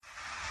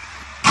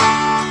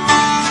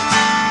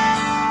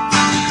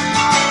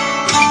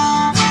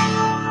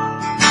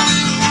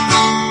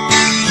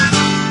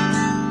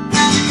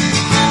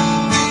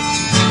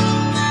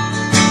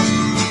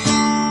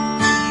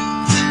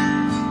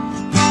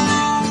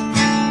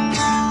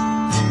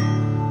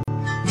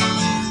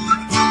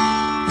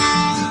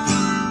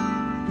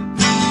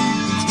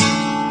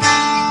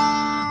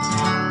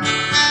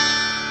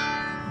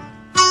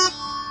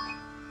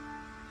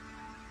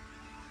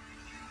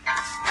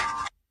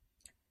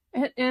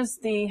It is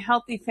the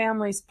Healthy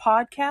Families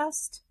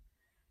Podcast,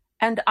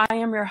 and I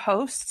am your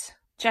host,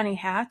 Jenny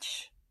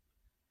Hatch.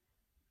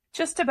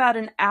 Just about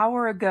an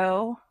hour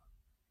ago,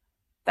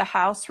 the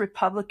House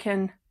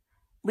Republican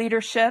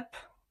leadership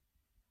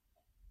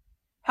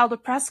held a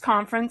press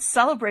conference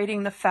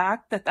celebrating the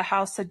fact that the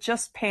House had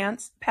just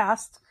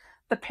passed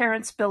the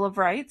Parents' Bill of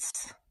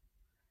Rights.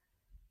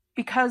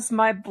 Because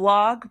my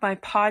blog, my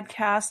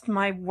podcast,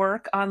 my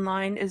work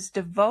online is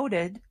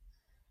devoted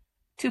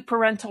to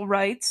parental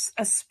rights,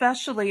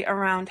 especially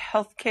around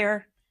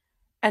healthcare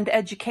and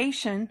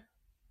education,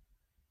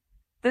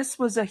 this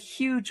was a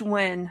huge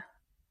win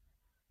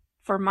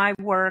for my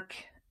work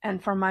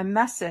and for my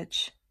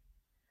message,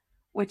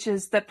 which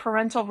is that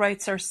parental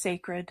rights are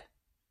sacred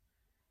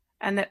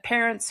and that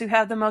parents who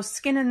have the most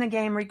skin in the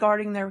game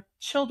regarding their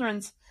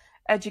children's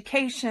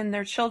education,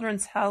 their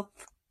children's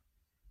health,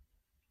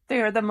 they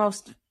are the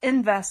most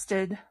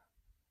invested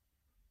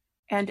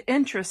and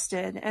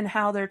interested in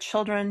how their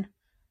children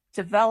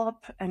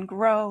develop and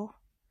grow,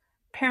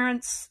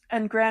 parents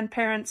and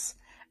grandparents,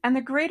 and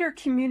the greater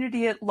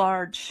community at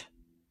large,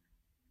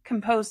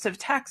 composed of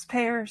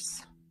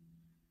taxpayers,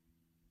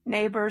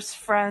 neighbors,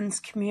 friends,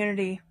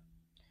 community.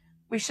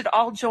 We should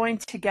all join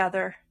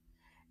together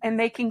in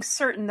making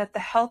certain that the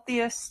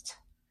healthiest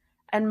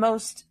and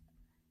most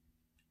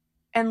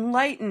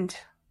enlightened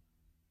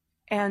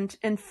and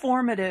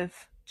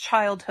informative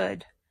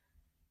childhood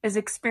is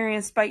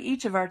experienced by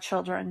each of our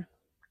children,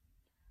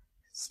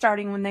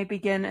 starting when they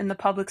begin in the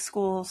public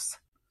schools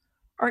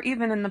or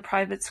even in the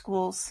private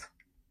schools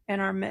in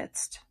our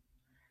midst.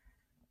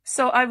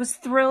 So I was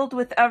thrilled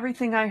with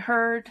everything I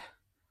heard.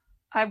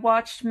 I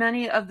watched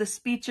many of the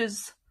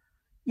speeches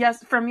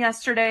from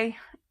yesterday,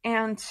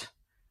 and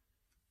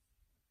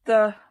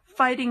the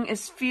fighting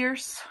is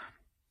fierce.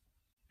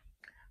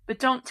 But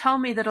don't tell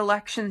me that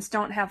elections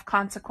don't have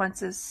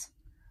consequences,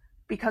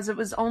 because it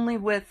was only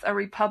with a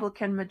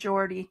Republican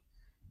majority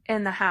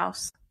in the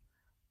House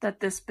that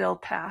this bill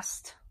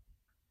passed.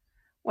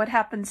 What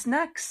happens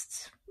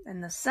next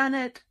in the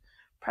Senate,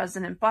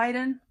 President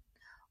Biden?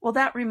 Well,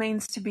 that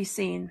remains to be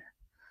seen.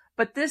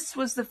 But this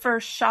was the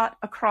first shot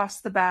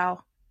across the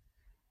bow.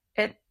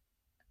 It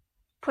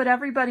put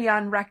everybody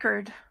on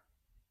record,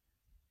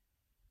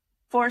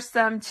 forced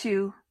them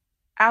to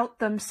out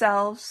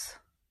themselves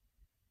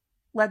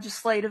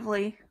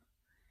legislatively,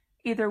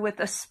 either with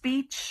a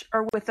speech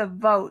or with a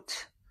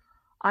vote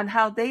on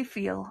how they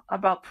feel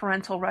about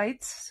parental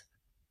rights.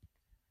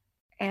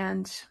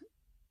 And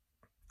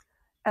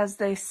as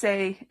they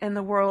say in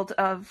the world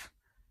of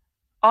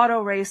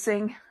auto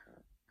racing,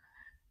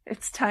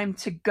 it's time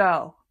to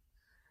go.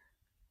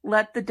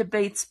 Let the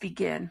debates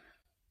begin.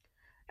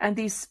 And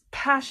these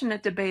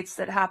passionate debates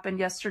that happened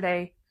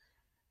yesterday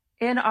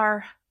in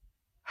our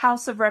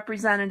House of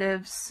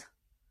Representatives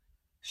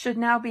should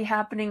now be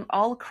happening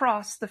all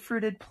across the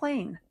fruited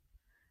plain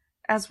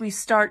as we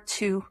start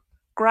to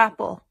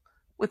grapple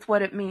with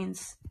what it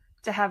means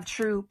to have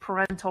true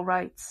parental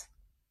rights.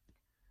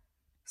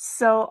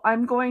 So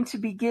I'm going to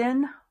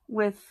begin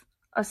with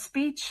a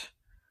speech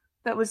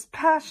that was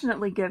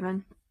passionately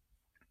given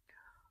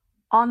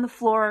on the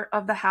floor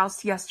of the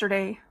House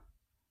yesterday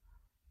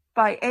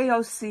by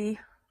AOC,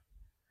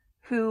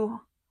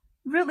 who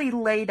really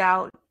laid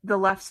out the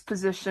left's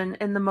position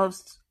in the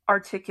most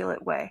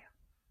articulate way.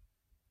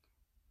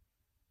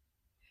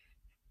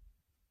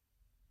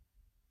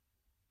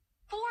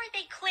 Before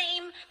they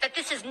claim that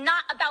this is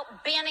not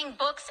about banning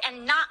books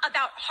and not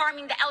about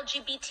harming the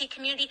LGBT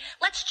community,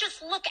 let's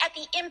just look at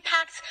the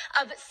impacts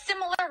of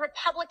similar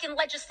Republican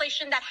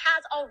legislation that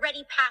has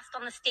already passed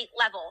on the state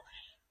level.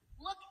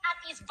 Look at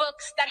these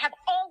books that have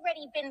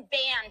already been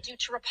banned due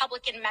to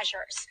Republican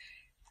measures.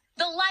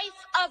 The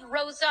Life of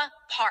Rosa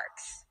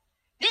Parks.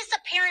 This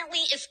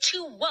apparently is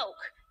too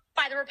woke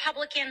by the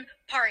Republican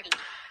Party.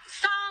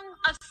 Song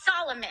of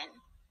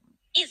Solomon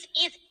is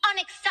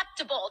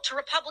unacceptable to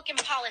Republican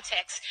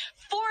politics.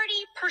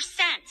 40%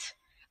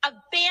 of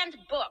banned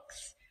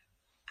books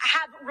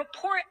have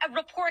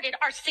reported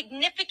are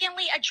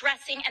significantly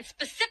addressing and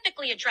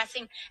specifically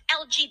addressing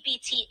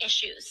LGBT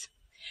issues.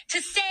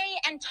 To say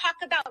and talk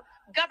about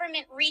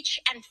government reach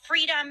and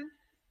freedom,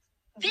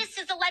 this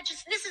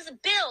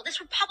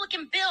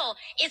Republican bill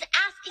is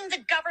asking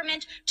the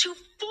government to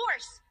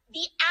force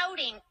the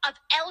outing of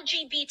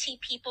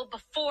LGBT people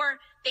before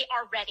they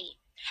are ready.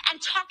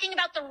 And talking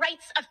about the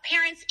rights of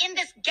parents in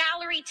this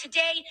gallery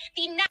today,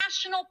 the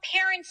National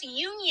Parents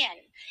Union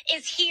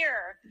is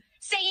here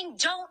saying,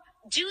 don't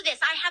do this.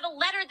 I have a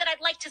letter that I'd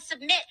like to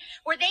submit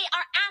where they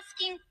are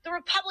asking the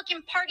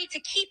Republican Party to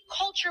keep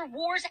culture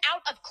wars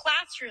out of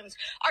classrooms.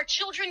 Our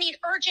children need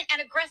urgent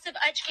and aggressive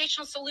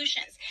educational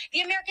solutions.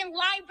 The American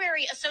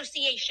Library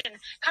Association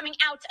coming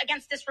out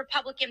against this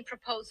Republican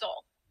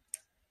proposal.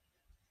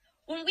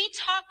 When we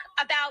talk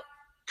about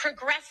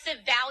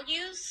progressive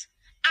values,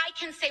 I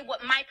can say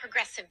what my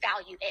progressive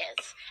value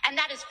is, and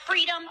that is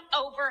freedom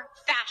over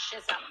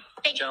fascism.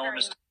 Thank you very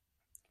much.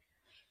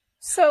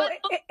 So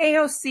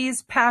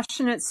AOC's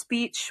passionate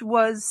speech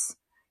was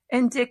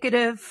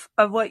indicative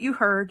of what you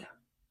heard.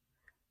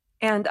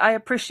 and I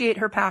appreciate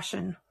her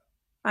passion.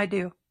 I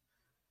do.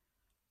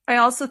 I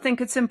also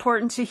think it's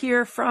important to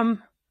hear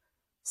from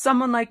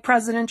someone like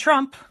President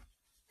Trump,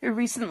 who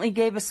recently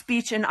gave a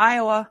speech in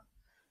Iowa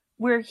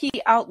where he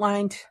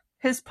outlined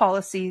his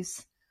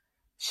policies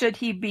should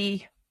he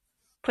be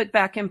put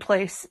back in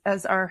place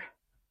as our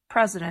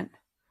president.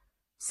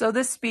 So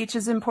this speech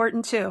is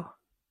important too.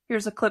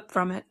 Here's a clip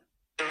from it.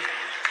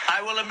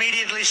 I will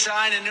immediately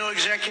sign a new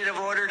executive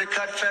order to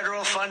cut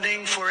federal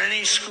funding for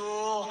any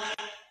school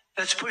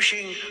that's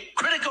pushing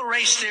critical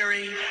race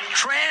theory,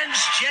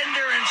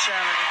 transgender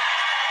insanity.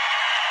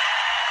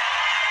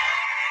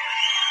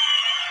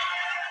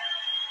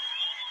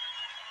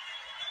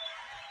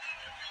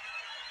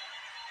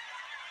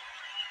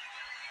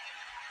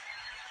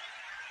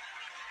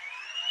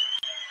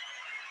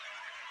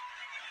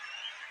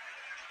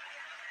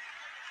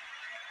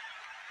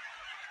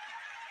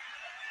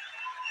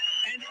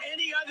 And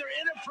any other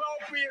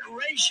inappropriate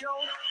racial,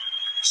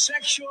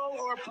 sexual,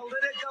 or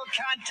political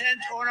content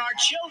on our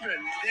children,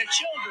 their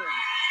children.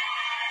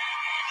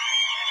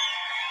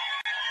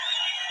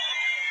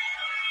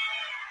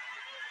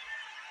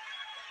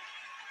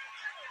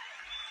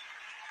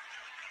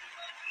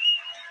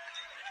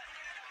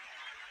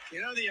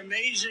 You know the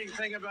amazing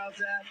thing about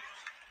that?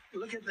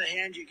 Look at the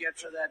hand you get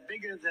for that,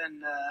 bigger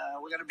than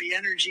we're going to be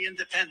energy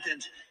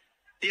independent.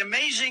 The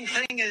amazing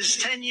thing is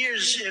 10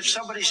 years, if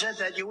somebody said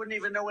that, you wouldn't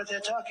even know what they're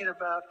talking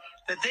about.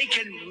 That they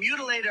can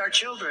mutilate our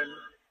children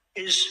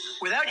is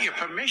without your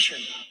permission.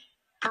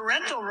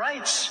 Parental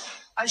rights.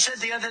 I said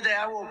the other day,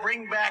 I will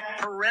bring back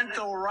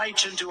parental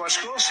rights into our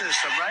school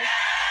system, right?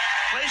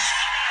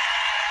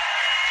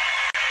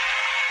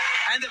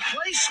 And the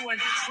place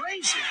went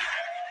crazy.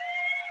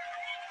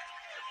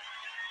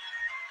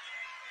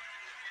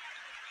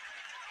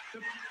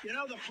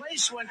 The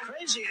place went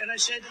crazy. And I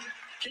said,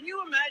 can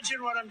you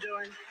imagine what I'm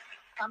doing?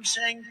 I'm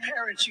saying,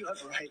 parents, you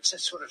have rights.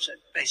 That's what I've said,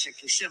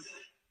 basically. Simple.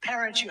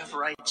 Parents, you have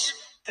rights.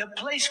 The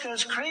place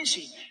goes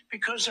crazy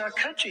because our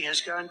country has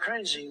gone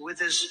crazy with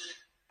this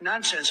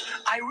nonsense.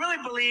 I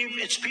really believe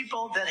it's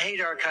people that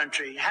hate our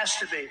country. It has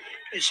to be.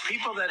 It's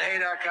people that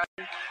hate our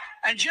country.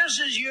 And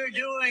just as you're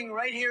doing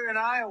right here in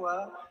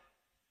Iowa,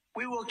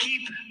 we will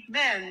keep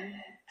men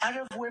out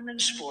of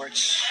women's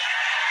sports.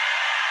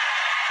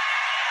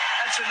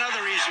 That's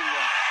another reason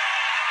why.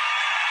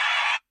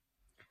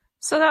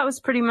 So that was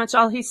pretty much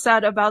all he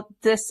said about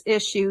this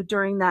issue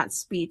during that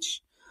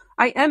speech.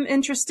 I am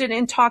interested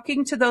in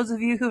talking to those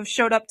of you who have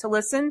showed up to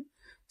listen.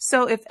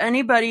 So if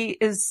anybody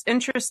is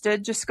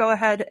interested, just go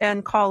ahead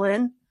and call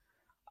in.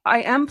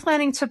 I am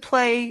planning to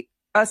play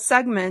a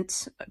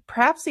segment,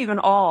 perhaps even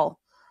all,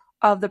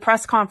 of the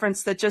press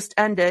conference that just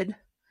ended.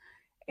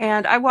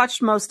 And I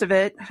watched most of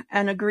it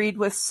and agreed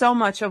with so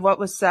much of what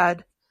was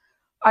said.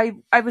 I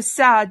was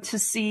sad to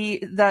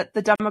see that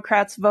the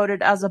Democrats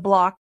voted as a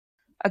bloc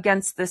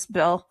against this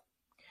bill.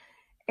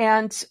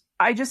 And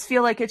I just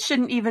feel like it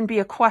shouldn't even be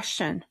a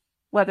question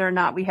whether or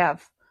not we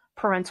have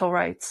parental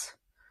rights.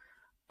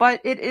 But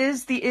it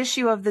is the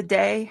issue of the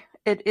day.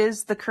 It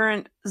is the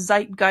current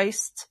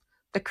zeitgeist,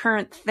 the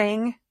current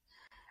thing.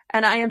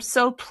 And I am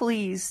so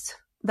pleased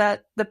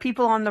that the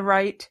people on the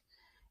right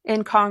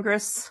in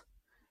Congress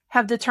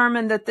have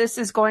determined that this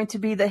is going to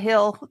be the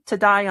hill to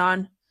die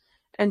on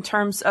in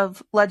terms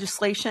of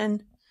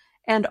legislation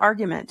and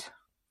argument.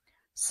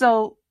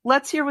 So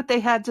let's hear what they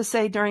had to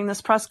say during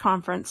this press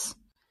conference.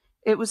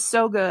 It was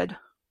so good.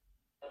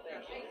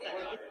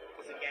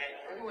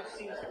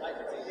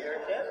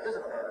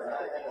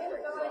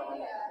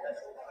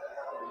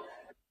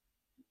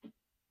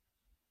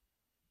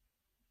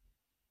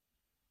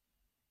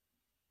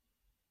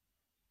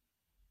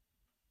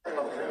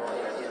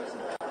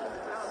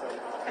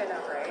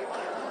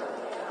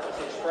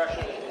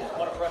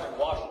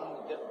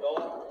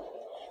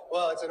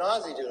 Well, it's an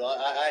Aussie doodle.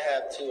 I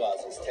have two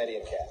Aussies, Teddy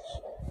and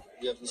Cash.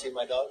 You haven't seen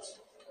my dogs?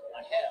 I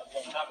have.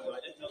 One time ago, I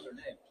didn't know their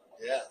name.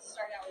 Yeah.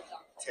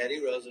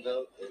 Teddy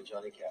Roosevelt and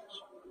Johnny Cash.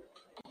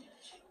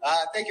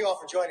 Thank you all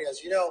for joining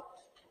us.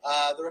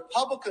 The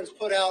Republicans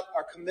put out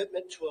our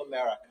commitment to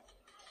America.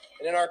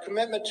 And in our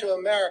commitment to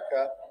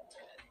America,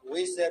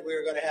 we said we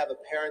were going to have a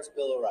Parents'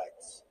 Bill of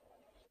Rights.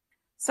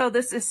 So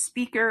this is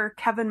Speaker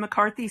Kevin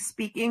McCarthy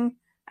speaking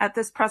at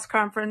this press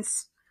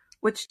conference,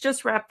 which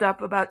just wrapped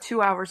up about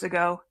 2 hours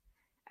ago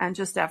and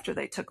just after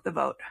they took the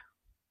vote.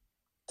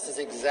 This is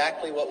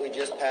exactly what we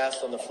just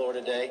passed on the floor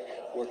today.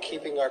 We're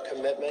keeping our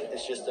commitment.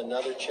 It's just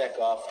another check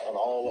off on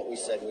all what we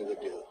said we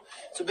would do.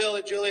 It's a bill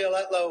that Julia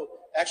Letlow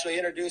actually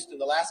introduced in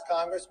the last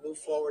Congress, moved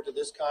forward to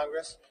this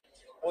Congress.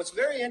 And what's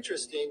very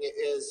interesting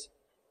is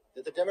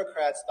that the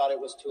Democrats thought it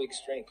was too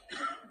extreme.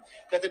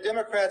 That the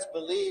Democrats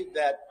believed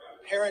that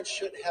parents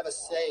shouldn't have a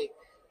say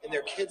in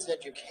their kids'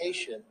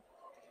 education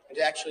and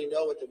to actually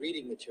know what the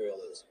reading material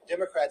is.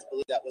 Democrats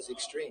believed that was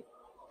extreme.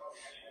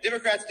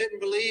 Democrats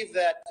didn't believe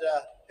that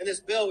in this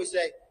bill we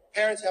say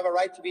parents have a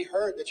right to be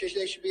heard, that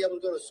they should be able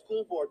to go to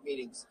school board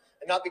meetings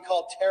and not be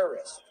called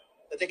terrorists,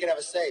 that they can have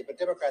a say. But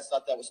Democrats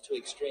thought that was too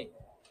extreme.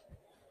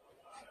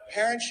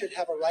 Parents should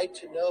have a right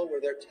to know where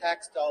their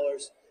tax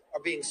dollars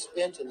are being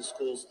spent in the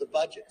schools, the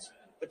budgets.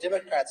 But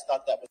Democrats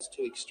thought that was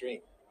too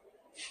extreme.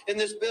 In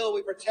this bill,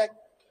 we protect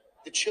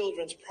the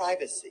children's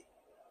privacy.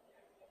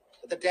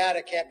 The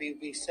data can't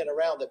be sent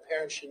around, that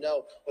parents should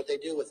know what they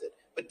do with it.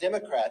 But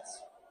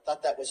Democrats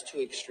thought that was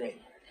too extreme.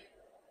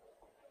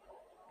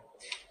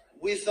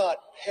 We thought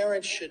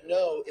parents should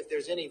know if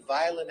there's any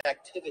violent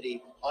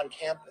activity on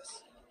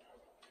campus.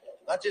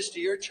 Not just to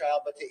your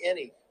child, but to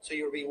any, so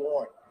you'll be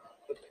warned.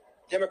 But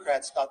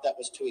Democrats thought that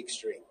was too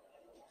extreme.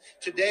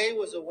 Today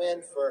was a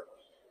win for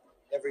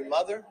every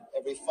mother,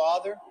 every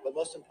father, but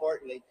most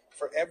importantly,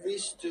 for every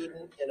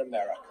student in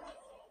America.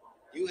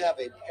 You have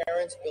a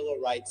Parents' Bill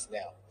of Rights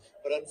now.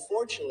 But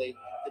unfortunately,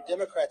 the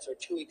Democrats are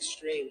too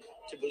extreme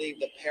to believe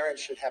that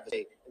parents should have a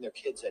say in their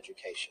kids'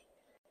 education.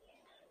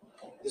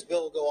 This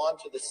bill will go on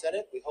to the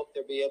Senate. We hope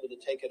they'll be able to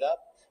take it up.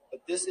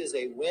 But this is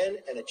a win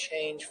and a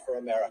change for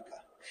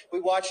America.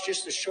 We watched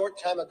just a short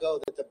time ago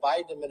that the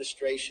Biden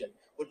administration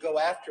would go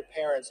after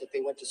parents if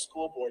they went to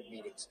school board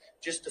meetings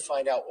just to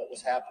find out what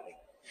was happening.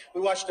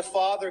 We watched a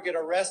father get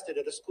arrested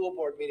at a school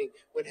board meeting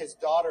when his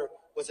daughter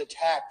was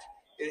attacked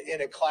in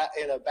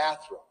a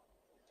bathroom.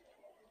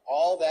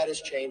 All that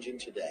is changing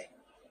today.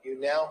 You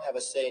now have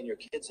a say in your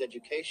kids'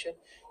 education.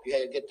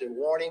 You get the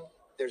warning.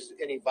 If there's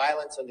any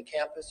violence on the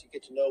campus, you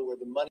get to know where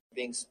the money is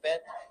being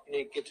spent.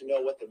 You get to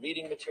know what the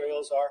reading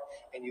materials are,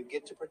 and you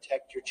get to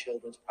protect your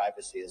children's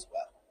privacy as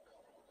well.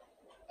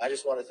 I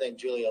just want to thank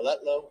Julia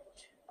Letlow,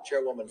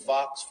 Chairwoman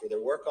Fox for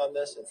their work on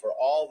this, and for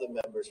all the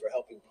members for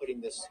helping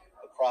putting this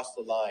across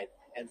the line,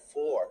 and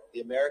for the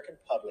American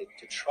public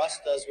to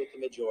trust us with the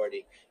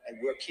majority. And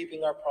we're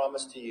keeping our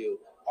promise to you,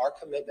 our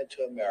commitment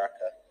to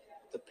America.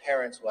 The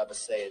parents will have a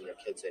say in their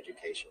kids'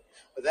 education.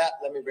 With that,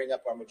 let me bring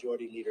up our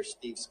Majority Leader,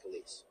 Steve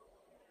Scalise.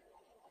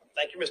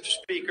 Thank you, Mr.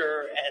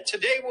 Speaker. And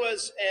today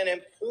was an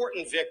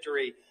important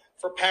victory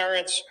for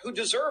parents who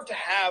deserve to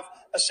have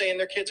a say in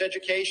their kids'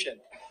 education.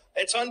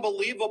 It's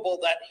unbelievable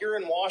that here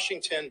in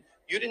Washington,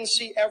 you didn't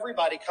see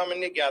everybody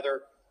coming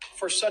together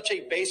for such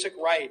a basic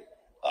right.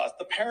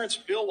 The Parents'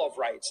 Bill of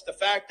Rights, the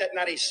fact that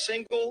not a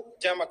single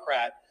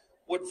Democrat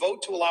would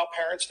vote to allow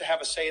parents to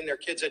have a say in their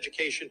kids'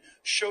 education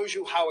shows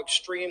you how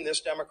extreme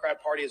this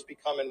Democrat Party has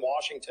become in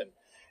Washington.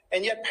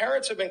 And yet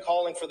parents have been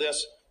calling for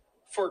this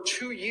for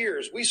 2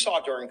 years. We saw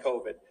during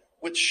COVID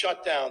with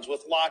shutdowns,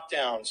 with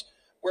lockdowns,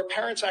 where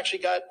parents actually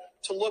got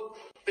to look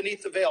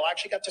beneath the veil,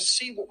 actually got to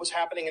see what was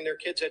happening in their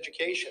kids'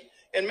 education.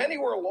 And many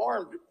were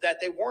alarmed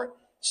that they weren't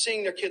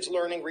seeing their kids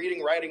learning,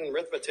 reading, writing, and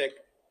arithmetic.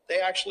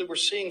 They actually were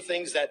seeing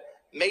things that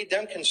made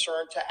them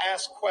concerned to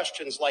ask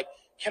questions like,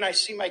 can I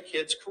see my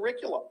kids'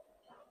 curriculum?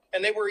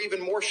 And they were even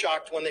more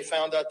shocked when they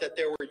found out that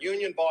there were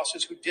union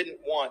bosses who didn't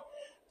want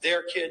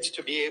their kids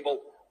to be able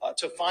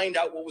to find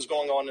out what was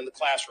going on in the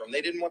classroom.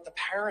 They didn't want the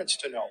parents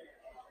to know.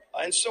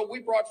 And so we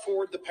brought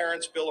forward the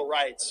Parents' Bill of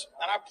Rights.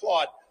 And I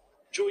applaud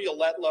Julia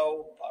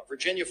Letlow,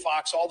 Virginia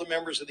Fox, all the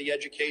members of the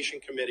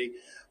Education Committee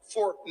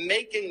for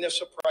making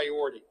this a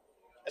priority.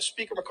 As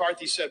Speaker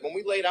McCarthy said, when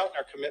we laid out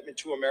our commitment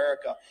to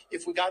America,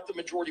 if we got the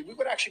majority, we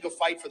would actually go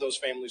fight for those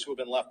families who have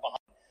been left behind.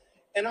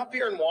 And up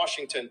here in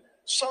Washington,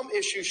 some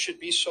issues should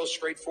be so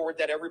straightforward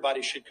that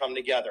everybody should come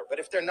together. But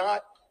if they're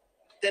not,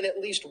 then at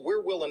least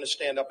we're willing to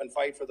stand up and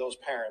fight for those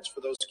parents,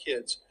 for those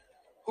kids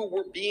who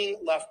were being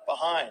left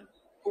behind,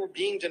 who were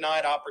being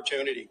denied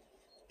opportunity.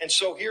 And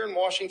so here in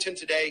Washington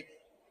today,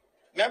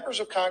 members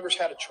of Congress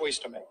had a choice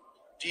to make.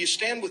 Do you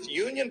stand with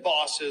union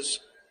bosses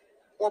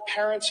or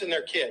parents and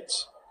their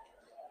kids?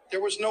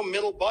 There was no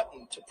middle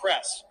button to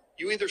press.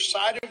 You either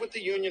sided with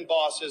the union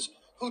bosses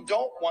who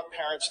don't want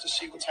parents to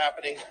see what's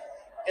happening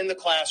in the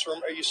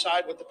classroom, or you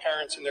side with the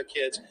parents and their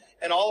kids.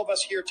 And all of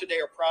us here today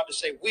are proud to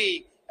say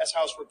we, as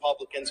House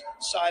Republicans,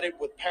 sided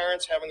with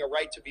parents having a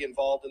right to be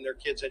involved in their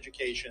kids'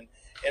 education.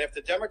 And if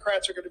the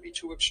Democrats are going to be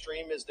too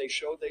extreme as they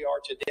showed they are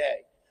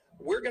today,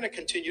 we're going to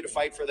continue to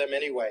fight for them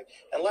anyway.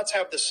 And let's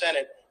have the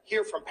Senate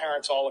hear from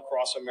parents all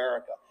across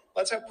America.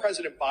 Let's have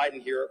President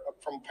Biden hear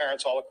from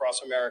parents all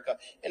across America,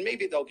 and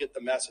maybe they'll get the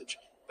message.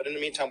 But in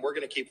the meantime, we're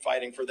going to keep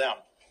fighting for them.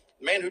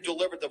 The man who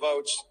delivered the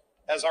votes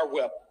as our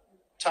whip,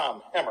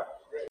 Tom Emmer.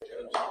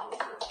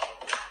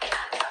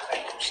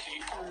 Thank you,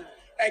 Steve.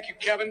 Thank you,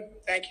 Kevin.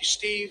 Thank you,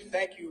 Steve.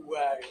 Thank you,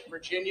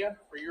 Virginia,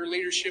 for your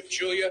leadership,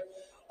 Julia,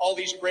 all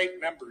these great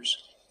members.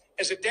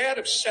 As a dad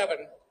of 7,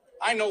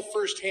 I know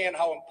firsthand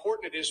how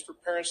important it is for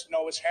parents to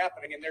know what's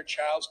happening in their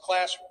child's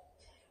classroom.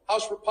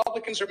 House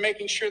Republicans are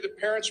making sure that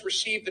parents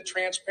receive the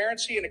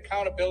transparency and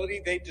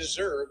accountability they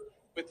deserve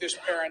with this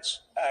Parents'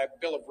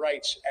 Bill of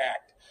Rights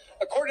Act.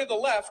 According to the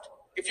left,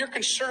 if you're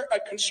a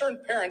concerned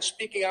parent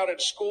speaking out at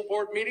a school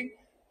board meeting,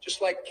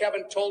 just like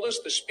Kevin told us,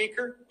 the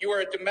speaker, you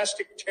are a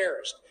domestic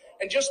terrorist.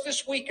 And just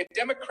this week, a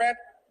Democrat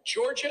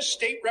Georgia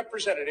state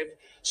representative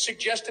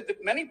suggested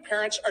that many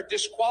parents are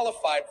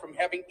disqualified from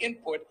having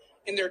input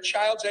in their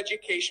child's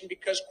education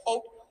because,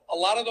 quote, a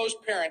lot of those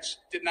parents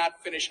did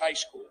not finish high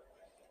school.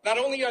 Not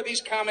only are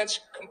these comments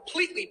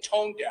completely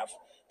tone deaf,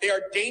 they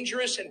are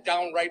dangerous and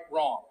downright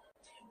wrong.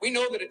 We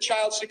know that a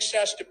child's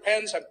success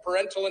depends on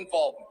parental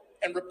involvement,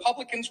 and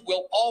Republicans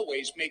will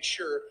always make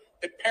sure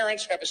that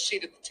parents have a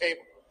seat at the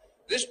table.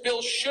 This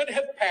bill should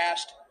have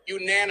passed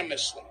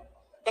unanimously,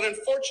 but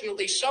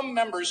unfortunately, some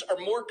members are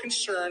more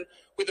concerned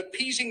with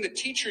appeasing the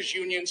teachers'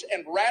 unions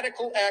and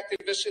radical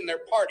activists in their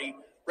party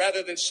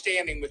rather than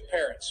standing with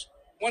parents.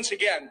 Once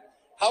again,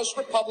 House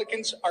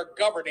Republicans are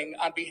governing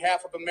on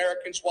behalf of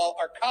Americans while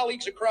our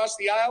colleagues across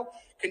the aisle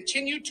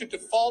continue to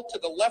default to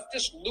the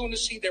leftist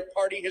lunacy their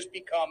party has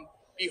become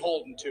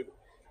beholden to.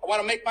 I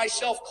want to make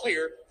myself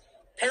clear.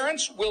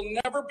 Parents will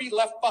never be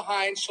left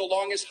behind so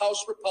long as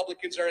House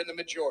Republicans are in the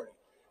majority.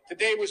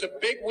 Today was a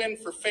big win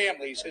for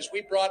families as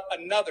we brought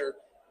another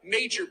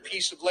major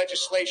piece of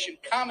legislation,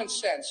 common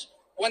sense,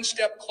 one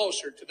step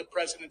closer to the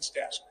president's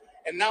desk.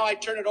 And now I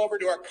turn it over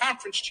to our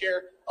conference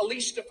chair,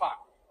 Elise Stephano.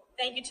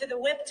 Thank you to the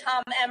whip,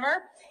 Tom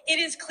Emmer. It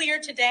is clear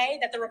today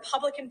that the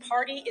Republican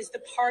Party is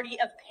the party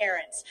of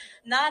parents.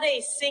 Not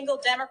a single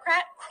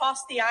Democrat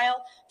crossed the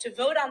aisle to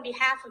vote on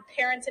behalf of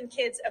parents and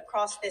kids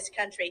across this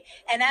country.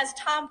 And as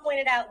Tom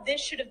pointed out,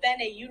 this should have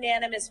been a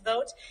unanimous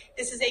vote.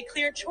 This is a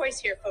clear choice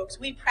here, folks.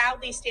 We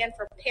proudly stand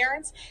for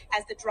parents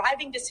as the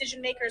driving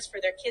decision makers for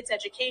their kids'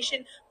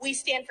 education. We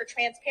stand for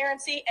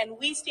transparency, and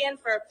we stand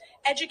for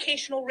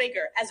educational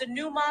rigor. As a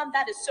new mom,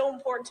 that is so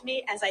important to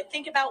me. As I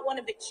think about one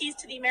of the keys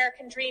to the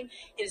American dream,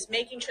 it is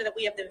making sure that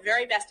we have the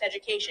very best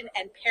education,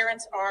 and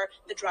parents are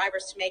the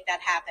drivers to make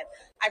that happen.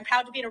 I'm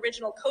proud to be an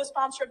original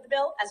co-sponsor of the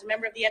bill as a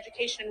member of the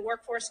Education and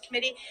Workforce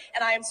Committee,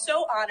 and I am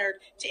so honored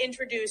to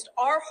introduce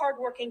our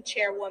hardworking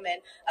chairwoman,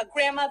 a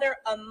grandmother,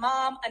 a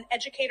mom, an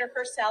educator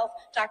herself,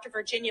 Dr.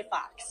 Virginia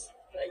Fox.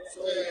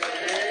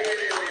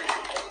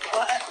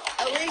 Well,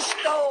 Elise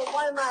stole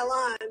one of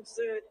my lines.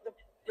 The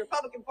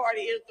Republican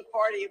Party is the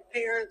party of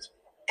parents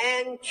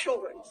and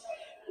children.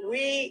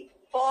 We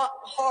fought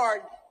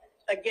hard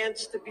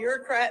against the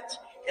bureaucrats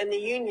and the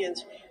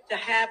unions to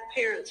have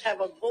parents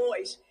have a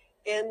voice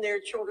in their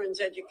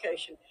children's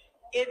education.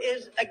 It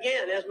is,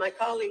 again, as my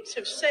colleagues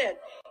have said,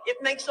 it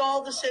makes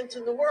all the sense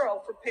in the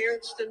world for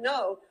parents to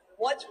know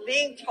what's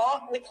being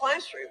taught in the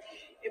classroom.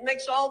 It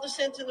makes all the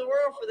sense in the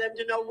world for them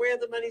to know where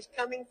the money's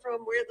coming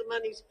from, where the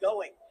money's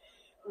going.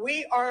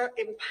 We are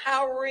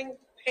empowering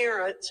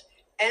parents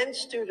and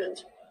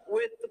students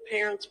with the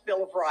Parents'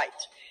 Bill of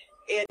Rights.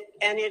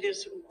 And it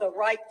is the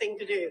right thing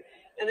to do.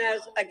 And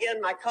as,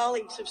 again, my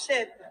colleagues have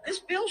said, this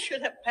bill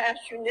should have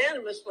passed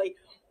unanimously.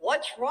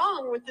 What's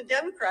wrong with the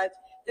Democrats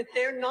that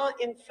they're not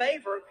in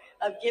favor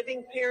of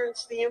giving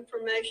parents the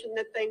information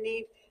that they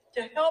need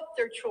to help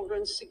their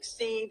children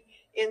succeed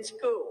in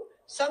school?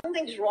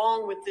 Something's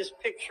wrong with this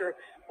picture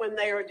when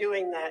they are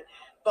doing that.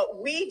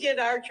 But we did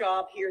our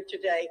job here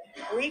today.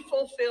 We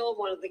fulfilled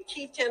one of the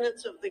key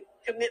tenets of the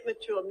commitment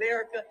to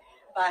America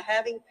by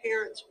having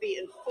parents be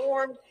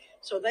informed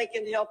so they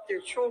can help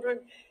their children.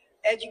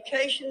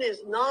 Education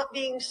is not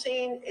being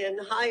seen in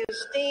high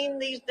esteem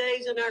these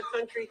days in our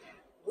country.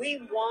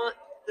 We want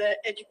the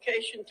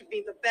education to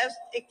be the best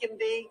it can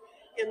be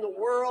in the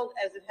world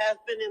as it has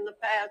been in the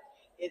past.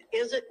 It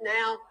isn't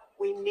now.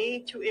 We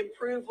need to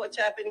improve what's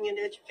happening in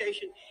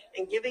education,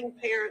 and giving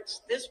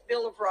parents this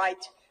Bill of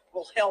Rights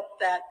will help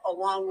that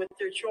along with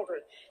their children.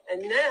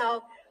 And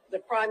now, the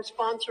prime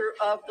sponsor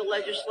of the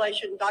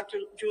legislation, Dr.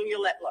 Julia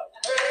Letlow.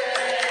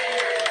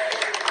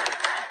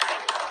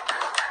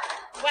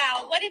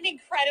 Wow, what an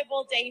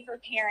incredible day for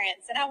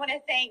parents. And I want to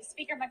thank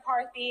Speaker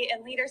McCarthy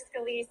and Leader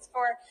Scalise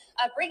for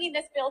bringing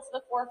this bill to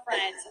the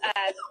forefront.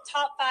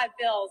 Top 5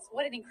 bills.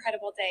 What an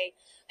incredible day.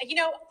 You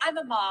know, I'm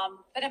a mom,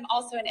 but I'm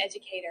also an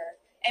educator.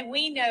 And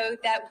we know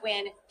that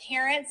when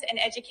parents and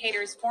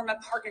educators form a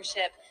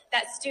partnership,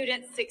 that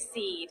students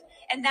succeed.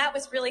 And that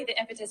was really the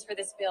impetus for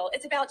this bill.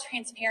 It's about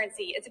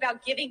transparency. It's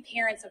about giving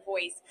parents a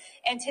voice.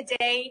 And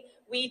today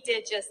we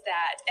did just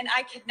that. And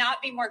I could not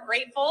be more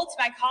grateful to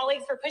my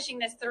colleagues for pushing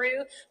this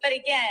through. But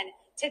again,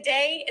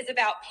 today is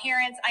about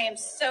parents. I am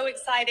so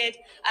excited.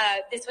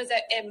 This was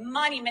a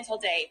monumental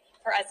day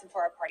for us and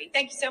for our party.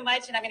 Thank you so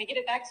much. And I'm going to get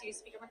it back to you,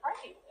 Speaker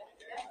McCarthy.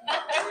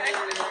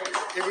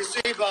 If you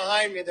see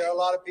behind me, there are a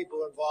lot of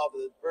people involved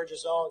with it.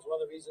 Burgess Owens,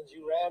 one of the reasons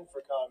you ran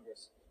for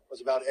Congress was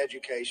about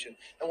education.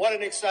 And what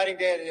an exciting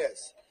day it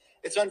is.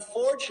 It's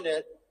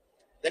unfortunate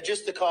that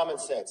just the common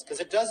sense, because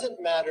it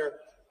doesn't matter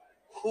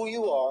who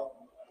you are,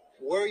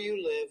 where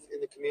you live in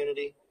the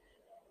community,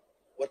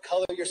 what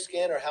color your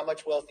skin or how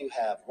much wealth you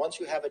have. Once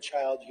you have a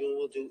child, you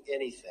will do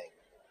anything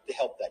to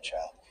help that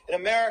child. In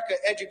America,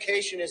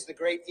 education is the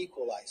great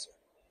equalizer.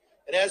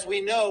 And as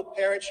we know,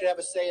 parents should have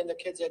a say in their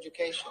kids'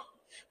 education.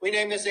 We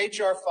named this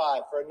H.R.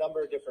 5 for a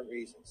number of different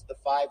reasons, the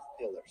 5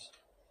 pillars.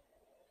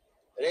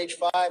 At age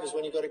 5 is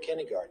when you go to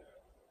kindergarten.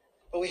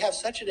 But we have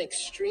such an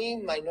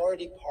extreme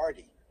minority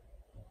party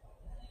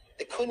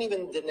that couldn't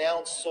even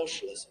denounce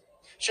socialism.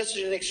 Such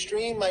an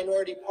extreme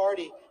minority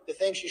party that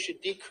thinks you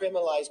should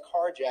decriminalize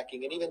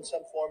carjacking and even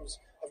some forms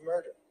of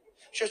murder.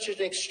 Such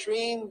an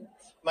extreme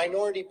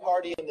minority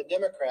party in the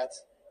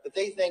Democrats that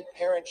they think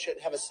parents should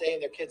have a say in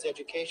their kids'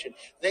 education.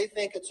 They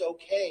think it's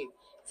okay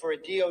for a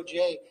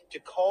DOJ to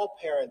call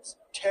parents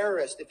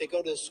terrorists if they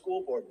go to a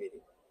school board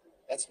meeting.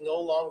 That's no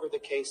longer the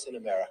case in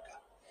America,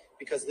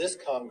 because this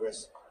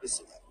Congress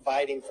is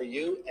fighting for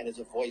you and is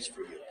a voice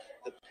for you.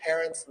 The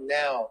parents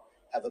now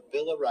have a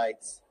Bill of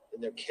Rights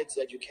in their kids'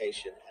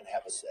 education and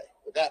have a say.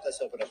 With that,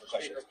 let's open up for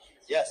questions.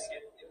 Yes?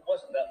 It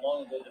wasn't that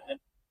long ago that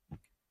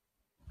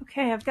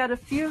Okay, I've got a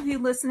few of you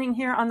listening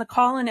here on the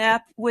call-in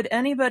app. Would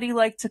anybody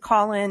like to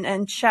call in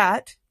and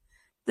chat?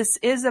 This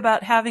is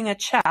about having a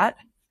chat.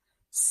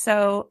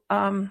 So,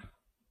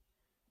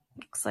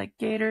 looks like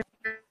Gator.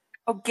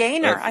 Oh,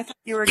 Gaynor. I thought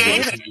you were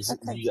Gator. Okay.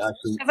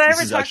 Have I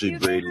ever talked to you,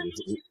 Brady.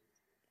 Gaynor?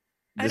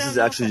 This is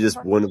actually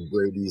just one of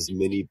Brady's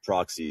many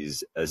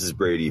proxies. This is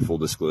Brady, full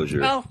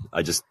disclosure. Oh.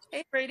 I just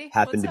Hey, Brady.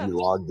 happened to be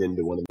logged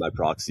into one of my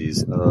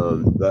proxies.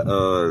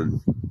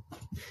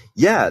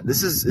 Yeah, it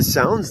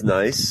sounds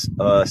nice.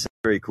 Sounds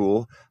very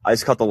cool. I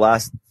just caught the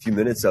last few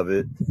minutes of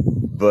it,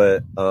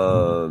 but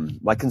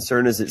my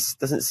concern is it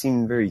doesn't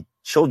seem very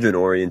children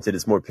oriented.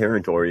 It's more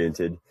parent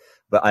oriented,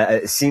 but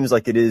it seems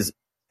like it is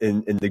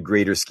in the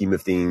greater scheme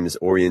of things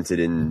oriented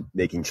in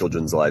making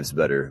children's lives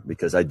better,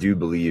 because I do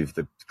believe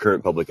the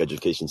current public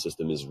education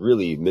system is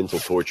really mental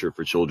torture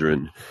for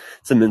children.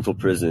 It's a mental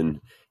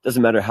prison.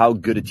 Doesn't matter how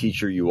good a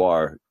teacher you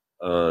are.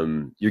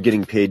 You're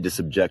getting paid to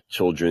subject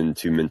children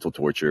to mental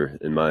torture,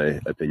 in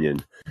my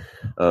opinion.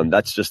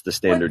 That's just the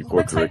standard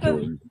core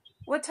curriculum.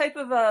 What type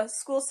of a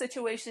school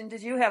situation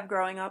did you have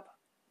growing up?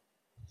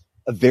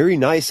 A very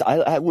nice.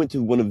 I went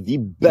to one of the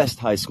best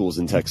high schools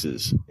in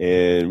Texas,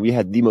 and we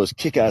had the most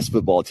kick-ass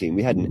football team.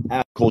 We had an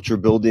culture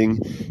building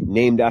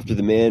named after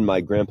the man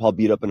my grandpa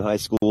beat up in high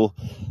school.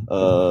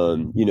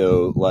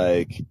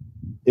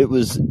 It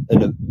was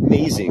an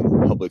amazing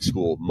public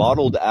school,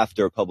 modeled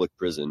after a public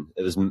prison.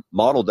 It was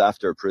modeled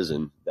after a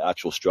prison, the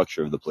actual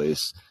structure of the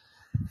place,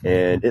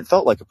 and it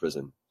felt like a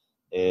prison.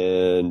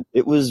 And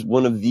it was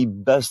one of the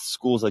best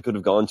schools I could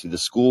have gone to. The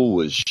school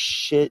was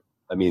shit.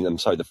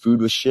 The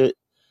food was shit.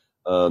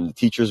 The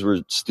teachers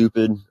were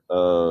stupid.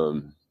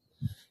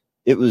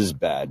 It was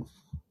bad.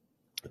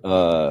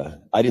 I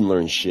didn't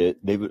learn shit.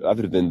 I would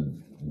have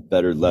been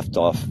better left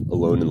off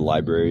alone in the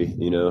library,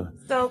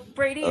 So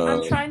Brady,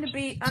 I'm trying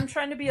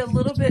to be a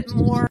little bit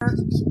more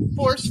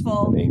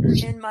forceful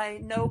in my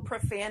no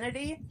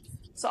profanity.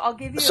 So I'll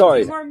give you a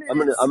few more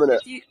minutes.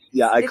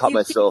 I caught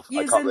myself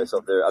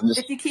there.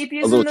 If you keep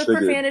using the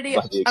profanity,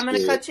 I'm going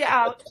to cut you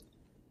out.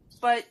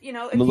 But, if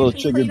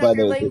you can clean up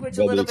your language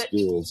a little bit.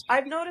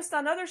 I've noticed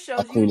on other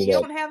shows you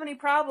don't have any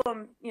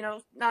problem,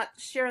 not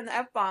sharing the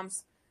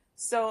F-bombs.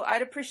 So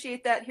I'd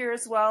appreciate that here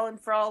as well.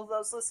 And for all of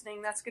those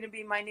listening, that's going to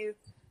be my new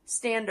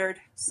standard.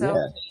 So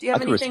do you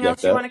have anything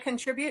else you want to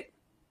contribute?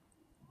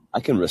 I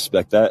can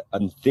respect that.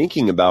 I'm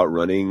thinking about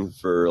running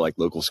for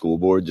local school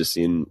board, just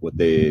seeing what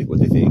they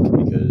think,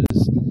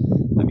 because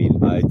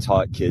I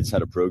taught kids how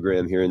to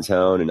program here in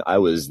town, and I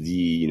was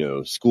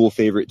the, school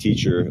favorite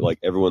teacher.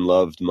 Everyone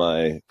loved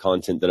my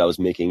content that I was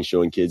making,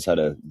 showing kids how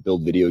to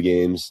build video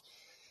games,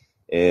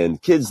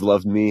 and kids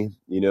loved me.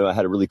 I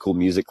had a really cool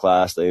music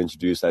class that I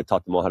introduced. I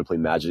taught them all how to play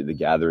Magic the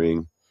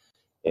Gathering,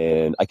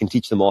 and I can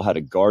teach them all how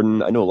to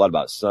garden. I know a lot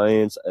about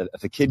science.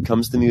 If a kid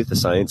comes to me with a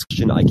science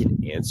question, I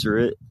can answer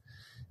it.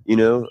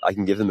 I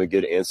can give them a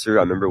good answer.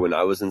 I remember when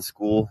I was in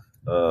school,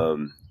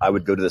 I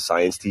would go to the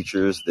science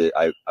teachers that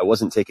I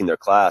wasn't taking their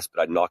class,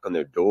 but I'd knock on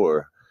their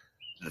door,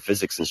 the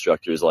physics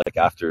instructors,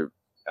 after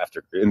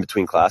in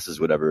between classes,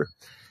 whatever.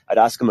 I'd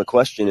ask them a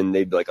question and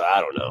they'd be like,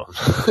 I don't know.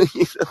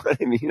 You know what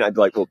I mean? I'd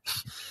be like, well,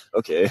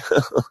 okay.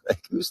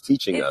 Who's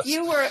teaching us?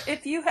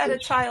 If you had a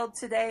child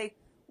today,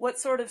 what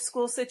sort of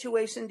school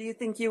situation do you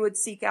think you would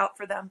seek out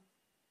for them?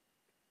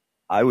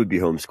 I would be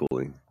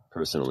homeschooling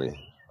personally.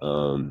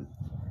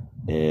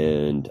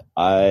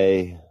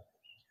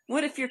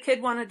 What if your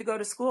kid wanted to go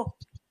to school?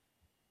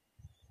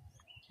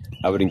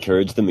 I would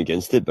encourage them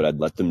against it, but I'd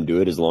let them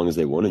do it as long as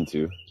they wanted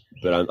to.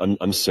 But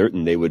I'm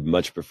certain they would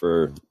much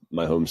prefer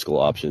my homeschool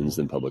options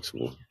than public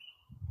school.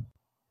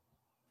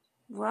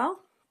 Well,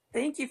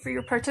 thank you for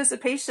your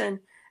participation.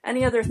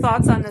 Any other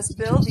thoughts on this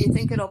bill? Do you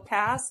think it'll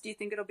pass? Do you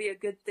think it'll be a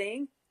good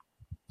thing?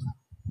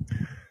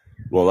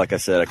 Well, like I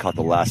said, I caught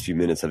the last few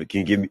minutes of it.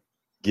 Can you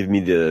give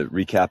me the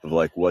recap of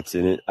what's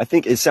in it? I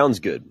think it sounds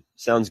good.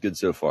 Sounds good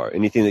so far.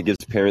 Anything that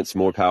gives parents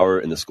more power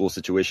in the school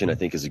situation, I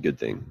think is a good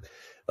thing.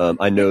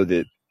 I know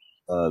that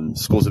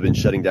schools have been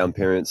shutting down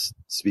parents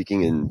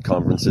speaking in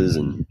conferences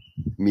and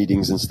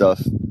meetings and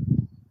stuff.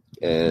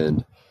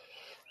 And,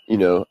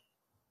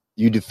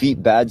 you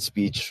defeat bad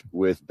speech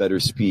with better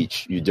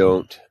speech. You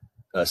don't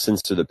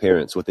censor the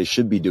parents. What they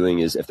should be doing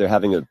is, if they're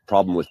having a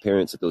problem with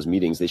parents at those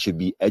meetings, they should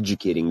be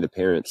educating the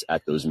parents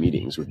at those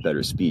meetings with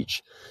better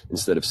speech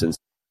instead of censoring.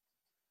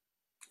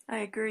 I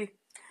agree.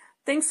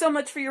 Thanks so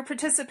much for your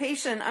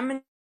participation.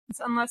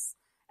 Unless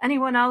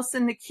anyone else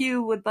in the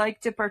queue would like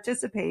to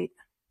participate.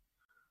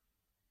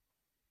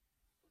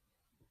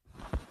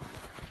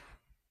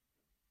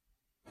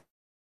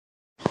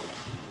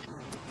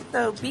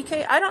 So,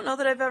 BK, I don't know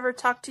that I've ever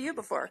talked to you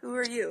before. Who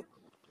are you?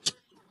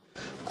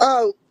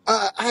 Oh,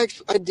 I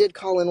did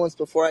call in once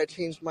before. I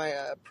changed my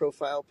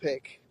profile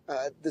pic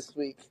this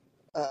week.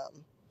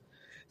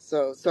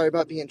 So sorry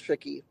about being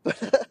tricky.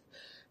 But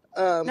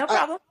no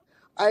problem.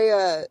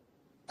 I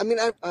I mean,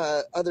 I've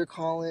other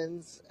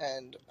call-ins,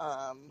 and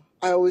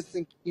I always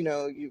think,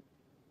 you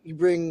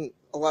bring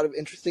a lot of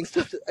interesting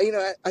stuff.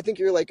 I think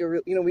you're like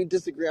we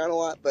disagree on a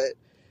lot, but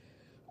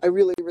I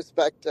really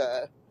respect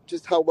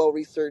just how well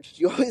researched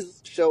you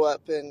always show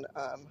up, and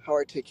how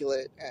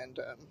articulate, and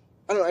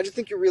I don't know. I just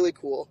think you're really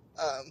cool.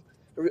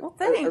 Well,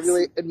 I thanks.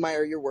 really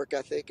admire your work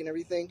ethic and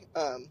everything.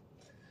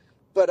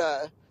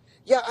 But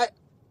yeah,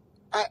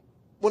 I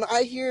when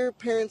I hear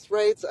parents'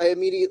 rights, I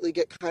immediately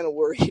get kind of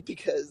worried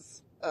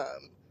because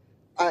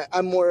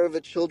I'm more of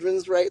a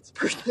children's rights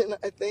person.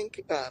 I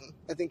think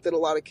that a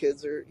lot of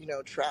kids are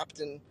trapped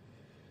in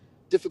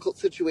difficult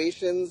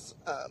situations.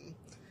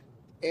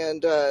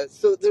 And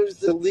so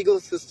the legal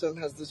system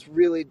has this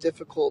really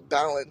difficult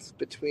balance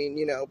between,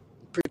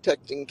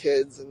 protecting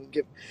kids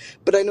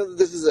but I know that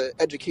this is an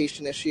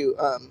education issue.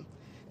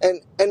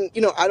 And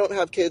I don't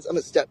have kids. I'm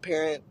a step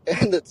parent,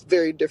 and that's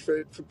very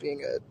different from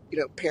being a,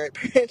 parent,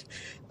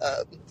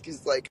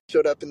 because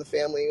showed up in the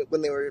family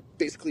when they were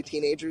basically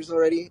teenagers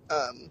already.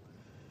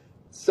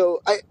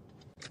 So I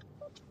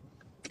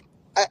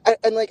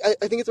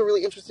think it's a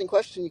really interesting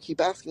question you keep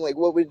asking,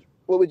 what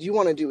would you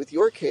want to do with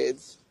your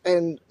kids?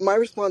 And my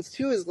response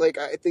too is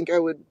I think I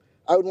would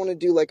want to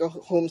do a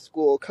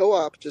homeschool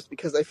co-op, just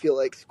because I feel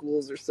like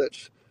schools are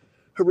such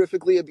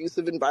horrifically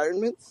abusive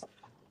environments.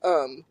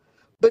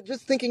 But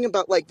just thinking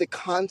about the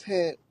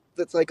content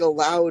that's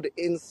allowed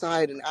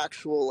inside an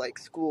actual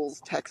school's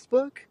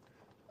textbook,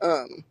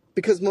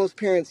 because most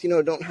parents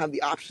don't have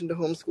the option to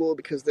homeschool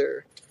because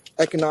they're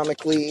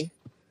economically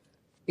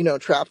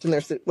trapped in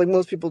their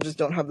most people just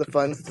don't have the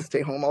funds to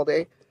stay home all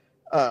day.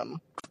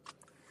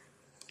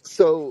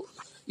 So,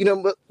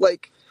 but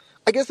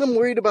I guess I'm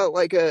worried about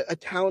a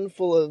town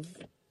full of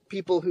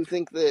people who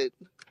think that,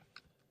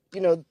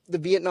 the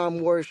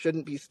Vietnam War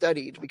shouldn't be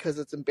studied because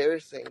it's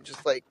embarrassing,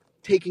 just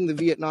taking the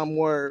Vietnam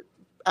War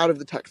out of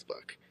the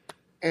textbook.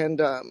 And,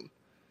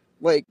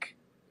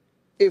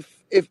 if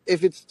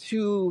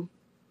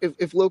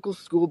local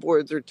school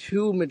boards are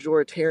too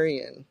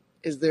majoritarian,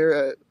 is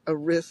there a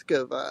risk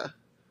of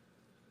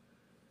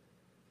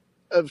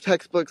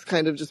textbooks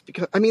kind of just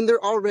because,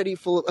 they're already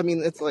full.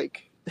 It's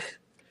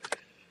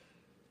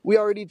we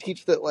already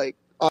teach that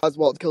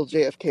Oswald killed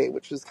JFK,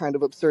 which is kind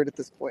of absurd at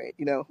this point,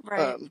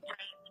 Right.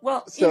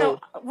 Well, so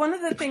one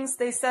of the things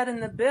they said in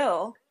the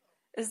bill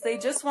is they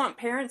just want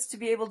parents to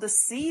be able to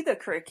see the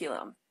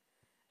curriculum.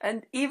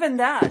 And even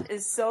that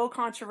is so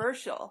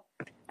controversial.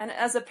 And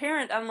as a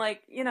parent, I'm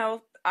like,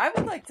 I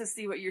would like to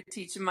see what you're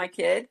teaching my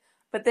kid,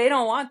 but they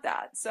don't want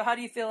that. So how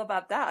do you feel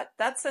about that?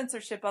 That's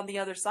censorship on the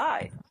other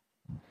side.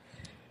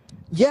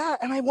 Yeah,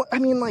 and I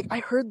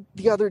heard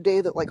the other day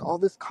that all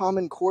this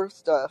Common Core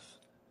stuff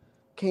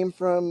came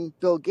from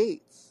Bill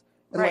Gates.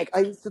 And right. I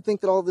used to think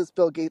that all this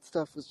Bill Gates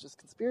stuff was just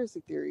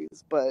conspiracy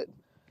theories, but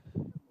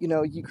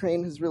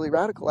Ukraine has really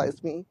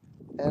radicalized me,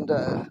 and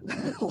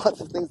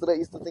lots of things that I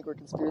used to think were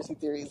conspiracy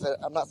theories,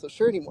 I'm not so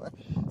sure anymore.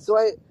 So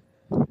I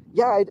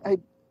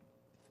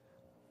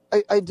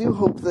do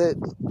hope that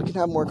we can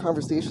have more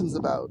conversations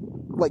about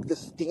the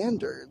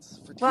standards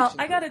for teaching. Well,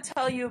 I got to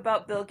tell you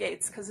about Bill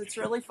Gates because it's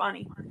really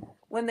funny.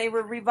 When they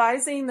were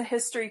revising the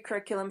history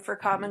curriculum for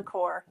Common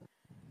Core,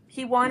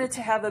 he wanted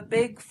to have a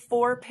big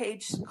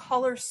 4-page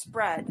color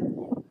spread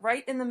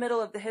right in the middle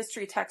of the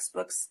history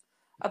textbooks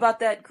about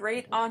that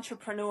great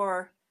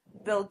entrepreneur,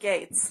 Bill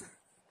Gates.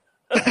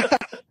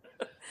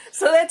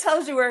 So that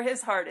tells you where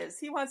his heart is.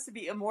 He wants to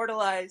be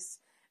immortalized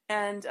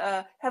and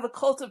have a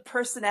cult of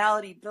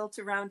personality built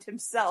around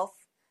himself.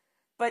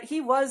 But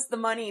he was the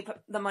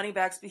money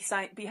bags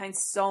behind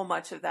so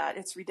much of that.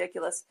 It's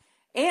ridiculous.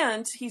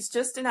 And he's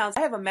just announced,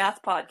 I have a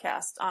math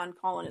podcast on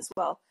Colin as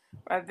well,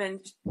 where I've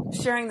been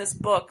sharing this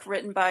book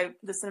written by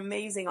this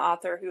amazing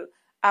author who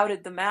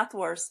outed the math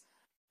wars.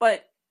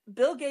 But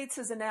Bill Gates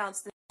has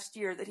announced last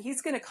year that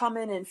he's going to come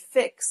in and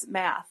fix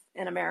math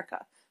in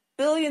America.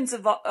 Billions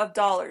of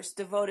dollars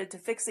devoted to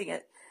fixing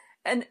it.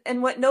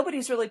 And what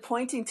nobody's really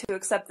pointing to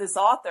except this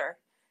author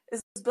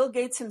is Bill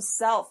Gates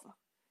himself,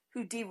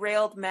 who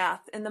derailed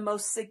math in the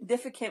most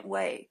significant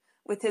way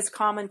with his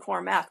Common Core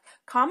math.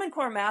 Common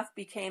Core math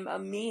became a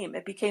meme.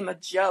 It became a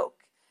joke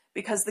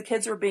because the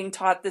kids were being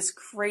taught this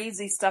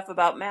crazy stuff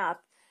about math.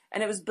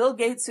 And it was Bill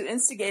Gates who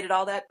instigated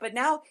all that. But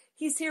now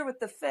he's here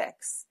with the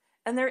fix.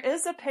 And there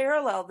is a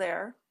parallel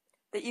there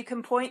that you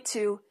can point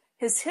to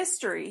his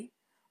history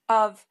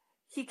of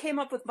he came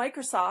up with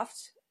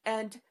Microsoft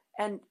and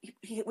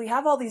we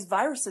have all these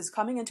viruses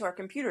coming into our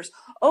computers.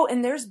 Oh,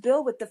 and there's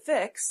Bill with the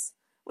fix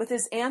with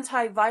his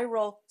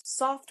antiviral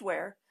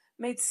software,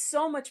 made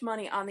so much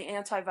money on the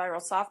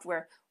antiviral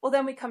software. Well,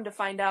 then we come to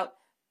find out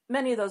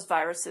many of those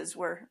viruses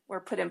were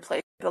put in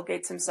place by Bill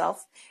Gates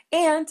himself.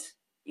 And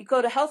you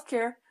go to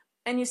healthcare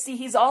and you see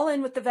he's all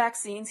in with the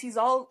vaccines. He's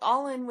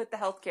all in with the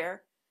healthcare.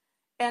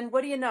 And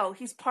what do you know?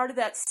 He's part of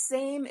that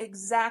same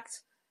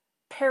exact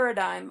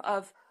paradigm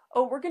of,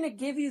 oh, we're going to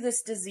give you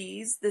this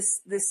disease,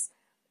 this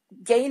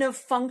gain of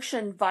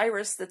function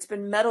virus that's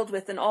been meddled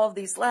with in all of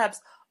these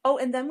labs. Oh,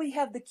 and then we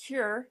have the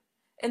cure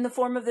in the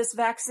form of this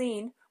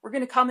vaccine. we're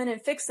going to come in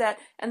and fix that.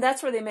 And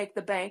that's where they make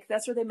the bank.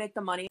 That's where they make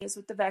the money, is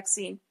with the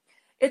vaccine.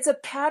 It's a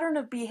pattern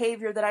of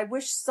behavior that I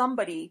wish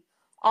somebody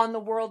on the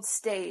world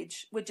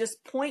stage would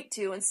just point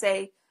to and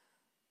say,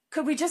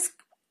 could we just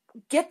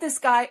get this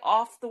guy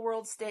off the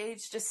world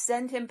stage, just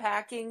send him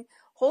packing,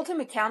 hold him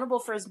accountable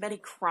for as many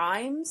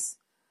crimes?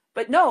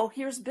 But no,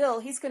 here's Bill.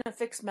 He's going to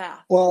fix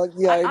math. Well,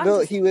 yeah,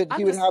 Bill, he would I'm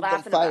have them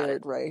laughing about it.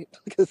 fired, right?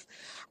 Because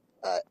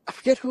I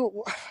forget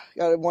who.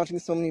 God, I'm watching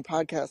so many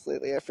podcasts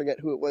lately. I forget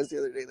who it was the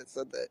other day that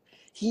said that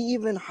he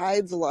even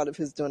hides a lot of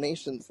his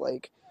donations.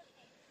 Like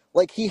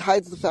he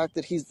hides the fact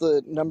that he's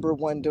the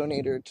 #1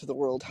 donator to the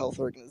World Health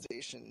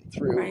Organization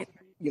through Right.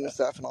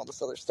 UNICEF and all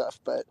this other stuff.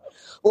 But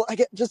well,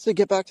 just to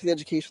get back to the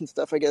education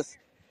stuff, I guess,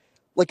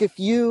 like if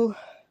you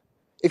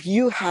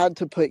had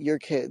to put your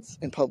kids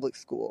in public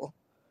school,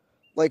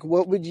 like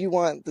what would you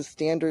want the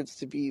standards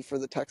to be for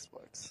the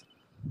textbooks?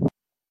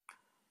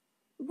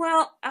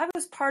 Well, I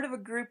was part of a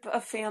group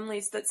of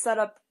families that set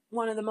up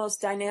one of the most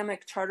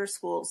dynamic charter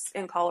schools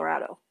in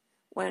Colorado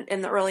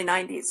in the early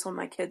 90s, when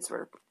my kids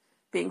were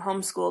being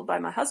homeschooled by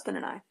my husband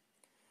and I.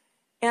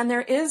 And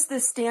there is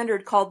this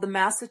standard called the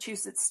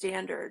Massachusetts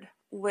Standard,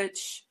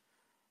 which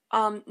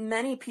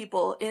many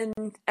people in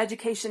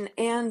education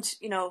and,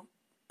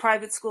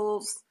 private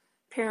schools,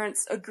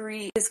 parents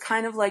agree is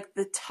kind of like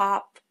the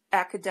top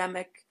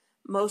academic,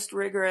 most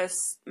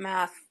rigorous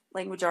math,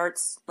 language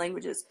arts,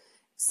 languages,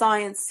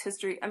 science,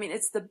 history. I mean,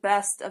 it's the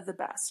best of the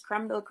best,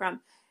 creme de la creme.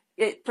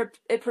 It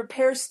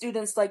prepares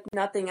students like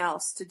nothing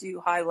else to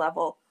do high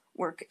level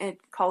work in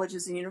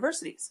colleges and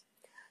universities.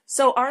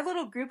 So our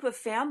little group of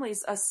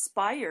families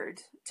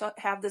aspired to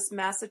have this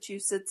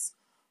Massachusetts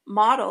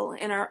model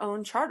in our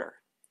own charter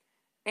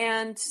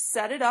and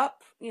set it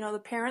up.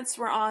 The parents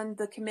were on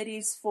the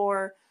committees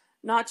for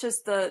not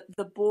just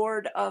the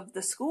board of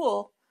the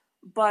school,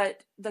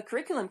 but the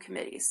curriculum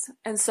committees.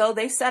 And so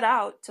they set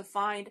out to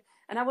find,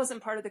 and I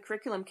wasn't part of the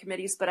curriculum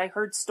committees, but I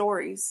heard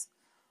stories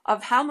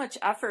of how much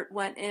effort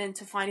went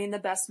into finding the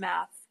best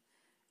math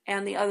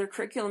and the other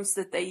curriculums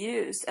that they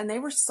used, and they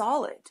were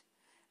solid.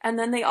 And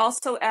then they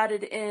also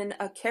added in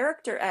a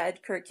character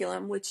ed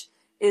curriculum, which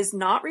is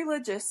not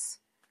religious.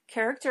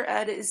 Character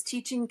ed is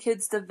teaching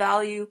kids the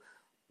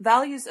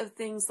values of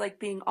things like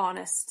being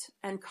honest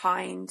and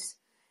kind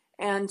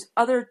and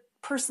other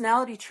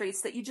personality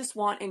traits that you just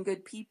want in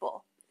good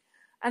people.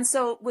 And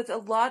so with a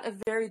lot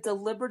of very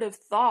deliberative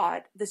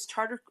thought, this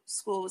charter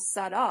school was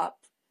set up,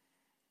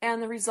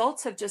 and the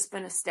results have just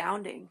been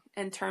astounding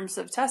in terms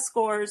of test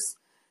scores.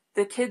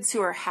 The kids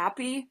who are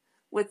happy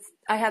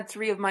I had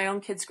 3 of my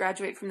own kids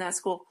graduate from that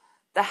school,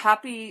 the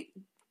happy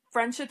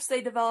friendships they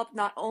developed,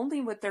 not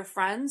only with their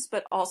friends,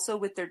 but also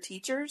with their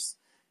teachers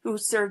who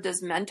served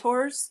as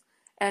mentors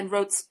and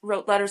wrote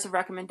letters of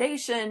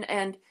recommendation.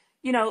 And,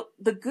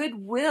 the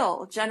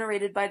goodwill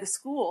generated by the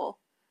school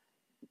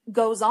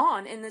goes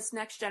on in this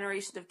next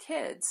generation of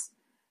kids.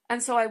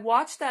 And so I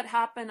watched that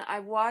happen. I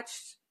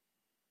watched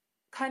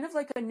kind of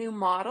like a new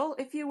model,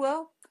 if you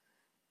will.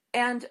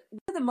 And one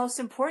of the most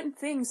important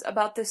things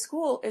about this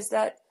school is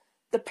that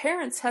the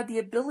parents had the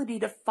ability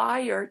to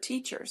fire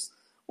teachers.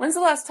 When's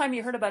the last time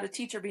you heard about a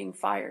teacher being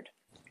fired?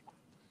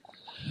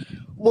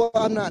 Well,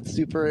 I'm not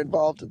super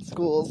involved in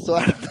schools, so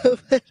I don't know.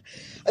 But,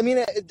 I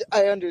mean,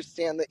 I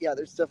understand that, yeah,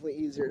 there's definitely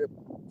easier to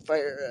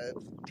fire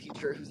a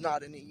teacher who's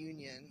not in a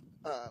union.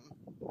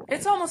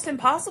 It's almost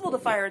impossible to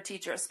fire a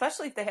teacher,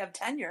 especially if they have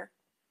tenure.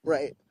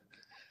 Right.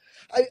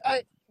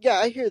 I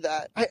hear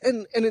that.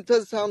 And it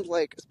does sound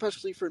like,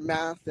 especially for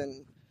math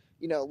and,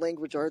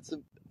 language arts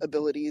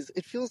abilities,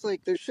 it feels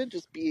like there should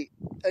just be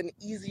an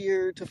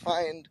easier to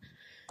find,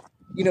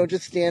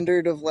 just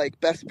standard of like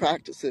best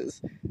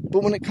practices.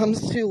 But when it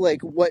comes to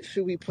like what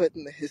should we put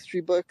in the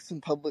history books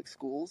in public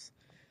schools,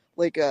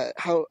 like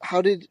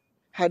how did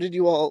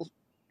you all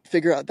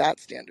figure out that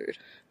standard?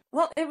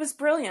 Well, it was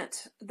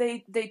brilliant.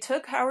 They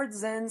took Howard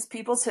Zinn's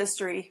People's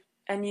History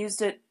and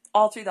used it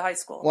all through the high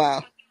school.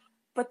 Wow.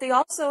 But they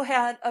also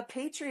had a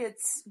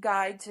Patriot's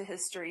Guide to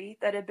History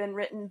that had been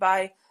written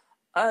by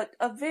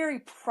a very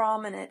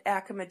prominent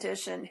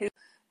academician who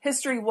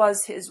history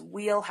was his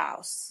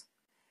wheelhouse.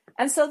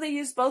 And so they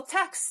used both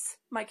texts.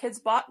 My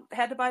kids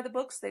had to buy the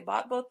books. They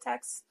bought both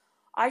texts.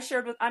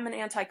 I'm an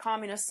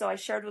anti-communist, so I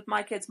shared with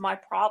my kids my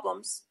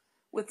problems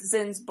with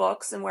Zinn's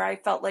books and where I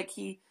felt like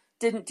he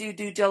didn't do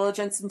due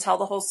diligence and tell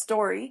the whole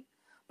story.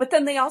 But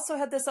then they also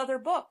had this other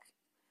book.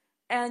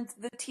 And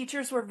the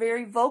teachers were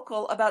very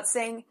vocal about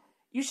saying,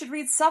 you should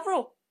read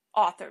several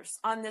authors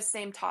on this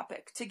same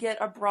topic to get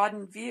a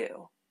broadened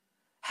view.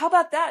 How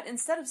about that?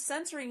 Instead of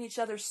censoring each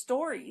other's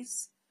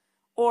stories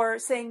or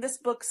saying this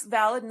book's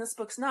valid and this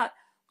book's not,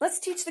 let's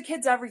teach the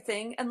kids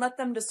everything and let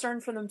them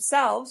discern for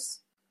themselves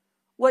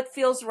what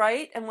feels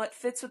right and what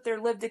fits with their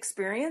lived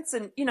experience.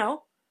 And,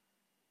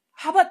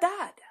 how about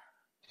that?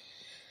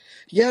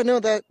 Yeah, no,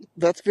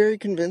 that's very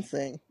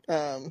convincing.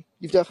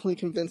 You've definitely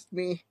convinced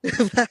me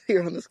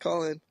here on this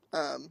call-in.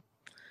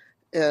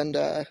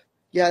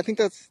 Yeah, I think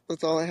that's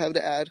all I have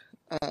to add.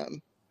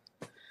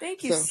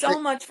 Thank you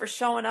so much for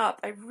showing up.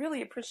 I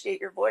really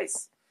appreciate your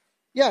voice.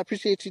 Yeah, I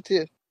appreciate you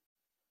too.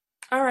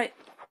 All right.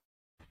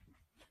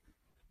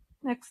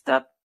 Next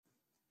up,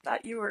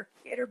 thought you were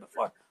Gator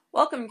before.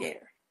 Welcome,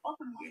 Gator.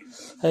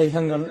 Hey,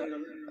 hang on.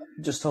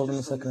 Just hold on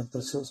a second. I've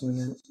got to sort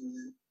something out.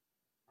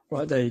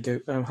 Right, there you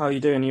go. How are you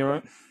doing? You all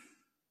right?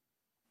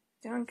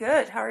 Doing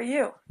good. How are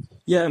you?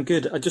 Yeah, I'm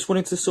good. I just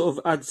wanted to sort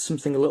of add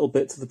something a little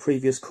bit to the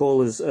previous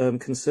callers'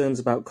 concerns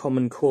about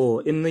Common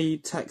Core. In the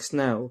text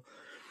now,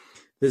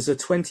 there's a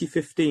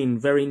 2015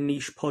 very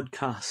niche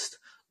podcast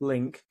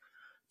link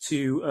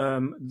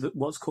to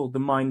what's called The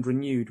Mind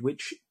Renewed,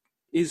 which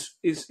is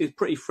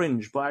pretty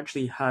fringe, but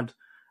actually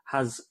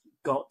has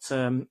got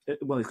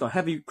it's got a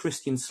heavy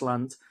Christian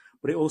slant,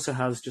 but it also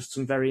has just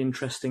some very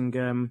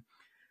interesting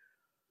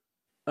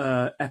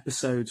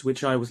episodes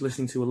which I was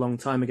listening to a long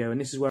time ago, and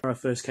this is where I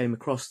first came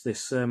across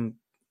this. Can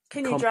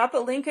you drop a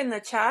link in the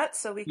chat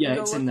so we can yeah,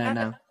 go it's look in there at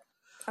now.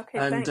 It? Okay,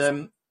 And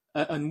thanks.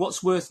 And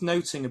what's worth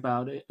noting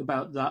about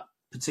that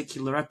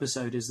particular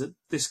episode is that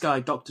this guy,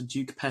 Dr.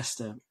 Duke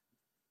Pester,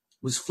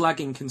 was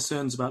flagging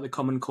concerns about the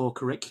Common Core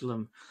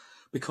curriculum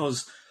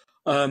because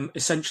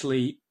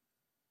essentially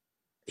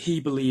he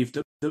believed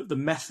that the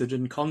method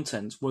and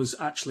content was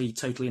actually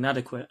totally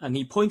inadequate. And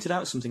he pointed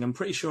out something. I'm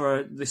pretty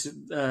sure this is,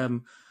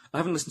 I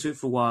haven't listened to it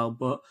for a while,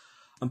 but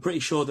I'm pretty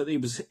sure that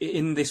it was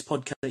in this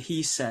podcast that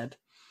he said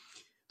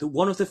that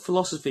one of the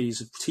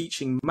philosophies of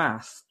teaching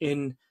math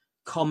in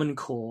Common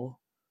Core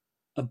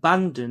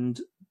abandoned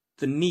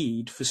the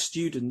need for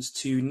students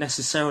to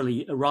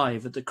necessarily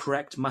arrive at the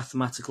correct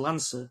mathematical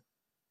answer,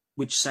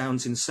 which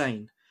sounds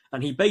insane.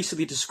 And he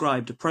basically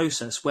described a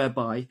process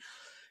whereby,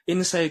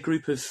 in, say, a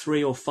group of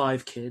 3 or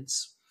 5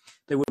 kids,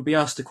 they would be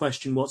asked a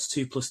question, what's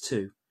 2 plus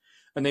 2?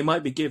 And they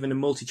might be given a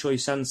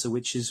multi-choice answer,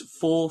 which is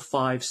 4,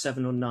 5,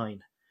 7, or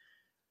 9.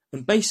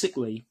 And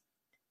basically,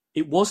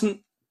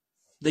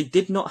 they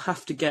did not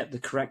have to get the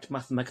correct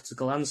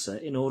mathematical answer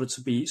in order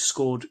to be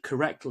scored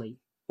correctly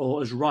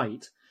or as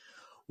right.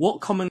 What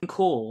Common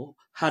Core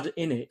had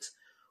in it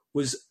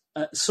was,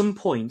 at some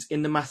point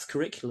in the math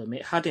curriculum,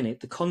 it had in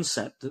it the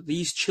concept that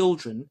these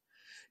children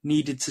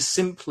needed to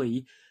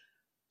simply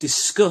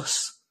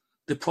discuss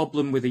the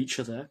problem with each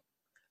other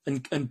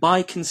and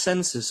by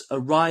consensus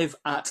arrive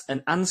at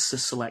an answer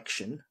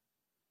selection.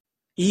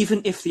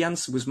 Even if the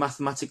answer was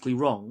mathematically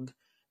wrong,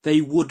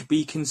 they would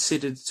be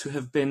considered to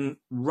have been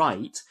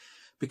right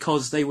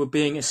because they were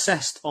being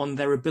assessed on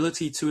their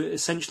ability to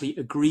essentially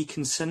agree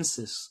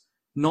consensus,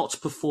 not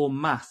perform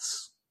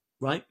maths,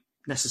 right?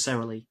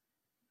 Necessarily.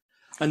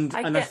 And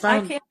I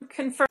can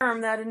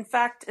confirm that in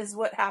fact is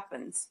what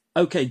happens.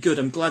 Okay, good.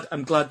 I'm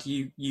glad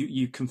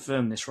you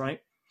confirm this,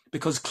 right?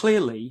 Because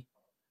clearly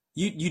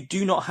you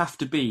do not have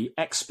to be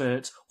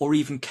expert or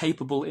even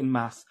capable in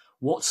math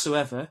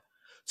whatsoever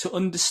to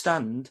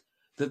understand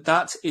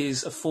that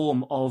is a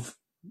form of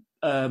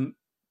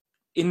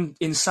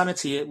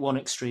insanity at one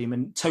extreme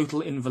and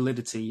total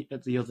invalidity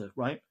at the other,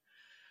 right?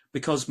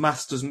 Because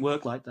maths doesn't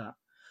work like that,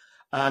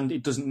 and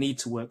it doesn't need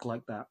to work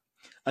like that.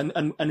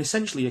 And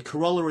essentially a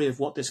corollary of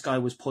what this guy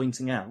was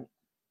pointing out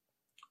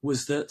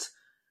was that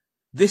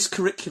this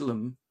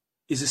curriculum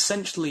is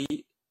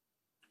essentially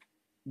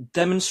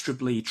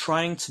demonstrably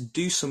trying to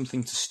do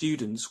something to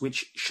students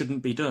which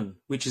shouldn't be done,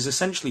 which is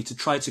essentially to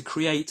try to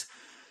create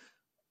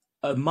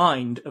a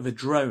mind of a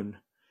drone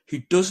who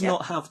does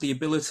not have the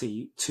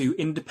ability to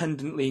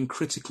independently and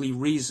critically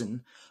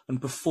reason and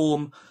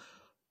perform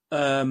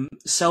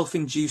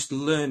self-induced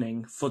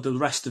learning for the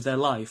rest of their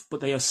life,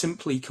 but they are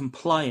simply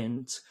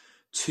compliant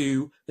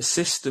to a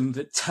system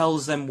that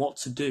tells them what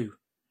to do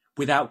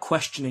without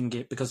questioning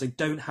it because they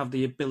don't have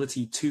the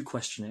ability to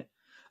question it.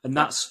 And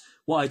that's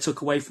what I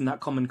took away from that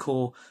Common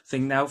Core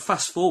thing. Now,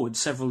 fast forward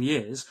several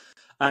years,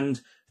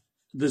 and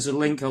there's a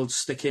link I'll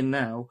stick in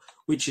now,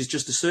 which is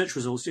just the search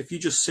results. If you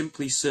just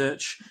simply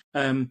search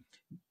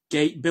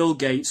Bill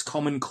Gates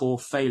Common Core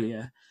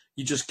failure,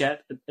 you just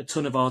get a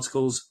ton of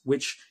articles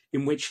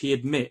in which he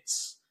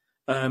admits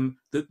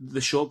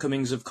the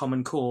shortcomings of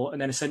Common Core,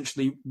 and then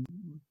essentially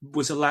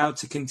was allowed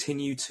to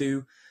continue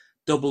to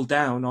double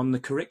down on the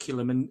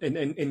curriculum and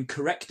in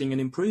correcting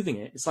and improving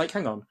it. It's like,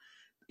 hang on,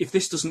 if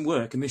this doesn't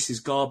work and this is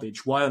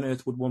garbage, why on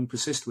earth would one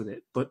persist with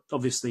it? But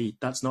obviously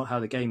that's not how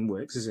the game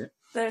works, is it?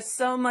 There's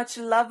so much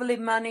lovely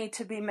money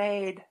to be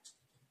made.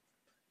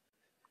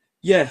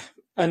 Yeah,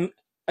 and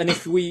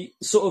if we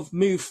sort of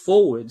move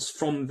forwards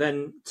from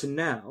then to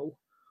now,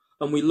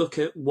 and we look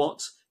at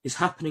what is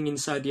happening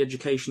inside the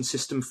education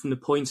system from the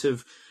point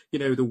of,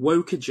 the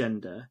woke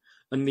agenda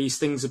and these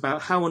things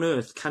about how on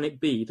earth can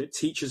it be that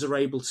teachers are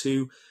able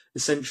to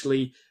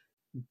essentially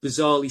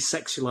bizarrely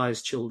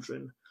sexualize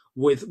children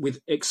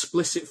with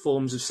explicit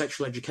forms of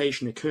sexual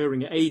education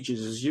occurring at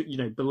ages as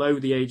below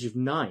the age of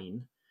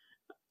 9.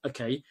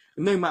 Okay,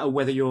 and no matter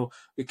whether you're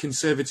a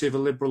conservative, a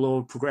liberal,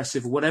 or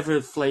progressive, or whatever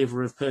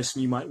flavour of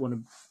person you might want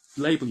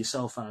to label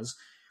yourself as,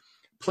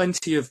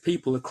 plenty of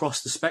people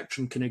across the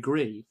spectrum can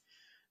agree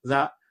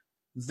that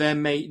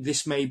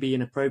this may be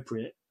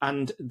inappropriate,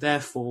 and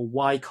therefore,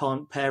 why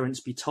can't parents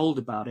be told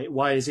about it?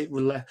 Why is it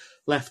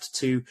left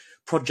to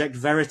Project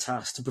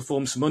Veritas to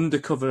perform some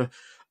undercover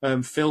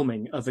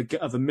filming of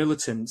a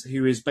militant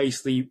who is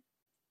basically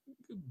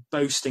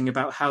boasting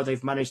about how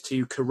they've managed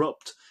to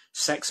corrupt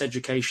sex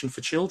education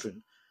for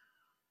children.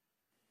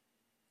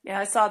 Yeah,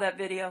 I saw that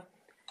video.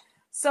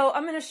 So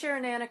I'm going to share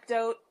an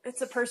anecdote.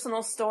 It's a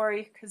personal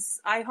story because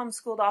I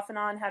homeschooled off and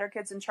on, had our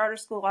kids in charter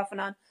school off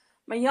and on.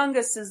 My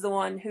youngest is the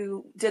one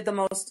who did the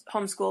most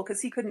homeschool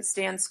because he couldn't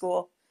stand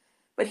school.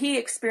 But he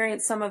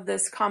experienced some of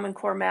this Common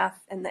Core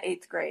math in the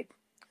 8th grade.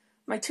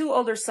 My 2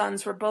 older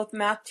sons were both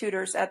math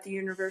tutors at the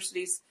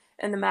universities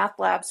in the math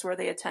labs where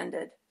they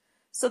attended.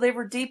 So they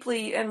were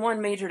deeply, and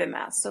one majored in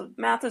math. So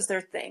math is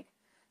their thing.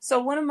 So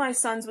one of my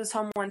sons was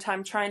home one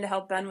time trying to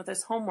help Ben with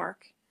his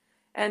homework.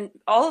 And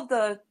all of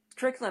the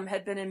curriculum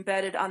had been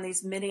embedded on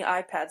these mini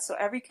iPads. So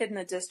every kid in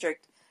the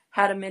district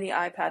had a mini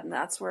iPad, and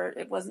that's where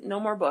it wasn't no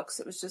more books.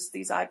 It was just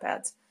these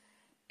iPads.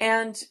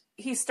 And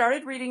he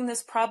started reading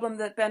this problem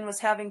that Ben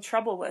was having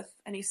trouble with.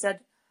 And he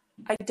said,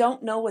 I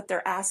don't know what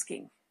they're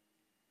asking.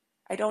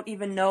 I don't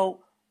even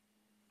know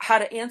how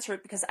to answer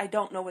it because I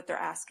don't know what they're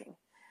asking.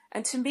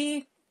 And to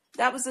me,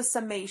 that was a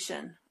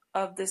summation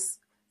of this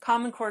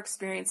Common Core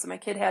experience that my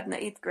kid had in the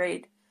 8th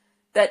grade,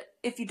 that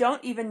if you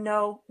don't even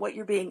know what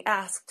you're being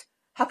asked,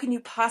 how can you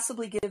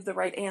possibly give the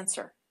right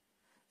answer?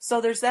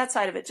 So there's that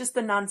side of it, just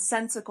the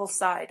nonsensical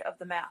side of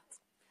the math.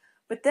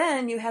 But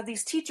then you have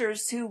these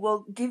teachers who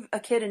will give a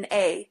kid an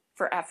A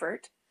for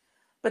effort,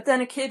 but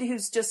then a kid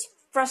who's just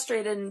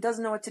frustrated and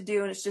doesn't know what to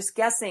do and is just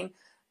guessing,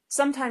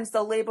 sometimes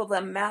they'll label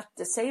them math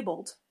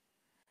disabled.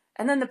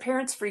 And then the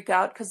parents freak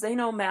out because they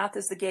know math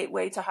is the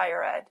gateway to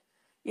higher ed.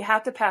 You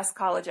have to pass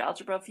college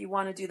algebra if you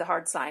want to do the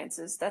hard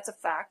sciences. That's a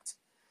fact.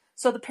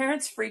 So the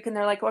parents freak and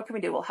they're like, what can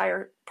we do? We'll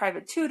hire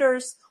private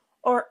tutors.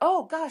 Or,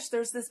 oh gosh,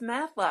 there's this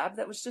math lab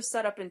that was just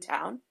set up in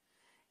town.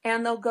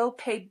 And they'll go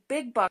pay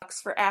big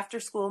bucks for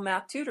after-school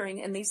math tutoring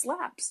in these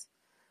labs.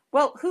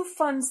 Well, who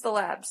funds the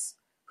labs?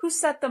 Who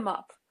set them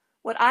up?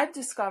 What I've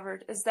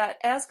discovered is that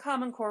as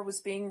Common Core was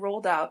being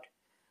rolled out,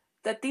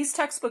 that these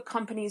textbook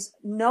companies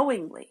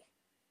knowingly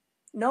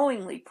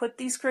put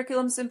these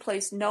curriculums in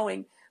place,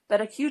 knowing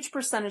that a huge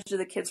percentage of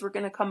the kids were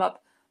going to come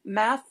up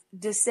math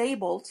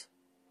disabled,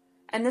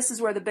 and this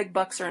is where the big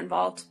bucks are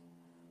involved.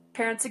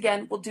 Parents,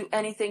 again, will do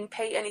anything,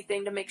 pay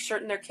anything to make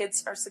certain their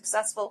kids are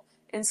successful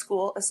in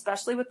school,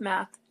 especially with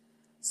math.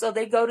 So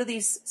they go to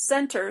these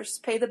centers,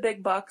 pay the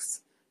big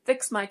bucks,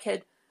 fix my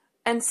kid,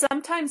 and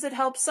sometimes it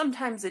helps,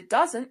 sometimes it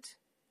doesn't,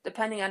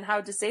 depending on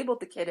how disabled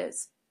the kid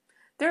is.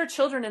 There are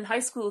children in high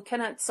school who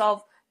cannot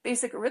solve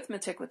basic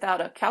arithmetic without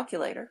a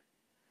calculator.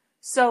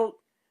 So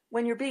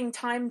when you're being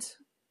timed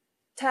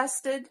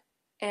tested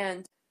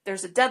and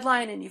there's a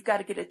deadline and you've got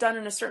to get it done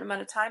in a certain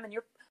amount of time and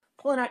you're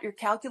pulling out your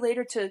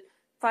calculator to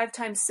 5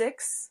 times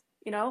 6,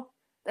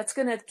 that's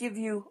going to give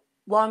you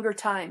longer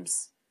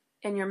times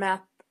in your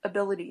math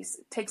abilities.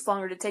 It takes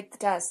longer to take the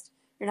test.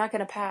 You're not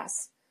going to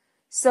pass.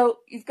 So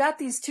you've got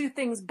these two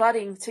things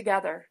budding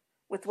together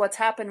with what's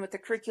happened with the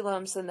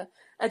curriculums and the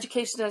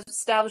education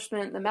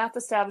establishment, the math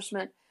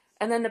establishment,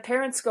 and then the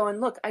parents going,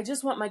 look, I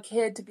just want my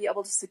kid to be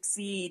able to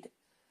succeed,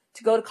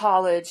 to go to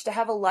college, to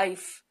have a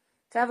life,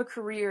 to have a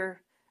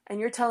career, and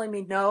you're telling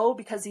me no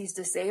because he's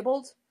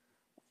disabled?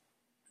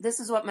 This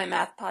is what my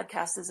math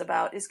podcast is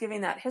about, is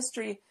giving that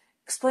history,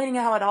 explaining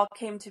how it all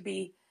came to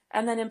be,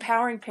 and then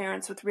empowering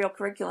parents with real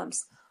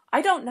curriculums.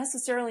 I don't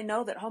necessarily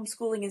know that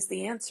homeschooling is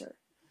the answer.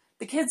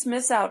 The kids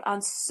miss out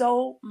on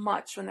so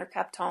much when they're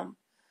kept home.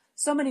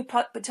 So many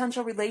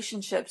potential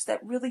relationships,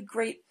 that really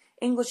great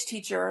English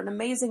teacher, an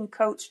amazing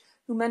coach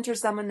who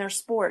mentors them in their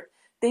sport.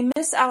 They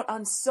miss out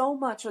on so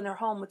much when they're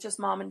home with just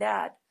mom and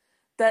dad,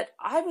 that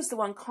I was the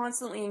one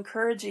constantly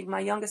encouraging my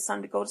youngest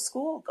son to go to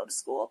school.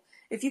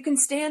 If you can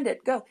stand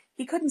it, go.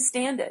 He couldn't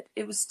stand it.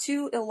 It was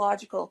too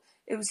illogical.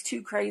 It was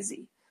too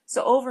crazy.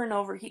 So over and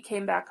over, he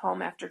came back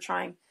home after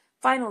trying,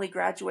 finally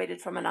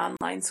graduated from an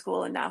online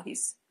school, and now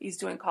he's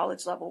doing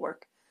college level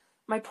work.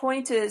 My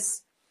point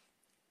is,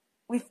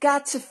 we've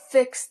got to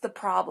fix the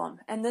problem.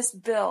 And this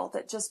bill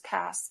that just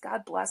passed,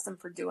 God bless them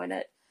for doing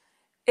it,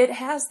 it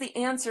has the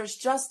answers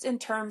just in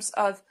terms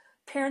of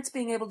parents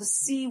being able to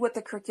see what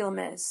the curriculum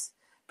is,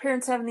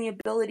 parents having the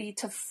ability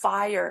to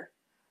fire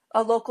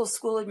a local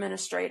school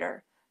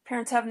administrator,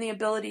 parents having the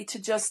ability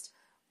to just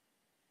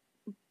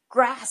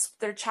grasp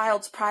their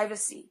child's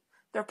privacy,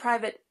 their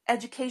private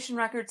education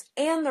records,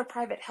 and their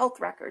private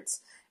health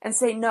records, and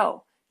say,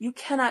 no, you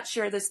cannot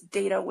share this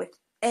data with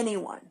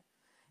anyone.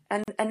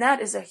 And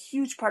that is a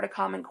huge part of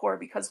Common Core,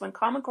 because when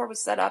Common Core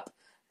was set up,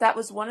 that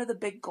was one of the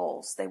big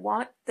goals. They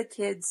want the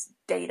kids'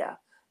 data.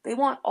 They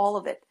want all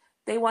of it.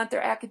 They want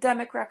their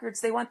academic records.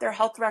 They want their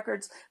health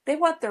records. They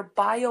want their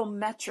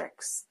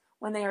biometrics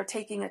when they are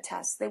taking a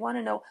test. They want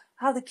to know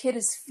how the kid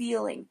is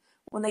feeling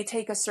when they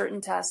take a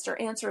certain test or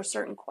answer a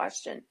certain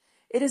question.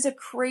 It is a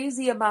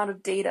crazy amount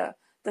of data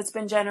that's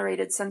been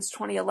generated since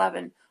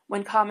 2011,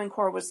 when Common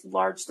Core was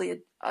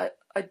largely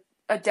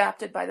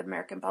adapted by the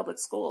American public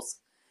schools.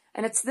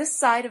 And it's this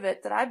side of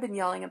it that I've been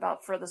yelling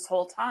about for this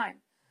whole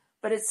time.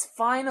 But it's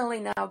finally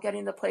now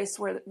getting the place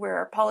where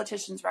our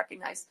politicians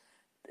recognize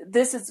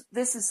this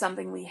is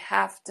something we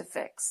have to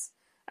fix.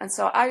 And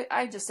so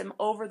I just am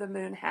over the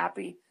moon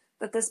happy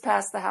that this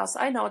passed the House.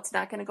 I know it's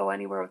not going to go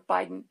anywhere with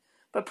Biden,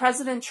 but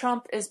President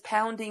Trump is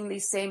pounding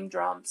these same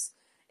drums,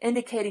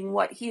 indicating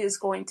what he is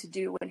going to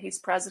do when he's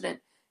president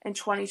in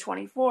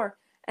 2024.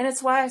 And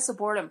it's why I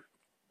support him.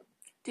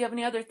 Do you have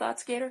any other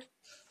thoughts, Gator?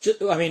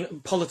 I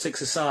mean,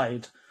 politics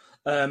aside,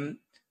 some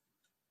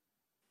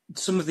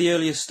of the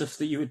earlier stuff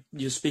that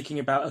you're speaking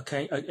about,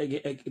 okay,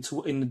 it's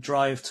in the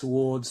drive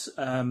towards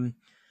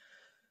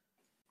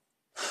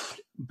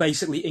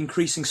basically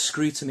increasing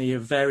scrutiny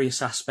of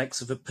various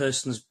aspects of a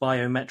person's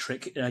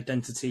biometric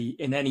identity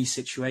in any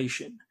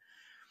situation.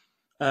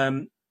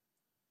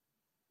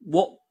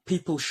 What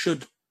people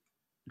should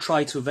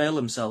try to avail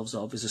themselves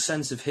of is a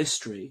sense of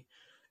history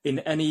in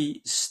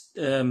any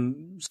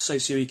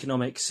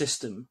socioeconomic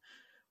system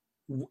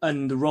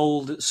and the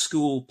role that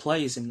school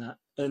plays in that.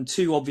 And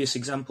two obvious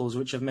examples,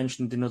 which I've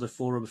mentioned in other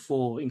fora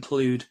before,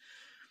 include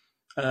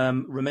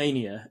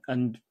Romania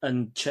and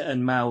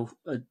Mao,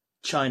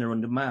 China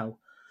under Mao.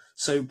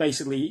 So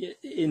basically,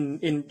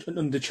 in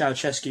under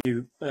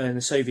Ceausescu in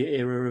the Soviet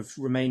era of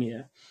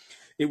Romania,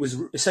 it was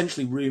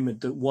essentially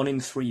rumoured that 1 in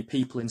 3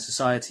 people in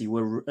society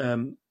were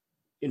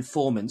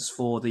informants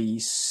for the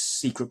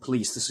secret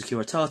police, the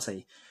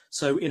Securitate.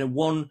 So in a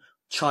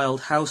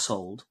one-child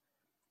household,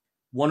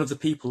 one of the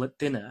people at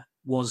dinner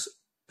was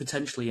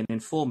potentially an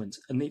informant,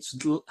 and it's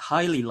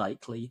highly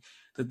likely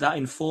that that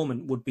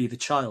informant would be the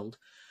child,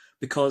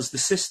 because the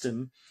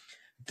system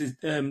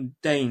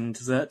deigned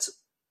that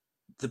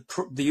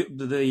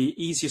the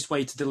easiest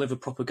way to deliver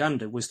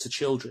propaganda was to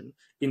children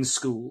in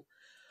school,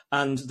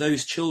 and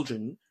those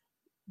children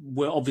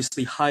were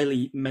obviously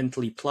highly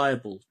mentally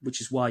pliable,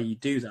 which is why you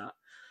do that.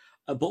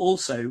 But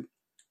also,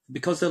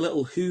 because they're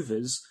little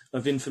hoovers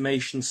of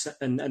information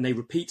and they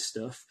repeat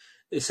stuff,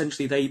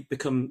 essentially they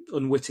become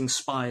unwitting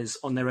spies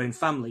on their own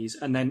families,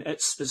 and then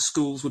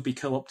schools would be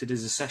co-opted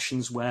as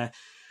sessions where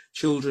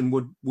children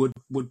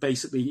would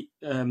basically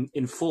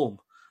inform,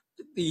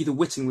 either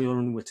wittingly or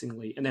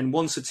unwittingly. And then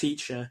once a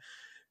teacher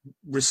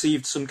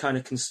received some kind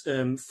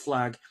of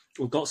flag,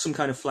 or got some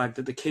kind of flag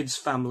that the kid's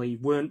family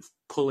weren't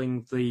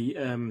pulling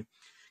the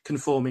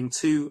conforming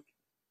to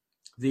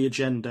the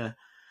agenda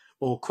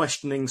or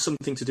questioning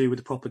something to do with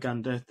the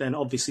propaganda, then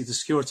obviously the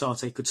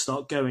Securitate could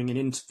start going and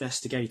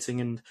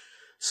investigating and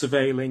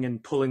surveilling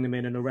and pulling them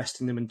in and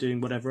arresting them and doing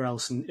whatever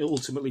else, and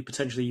ultimately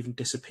potentially even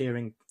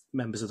disappearing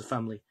members of the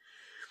family.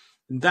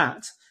 And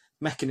that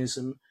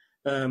mechanism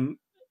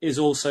is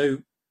also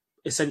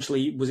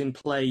essentially was in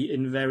play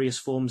in various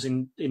forms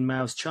in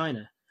Mao's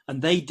China.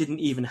 And they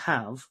didn't even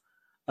have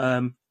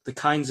the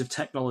kinds of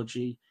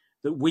technology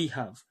that we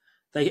have.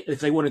 If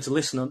they wanted to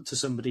listen to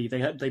somebody,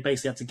 they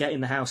basically had to get in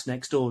the house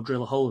next door,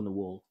 drill a hole in the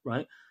wall,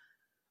 right?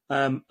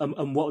 And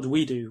what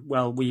do?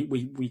 Well,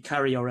 we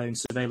carry our own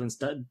surveillance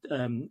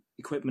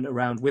equipment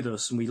around with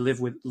us, and we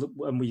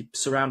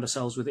surround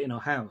ourselves with it in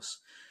our house.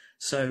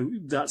 So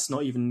that's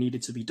not even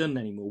needed to be done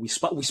anymore. We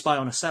spy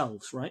on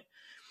ourselves, right?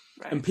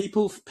 And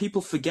people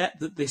forget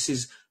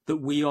that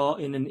we are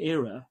in an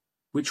era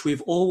which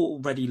we've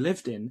already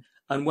lived in,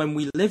 and when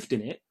we lived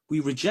in it, we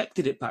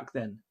rejected it back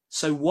then.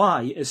 So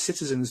why, as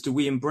citizens, do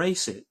we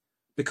embrace it?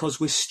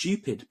 Because we're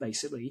stupid,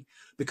 basically,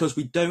 because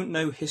we don't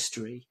know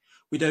history.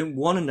 We don't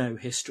want to know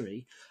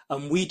history,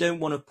 and we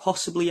don't want to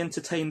possibly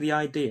entertain the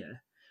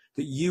idea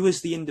that you as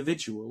the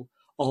individual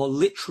are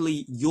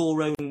literally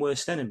your own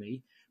worst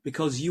enemy,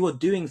 because you are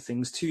doing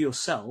things to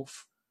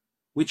yourself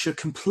which are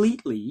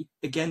completely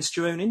against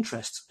your own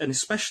interests. And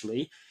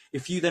especially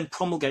if you then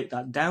promulgate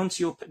that down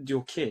to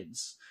your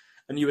kids,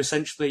 and you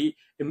essentially,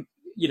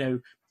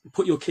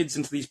 put your kids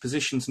into these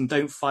positions and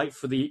don't fight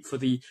for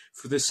the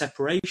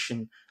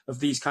separation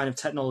of these kind of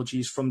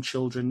technologies from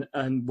children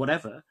and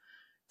whatever,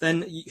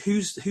 then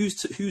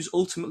who's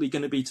ultimately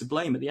going to be to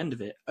blame at the end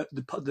of it?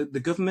 The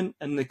government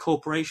and the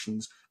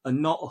corporations are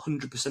not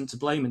 100% to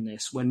blame in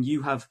this, when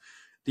you have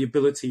the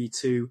ability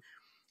to,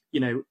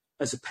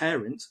 as a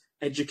parent,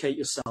 educate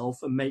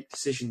yourself and make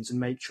decisions and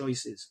make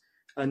choices.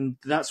 And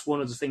that's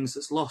one of the things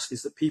that's lost,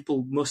 is that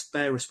people must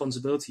bear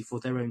responsibility for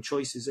their own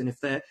choices. And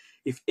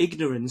if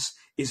ignorance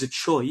is a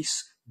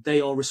choice,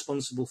 they are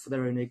responsible for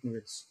their own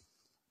ignorance.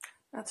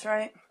 That's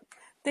right.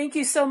 Thank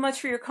you so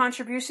much for your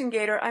contribution,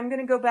 Gator. I'm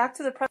going to go back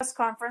to the press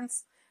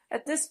conference.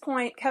 At this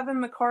point, Kevin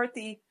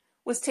McCarthy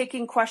was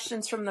taking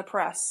questions from the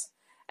press.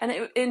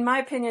 And in my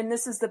opinion,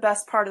 this is the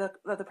best part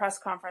of the press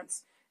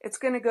conference. It's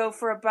going to go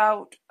for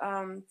about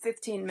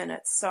 15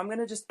 minutes. So I'm going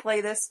to just play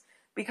this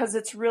because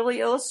it's really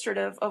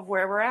illustrative of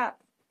where we're at.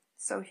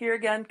 So here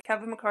again,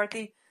 Kevin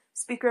McCarthy,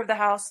 Speaker of the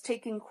House,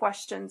 taking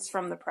questions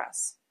from the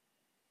press.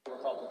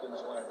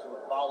 Republicans wanted to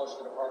abolish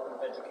the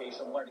Department of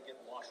Education, wanted to get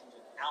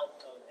Washington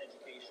out of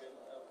education.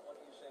 What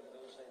do you say to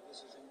those saying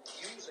this is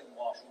infusing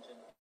Washington?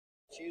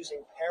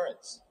 Infusing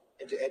parents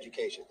into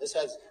education. This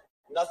has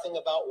nothing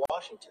about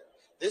Washington.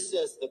 This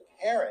says the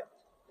parent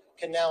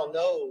can now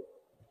know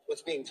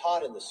what's being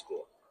taught in the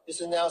school. This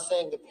is now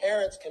saying the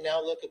parents can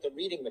now look at the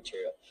reading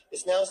material.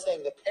 It's now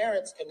saying the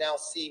parents can now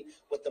see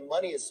what the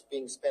money is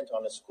being spent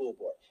on a school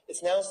board.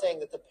 It's now saying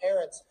that the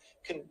parents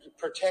can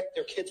protect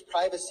their kids'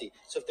 privacy.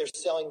 So if they're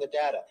selling the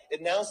data,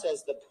 it now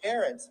says the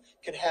parents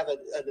can have a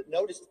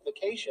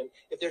notification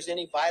if there's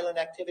any violent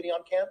activity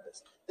on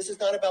campus. This is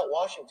not about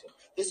Washington.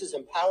 This is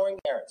empowering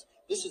parents.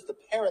 This is the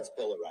Parents'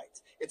 Bill of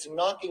Rights. It's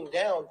knocking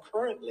down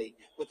currently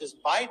with this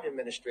Biden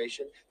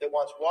administration that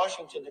wants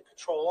Washington to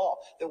control all,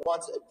 that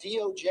wants a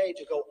DOJ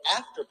to go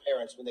after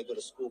parents when they go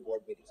to school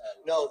board meetings.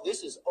 No,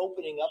 this is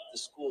opening up the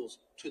schools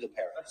to the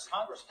parents.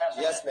 But Congress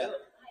passed Yes, ma'am.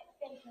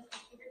 Thank you, Mr.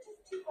 Speaker.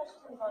 Just two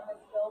questions on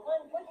this bill.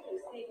 One, what do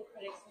you say to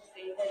critics who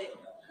say that it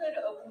could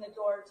open the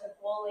door to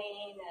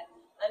bullying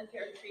and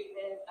unfair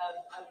treatment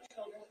of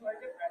children who are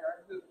different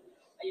or who,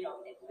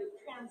 with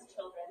trans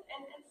children?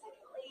 And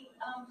secondly,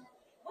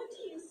 what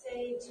do you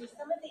say to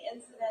some of the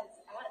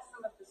incidents at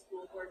some of the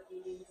school board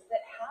meetings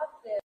that have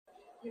been,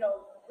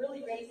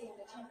 really raising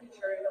the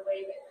temperature in a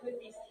way that could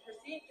be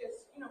perceived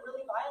as,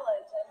 really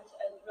violent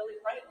and really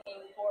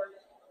frightening for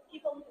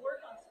people who work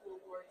on school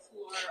boards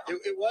who are...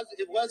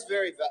 It was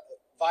very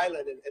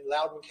violent in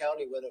Loudoun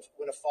County when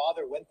a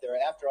father went there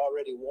after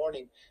already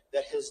warning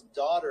that his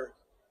daughter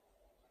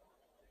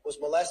was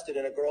molested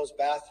in a girl's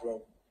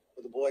bathroom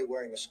with a boy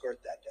wearing a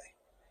skirt that day.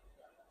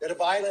 That a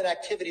violent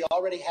activity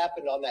already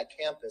happened on that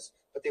campus,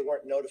 but they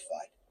weren't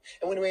notified.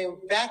 And when we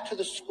went back to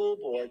the school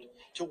board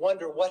to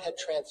wonder what had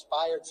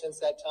transpired since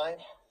that time,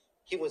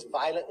 he was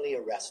violently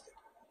arrested.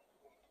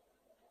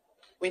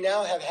 We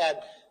now have had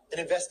an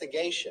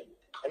investigation,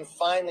 and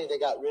finally they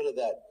got rid of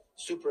that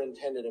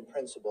superintendent and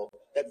principal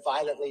that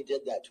violently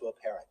did that to a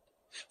parent.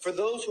 For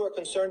those who are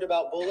concerned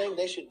about bullying,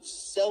 they should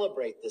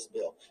celebrate this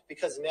bill,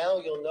 because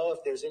now you'll know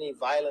if there's any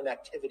violent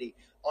activity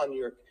on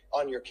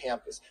your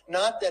campus.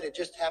 Not that it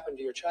just happened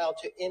to your child,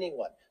 to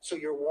anyone, so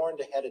you're warned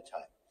ahead of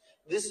time.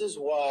 This is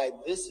why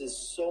this is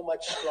so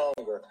much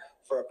stronger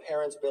for a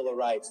parent's Bill of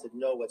Rights to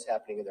know what's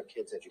happening in their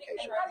kids'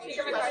 education.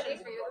 Two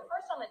questions for you. The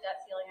first on the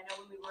debt ceiling. I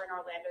know when we were in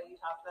Orlando, you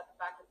talked about the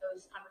fact that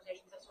those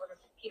conversations have sort of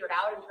petered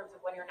out in terms of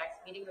when your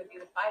next meeting would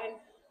be with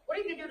Biden. What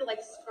are you going to do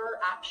to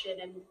spur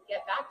action and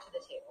get back to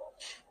the table?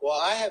 Well,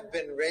 I have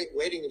been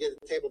waiting to get to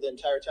the table the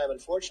entire time.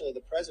 Unfortunately,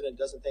 the president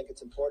doesn't think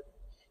it's important.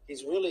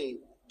 He's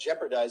really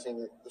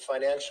jeopardizing the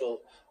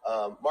financial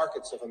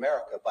markets of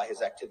America by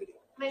his activity.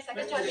 My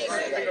second question,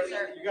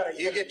 sir.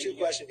 You get two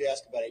questions you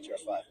ask about HR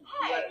 5.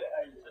 You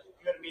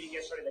had a meeting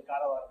yesterday that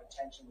got a lot of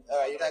attention. All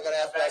right, you're not going to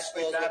ask about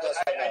schools with us?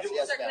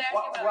 Yes, Sir, can I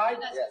ask you about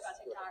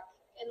TikTok?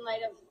 In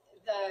light of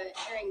the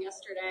hearing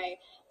yesterday,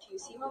 do you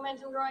see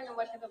momentum growing, and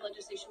what type of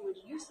legislation would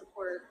you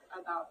support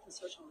about the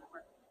social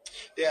network?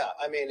 Yeah,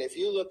 I mean, if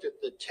you looked at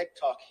the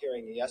TikTok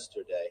hearing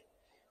yesterday,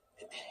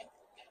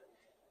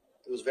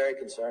 it was very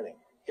concerning.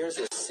 Here's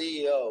a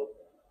CEO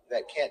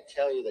that can't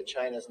tell you that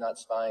China's not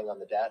spying on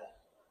the data,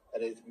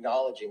 that is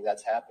acknowledging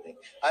that's happening.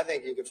 I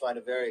think you could find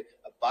a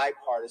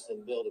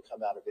bipartisan bill to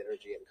come out of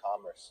energy and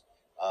commerce.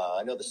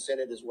 I know the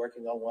Senate is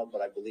working on one,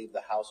 but I believe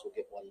the House will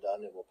get one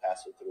done and will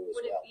pass it through as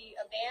well. Would it be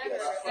a ban? Yes.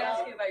 Or I want to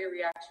ask you about your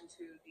reaction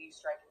to the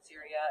strike in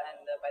Syria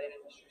and the Biden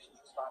administration's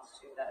response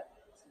to that.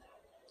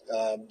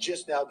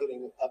 Just now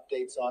getting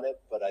updates on it,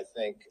 but I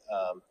think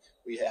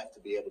we have to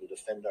be able to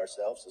defend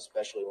ourselves,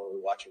 especially when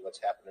we're watching what's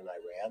happened in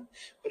Iran.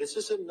 But it's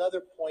just another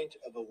point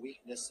of a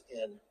weakness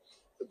in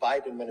the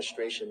Biden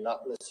administration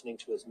not listening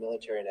to his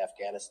military in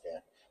Afghanistan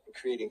and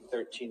creating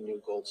 13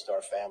 new Gold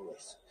Star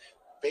families.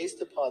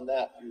 Based upon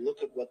that,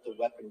 look at what the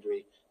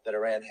weaponry that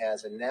Iran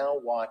has, and now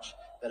watch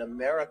that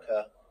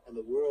America and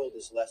the world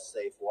is less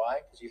safe. Why?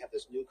 Because you have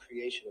this new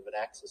creation of an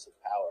axis of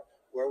power.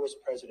 Where was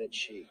President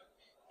Xi?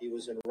 He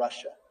was in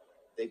Russia.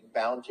 They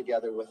bound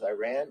together with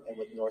Iran and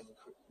with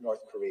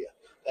North Korea.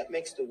 That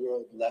makes the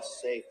world less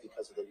safe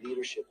because of the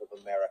leadership of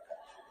America,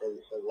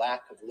 the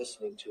lack of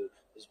listening to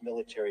his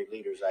military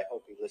leaders. I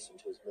hope he listened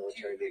to his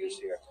military leaders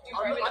here.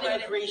 On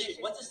immigration,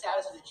 what's the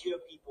status of the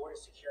GOP border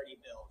security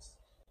bills?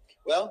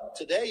 Well,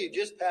 today you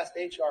just passed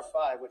HR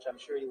 5, which I'm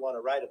sure you want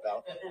to write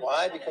about.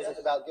 Why? Because it's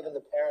about giving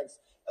the parents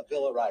a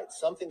Bill of Rights,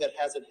 something that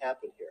hasn't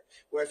happened here,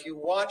 where if you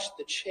watch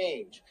the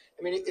change,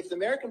 I mean, if the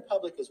American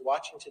public is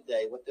watching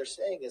today, what they're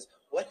saying is,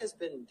 what has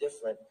been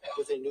different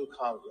with a new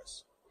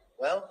Congress?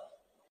 Well,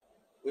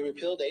 we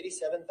repealed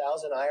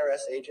 87,000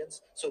 IRS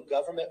agents, so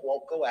government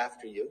won't go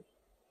after you.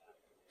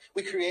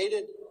 We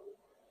created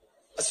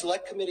a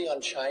select committee on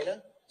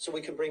China, so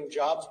we can bring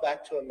jobs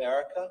back to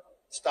America,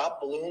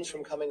 stop balloons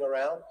from coming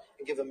around,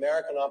 and give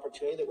America an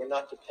opportunity that we're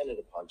not dependent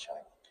upon China.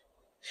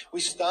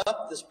 We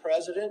stopped this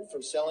president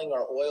from selling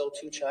our oil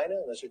to China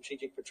in the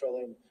Strategic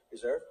Petroleum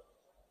Reserve.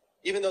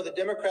 Even though the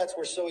Democrats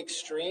were so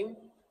extreme,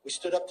 we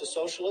stood up to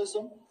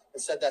socialism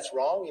and said that's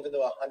wrong, even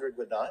though 100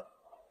 would not.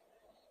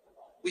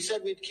 We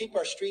said we'd keep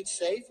our streets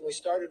safe, and we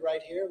started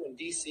right here when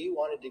D.C.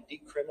 wanted to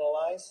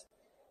decriminalize.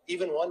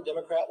 Even one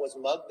Democrat was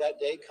mugged that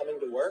day coming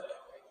to work,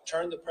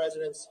 turned the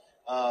president's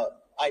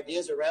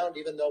ideas around,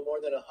 even though more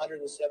than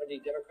 170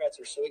 Democrats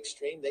are so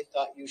extreme, they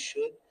thought you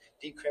should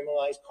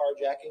decriminalize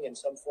carjacking and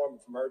some form of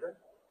murder.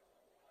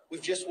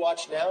 We've just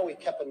watched now, we've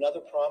kept another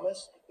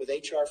promise with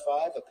HR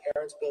 5, a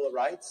Parents' Bill of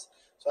Rights.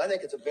 So I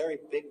think it's a very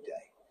big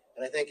day,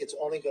 and I think it's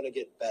only going to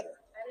get better.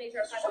 I have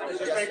an HR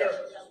 5 Mr. Speaker,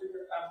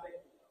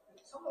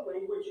 some of the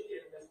language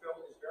in this bill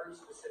is very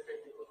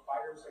specific. It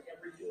requires like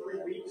every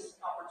 3 weeks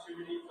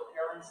opportunity for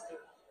parents to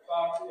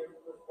talk. It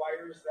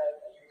requires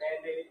that you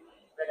mandate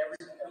that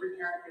every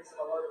parent gets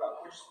an alert about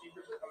which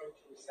speakers are coming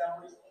to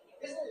assemblies.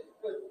 Isn't it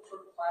the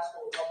sort of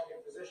classical Republican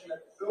position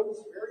that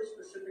those very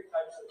specific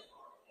types of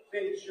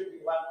things should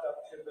be left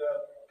up to the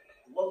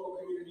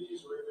local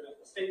communities or even at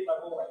the state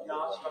level and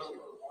not coming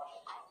from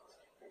Washington?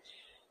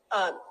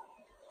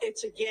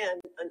 It's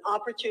again an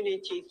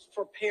opportunity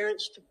for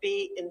parents to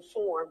be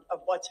informed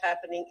of what's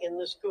happening in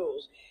the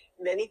schools.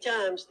 Many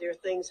times there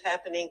are things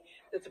happening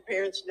that the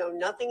parents know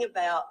nothing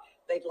about.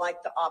 They'd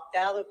like to opt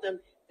out of them.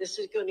 This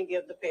is going to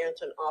give the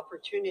parents an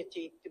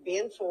opportunity to be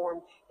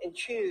informed and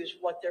choose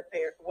what their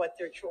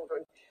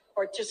children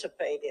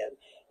participate in.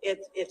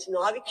 It's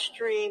not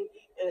extreme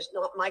and it's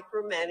not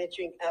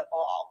micromanaging at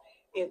all.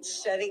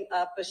 It's setting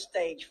up a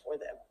stage for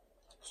them.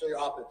 So you're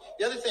open.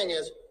 The other thing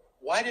is,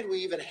 why did we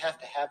even have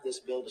to have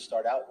this bill to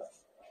start out with?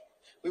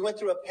 We went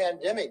through a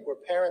pandemic where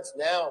parents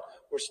now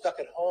were stuck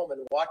at home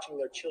and watching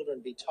their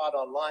children be taught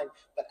online,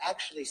 but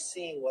actually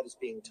seeing what is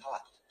being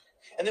taught.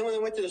 And then when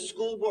we went to the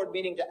school board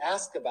meeting to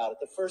ask about it,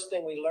 the first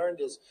thing we learned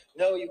is,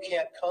 no, you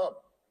can't come.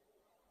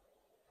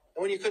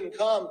 And when you couldn't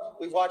come,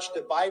 we watched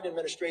the Biden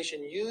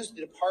administration use the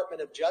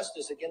Department of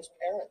Justice against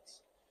parents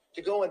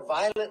to go and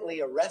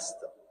violently arrest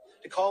them,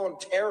 to call them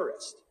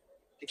terrorists,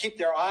 to keep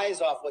their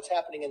eyes off what's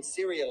happening in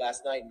Syria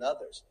last night and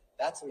others.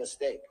 That's a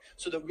mistake.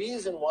 So the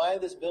reason why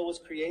this bill was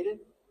created,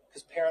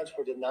 because parents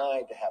were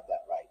denied to have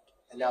that right.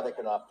 And now they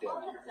can opt in.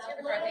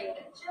 Chairman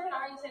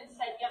Arrington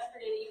said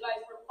yesterday that you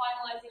guys were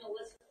finalizing a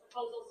list of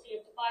proposals to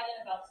give to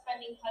Biden about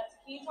spending cuts.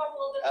 Can you talk a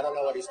little bit more? I don't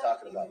know what he's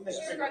talking about.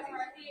 Chairman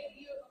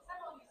McCarthy,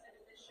 several of you said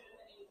that this should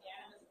have been a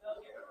unanimous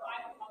vote here.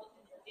 5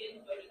 Republicans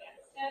did vote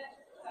against it,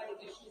 citing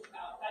issues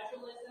about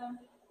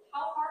federalism.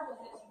 How hard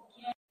was it to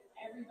get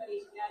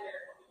everybody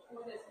together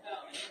for this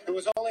vote? It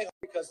was only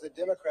because the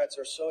Democrats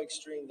are so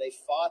extreme. They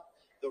fought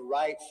the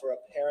right for a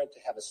parent to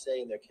have a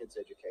say in their kid's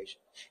education.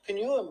 Can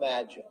you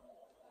imagine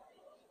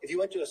if you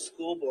went to a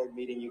school board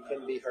meeting, you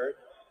couldn't be heard?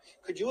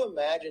 Could you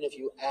imagine if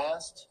you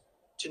asked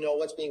to know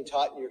what's being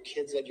taught in your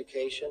kid's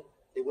education,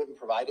 they wouldn't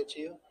provide it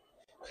to you?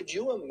 Could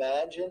you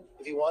imagine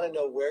if you want to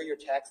know where your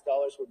tax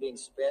dollars were being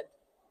spent,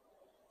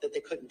 that they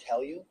couldn't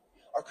tell you?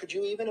 Or could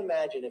you even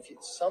imagine if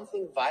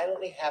something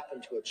violently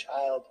happened to a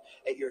child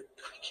at your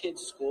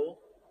kid's school,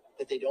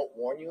 that they don't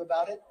warn you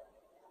about it?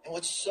 And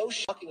what's so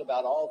shocking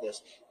about all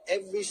this,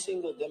 every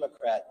single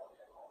Democrat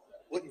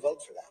wouldn't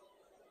vote for that.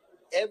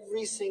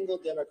 Every single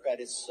Democrat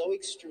is so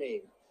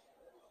extreme,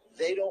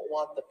 they don't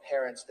want the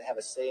parents to have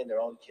a say in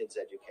their own kids'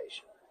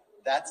 education.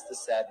 That's the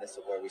sadness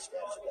of where we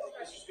stand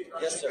today.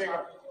 Yes, sir.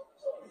 Parents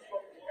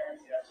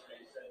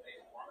yesterday said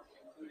they weren't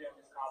included in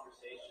this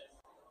conversation.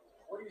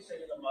 What do you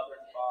say to the mother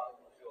and father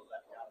who feel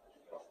left out of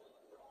the bill?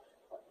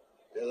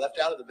 They're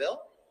left out of the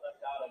bill?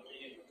 Left out of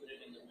being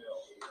included in the bill.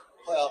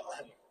 Well,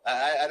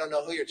 I don't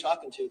know who you're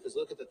talking to, because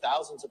look at the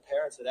thousands of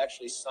parents that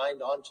actually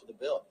signed on to the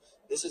bill.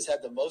 This has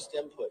had the most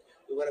input.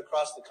 We went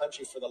across the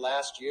country for the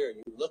last year.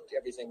 You looked at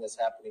everything that's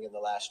happening in the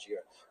last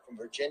year, from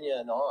Virginia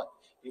and on.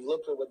 You've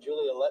looked at what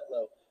Julia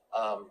Letlow,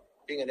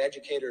 being an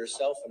educator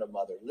herself and a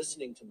mother,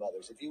 listening to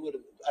mothers. If you would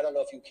have, I don't know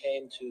if you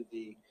came to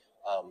the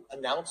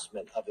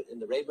announcement of it in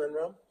the Rayburn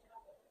room.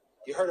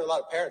 You heard a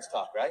lot of parents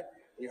talk, right?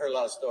 And you heard a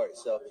lot of stories.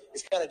 So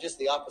it's kind of just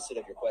the opposite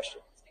of your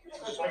question.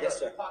 Yes,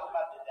 sir. Talk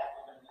about the debt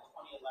in the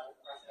 2011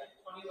 president.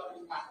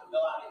 2011 passed the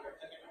bill out of here,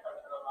 took it to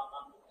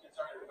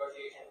concerning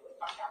negotiations with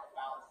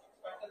counterbalance.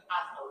 Expect to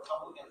pass the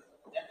Republicans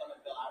debt limit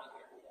bill out of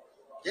here.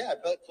 Yeah,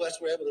 but plus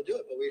we're able to do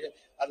it. But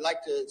I'd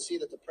like to see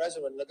that the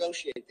president would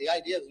negotiate. The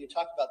idea is, you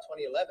talk about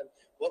 2011,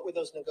 what were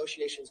those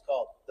negotiations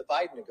called? The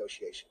Biden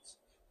negotiations.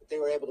 But they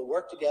were able to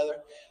work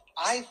together.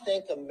 I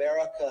think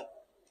America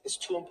is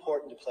too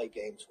important to play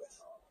games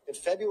with. In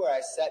February,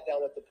 I sat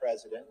down with the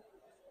president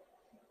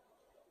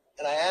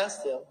and I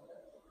asked him,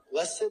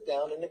 let's sit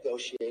down and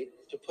negotiate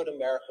to put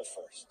America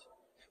first.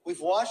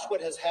 We've watched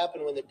what has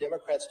happened when the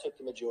Democrats took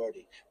the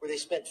majority, where they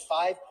spent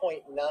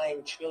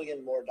 $5.9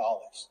 trillion more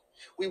dollars.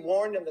 We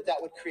warned them that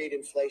that would create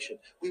inflation.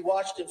 We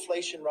watched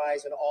inflation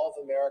rise and all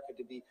of America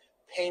to be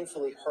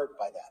painfully hurt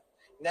by that.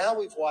 Now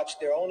we've watched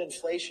their own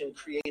inflation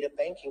create a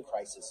banking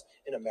crisis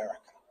in America.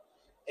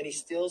 And he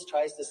still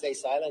tries to stay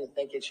silent and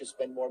think it should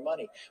spend more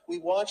money. We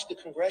watched the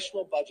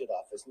Congressional Budget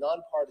Office,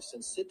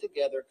 nonpartisan, sit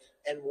together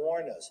and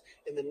warn us.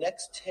 In the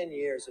next 10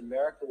 years,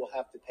 America will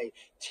have to pay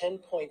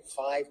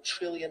 $10.5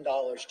 trillion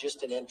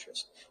just in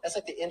interest. That's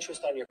like the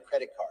interest on your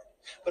credit card.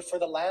 But for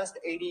the last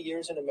 80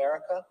 years in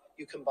America,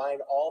 you combine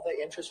all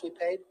the interest we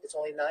paid, it's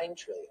only $9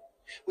 trillion.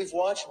 We've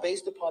watched,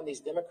 based upon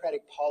these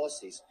Democratic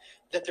policies,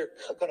 that they're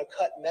going to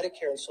cut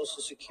Medicare and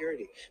Social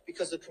Security,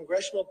 because the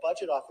Congressional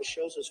Budget Office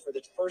shows us, for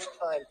the first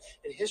time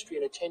in history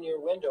in a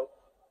 10-year window,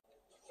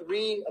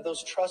 3 of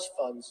those trust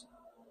funds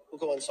will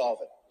go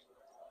insolvent.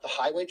 The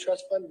Highway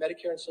Trust Fund,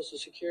 Medicare and Social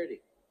Security.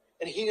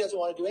 And he doesn't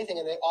want to do anything,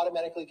 and they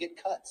automatically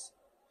get cuts.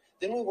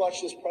 Then we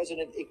watched this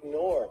president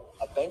ignore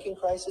a banking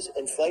crisis,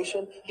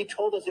 inflation. He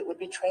told us it would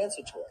be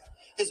transitory.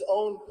 His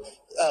own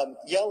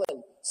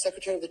Yellen,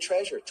 Secretary of the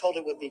Treasury, told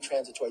it would be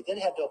transitory, then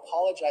had to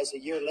apologize a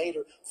year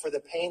later for the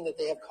pain that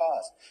they have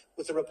caused.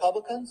 With the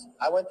Republicans,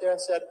 I went there and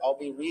said, I'll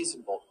be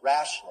reasonable,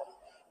 rational.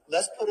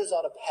 Let's put us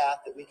on a path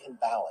that we can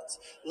balance.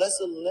 Let's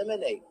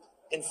eliminate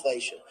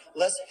inflation.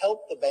 Let's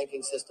help the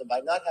banking system by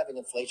not having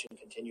inflation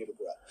continue to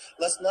grow.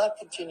 Let's not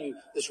continue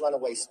this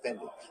runaway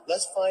spending.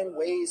 Let's find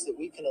ways that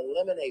we can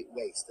eliminate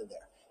waste in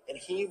there. And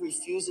he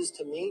refuses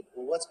to meet.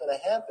 Well, what's going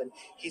to happen?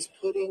 He's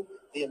putting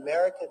the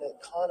American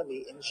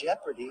economy in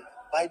jeopardy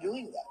by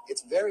doing that.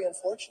 It's very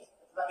unfortunate.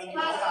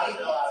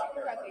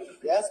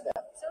 Yes,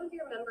 ma'am. Some of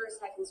your members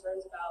had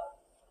concerns about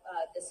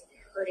this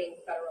hurting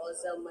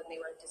federalism when they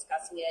were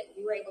discussing it.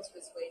 You were able to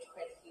assuage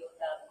quite a few of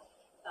them.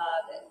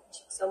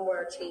 Some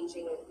were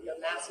changing,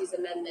 Massey's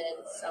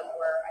amendment. Some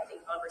were, I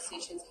think,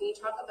 conversations. Can you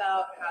talk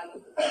about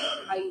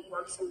how you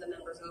work some of the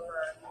members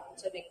over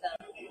to make them,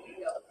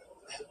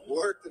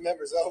 Work the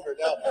members over?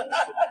 No,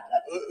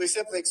 we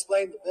simply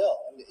explained the bill.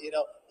 And,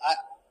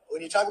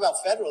 when you talk about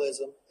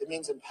federalism, it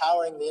means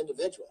empowering the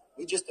individual.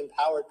 We just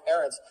empowered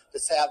parents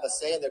to have a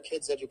say in their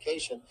kids'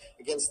 education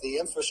against the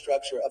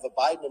infrastructure of a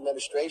Biden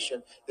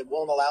administration that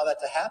won't allow that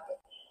to happen.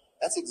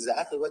 That's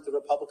exactly what the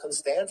Republicans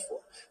stand for.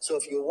 So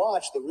if you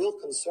watch, the real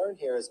concern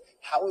here is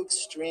how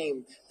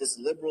extreme this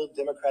liberal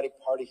Democratic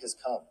Party has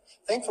come.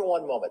 Think for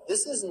one moment,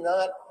 this is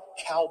not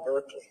Cal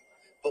Berkeley,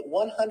 but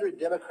 100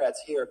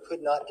 Democrats here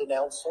could not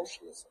denounce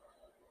socialism.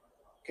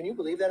 Can you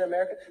believe that in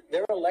America?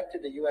 They're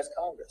elected to U.S.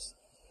 Congress.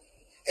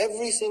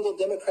 Every single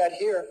Democrat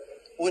here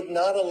would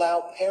not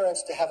allow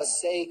parents to have a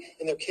say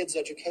in their kids'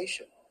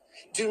 education.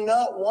 Do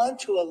not want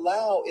to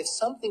allow, if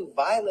something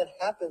violent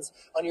happens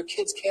on your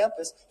kid's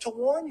campus, to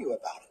warn you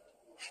about it.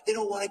 They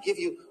don't want to give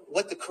you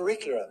what the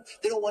curriculum.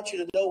 They don't want you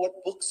to know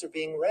what books are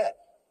being read.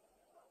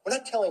 We're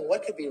not telling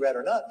what could be read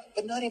or not,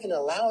 but not even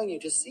allowing you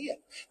to see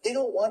it. They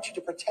don't want you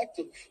to protect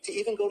it, to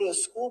even go to a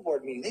school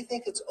board meeting. They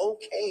think it's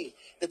okay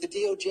that the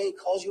DOJ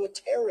calls you a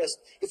terrorist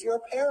if you're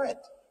a parent.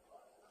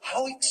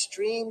 How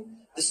extreme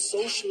the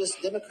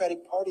Socialist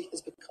Democratic Party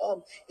has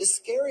become is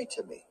scary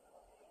to me.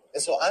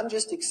 And so I'm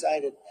just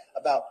excited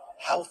about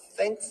how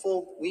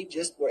thankful we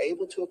just were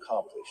able to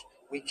accomplish.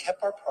 We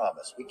kept our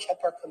promise. We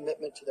kept our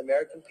commitment to the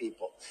American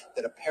people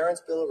that a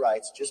Parents' Bill of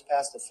Rights just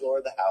passed the floor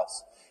of the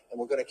House. And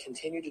we're going to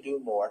continue to do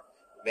more,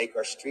 make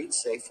our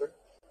streets safer,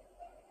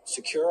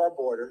 secure our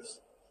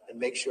borders, and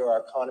make sure our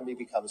economy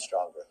becomes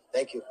stronger.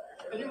 Thank you.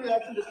 Any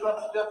reaction to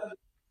Trump's definition?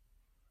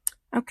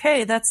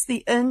 Okay, that's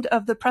the end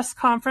of the press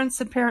conference.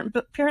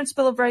 The Parents'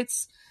 Bill of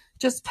Rights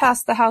just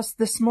passed the House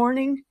this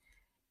morning,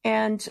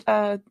 and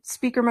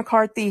Speaker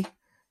McCarthy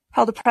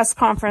held a press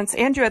conference.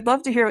 Andrew, I'd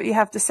love to hear what you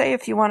have to say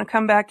if you want to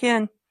come back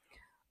in.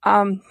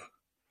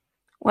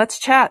 Let's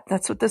chat.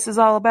 That's what this is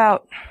all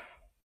about.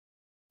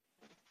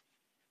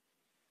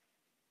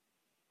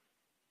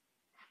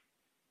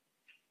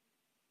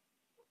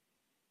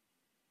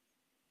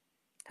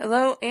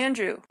 Hello,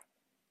 Andrew.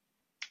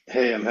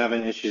 Hey, I'm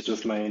having issues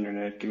with my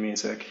internet. Give me a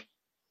sec.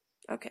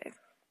 Okay.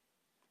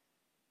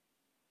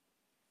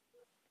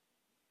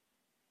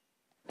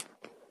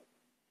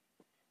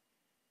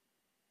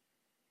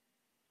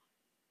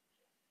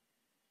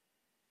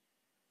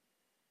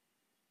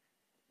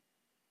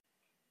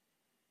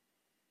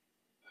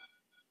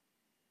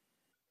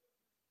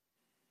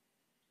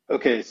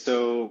 Okay,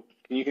 so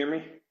can you hear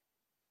me?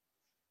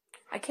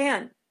 I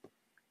can.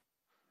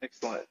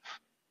 Excellent.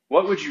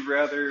 What would you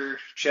rather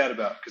chat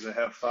about? Because I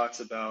have thoughts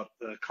about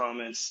the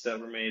comments that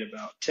were made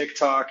about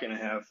TikTok, and I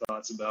have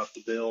thoughts about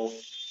the bill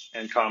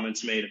and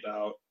comments made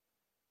about,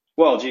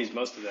 well, geez,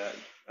 most of that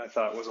I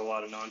thought was a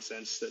lot of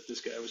nonsense that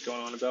this guy was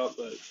going on about,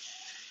 but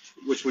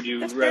which would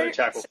you rather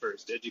tackle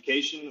first,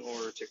 education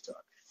or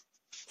TikTok?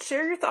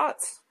 Share your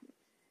thoughts.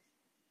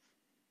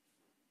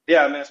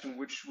 Yeah, I'm asking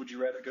which would you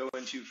rather go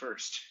into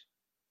first?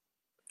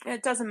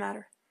 It doesn't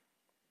matter.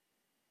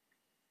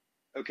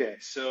 Okay,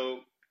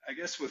 so I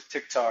guess with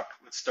TikTok,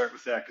 let's start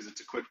with that because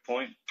it's a quick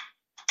point.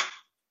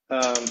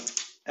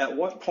 At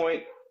what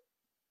point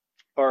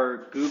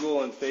are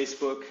Google and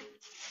Facebook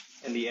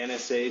and the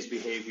NSA's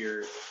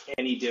behavior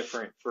any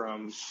different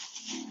from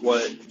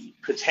what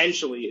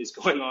potentially is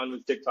going on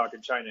with TikTok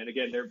in China? And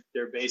again,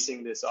 they're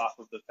basing this off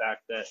of the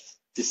fact that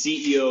the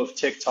CEO of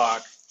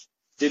TikTok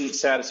didn't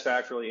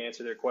satisfactorily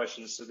answer their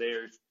questions, so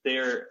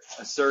they're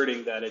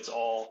asserting that it's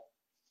all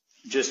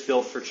just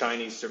built for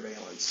Chinese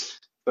surveillance.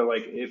 But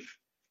like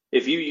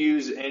if you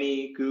use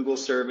any Google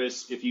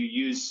service, if you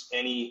use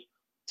any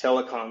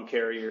telecom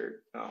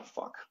carrier, oh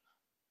fuck.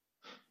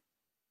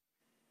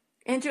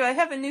 Andrew, I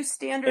have a new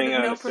standard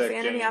of no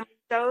profanity on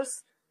my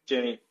shows.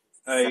 Jenny,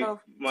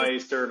 my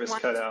service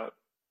cut out.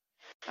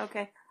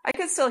 Okay, I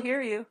can still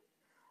hear you.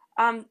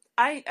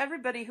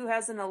 Everybody who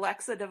has an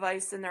Alexa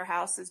device in their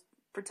house is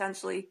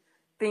potentially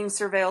being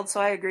surveilled,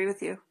 so I agree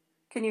with you.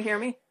 Can you hear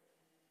me?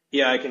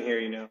 Yeah, I can hear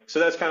you now. So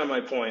that's kind of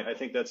my point. I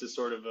think that's a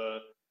sort of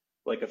a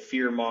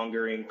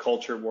fear-mongering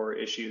culture war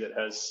issue that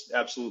has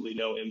absolutely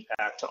no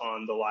impact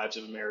on the lives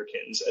of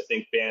Americans. I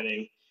think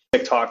banning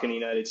TikTok in the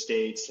United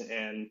States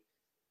and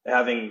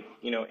having,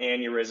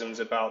 aneurysms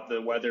about the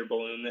weather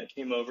balloon that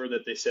came over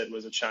that they said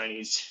was a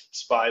Chinese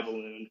spy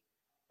balloon.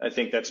 I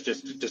think that's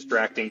just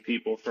distracting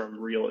people from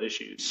real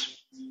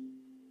issues.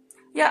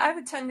 Yeah, I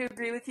would tend to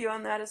agree with you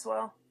on that as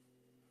well.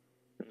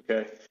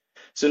 Okay.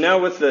 So now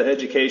with the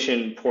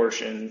education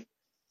portion,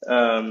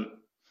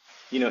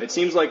 it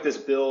seems like this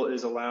bill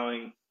is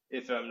allowing,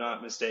 if I'm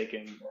not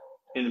mistaken,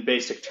 in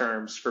basic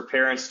terms, for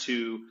parents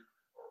to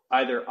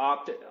either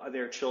opt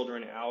their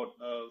children out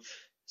of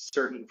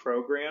certain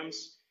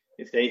programs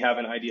if they have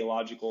an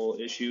ideological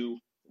issue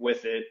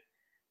with it,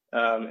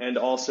 and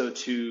also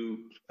to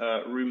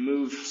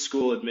remove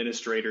school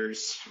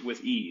administrators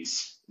with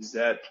ease. Is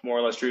that more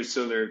or less true?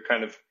 So they're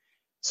kind of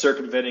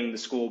circumventing the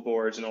school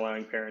boards and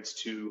allowing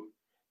parents to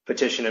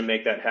petition and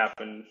make that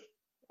happen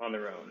on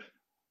their own.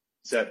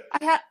 Is that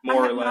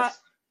more or less?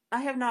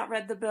 I have not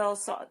read the bill,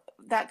 so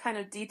that kind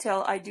of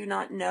detail I do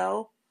not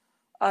know.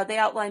 They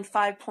outlined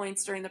 5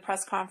 points during the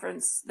press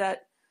conference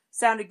that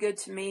sounded good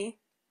to me,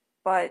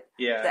 but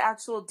the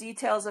actual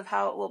details of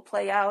how it will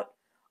play out,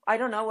 I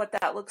don't know what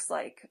that looks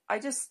like. I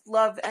just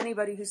love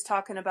anybody who's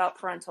talking about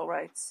parental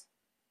rights.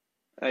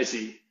 I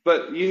see.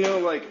 But,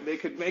 they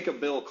could make a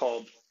bill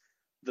called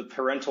the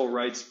Parental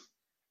Rights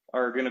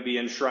Are Going to Be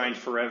Enshrined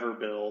Forever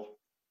bill,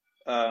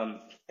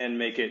 and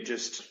make it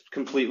just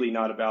completely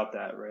not about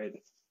that, right?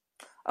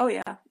 Oh,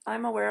 yeah.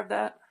 I'm aware of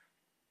that.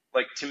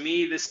 To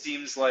me, this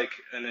seems like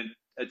an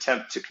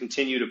attempt to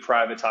continue to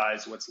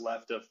privatize what's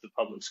left of the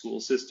public school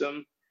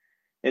system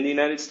in the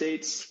United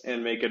States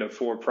and make it a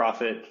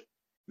for-profit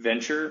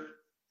venture.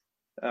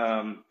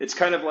 It's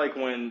kind of like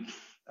when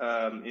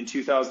in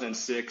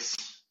 2006,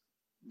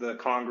 the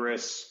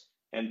Congress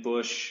and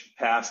Bush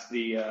passed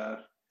the,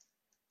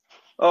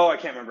 I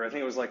can't remember. I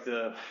think it was like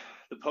the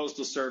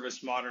Postal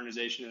Service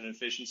Modernization and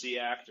Efficiency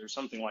Act or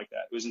something like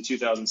that. It was in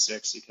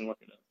 2006. You can look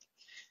it up.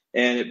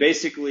 And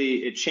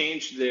it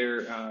changed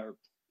their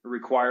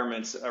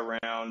requirements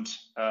around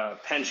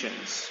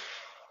pensions,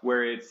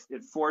 where it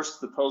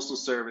forced the Postal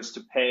Service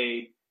to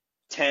pay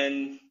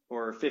 10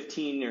 or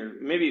 15 or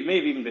maybe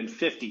even been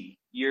 50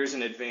 years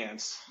in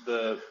advance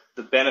the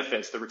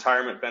benefits, the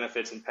retirement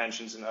benefits and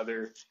pensions and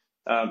other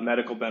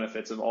medical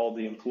benefits of all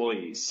the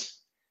employees,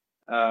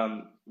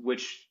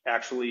 which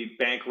actually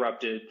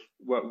bankrupted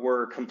what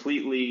were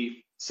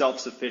completely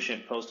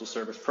self-sufficient Postal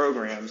Service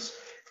programs.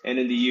 And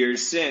in the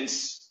years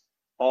since,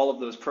 all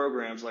of those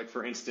programs, like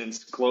for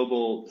instance,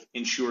 global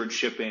insured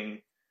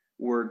shipping,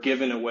 were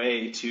given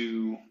away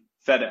to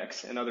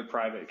FedEx and other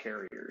private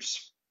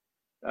carriers.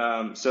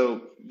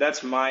 So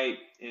that's my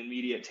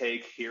immediate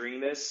take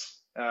hearing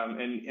this,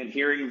 and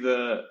hearing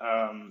the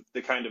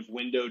kind of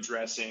window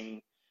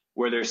dressing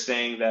where they're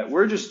saying that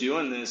we're just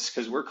doing this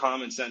because we're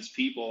common sense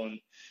people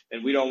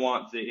and we don't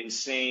want the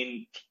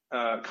insane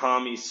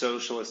commie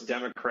socialist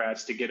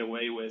Democrats to get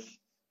away with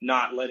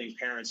not letting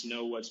parents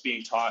know what's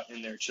being taught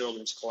in their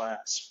children's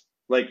class.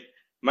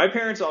 My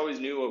parents always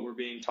knew what were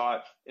being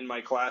taught in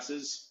my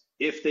classes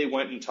if they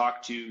went and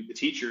talked to the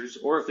teachers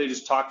or if they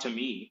just talked to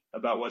me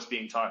about what's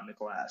being taught in the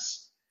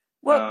class.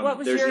 What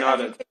was your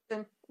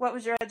education? What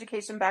was your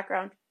education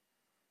background?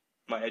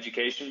 My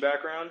education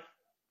background?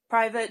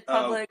 Private,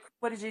 public,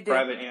 what did you do?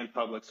 Private and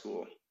public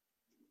school.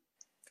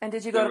 And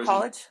did you go to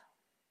college?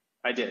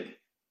 I did.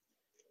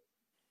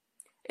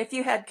 If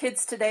you had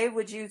kids today,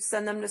 would you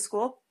send them to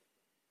school?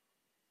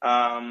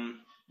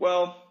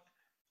 Well,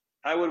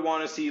 I would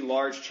want to see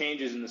large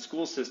changes in the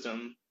school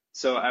system,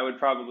 so I would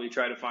probably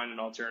try to find an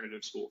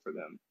alternative school for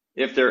them.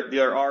 If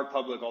there are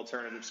public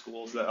alternative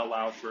schools that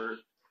allow for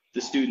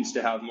the students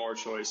to have more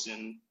choice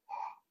in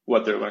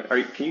what they're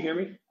learning. Can you hear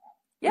me?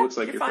 Yeah, it looks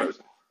like you're fine.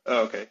 frozen.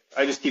 Oh, okay.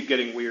 I just keep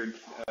getting weird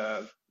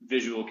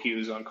visual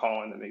cues on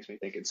Colin that makes me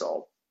think it's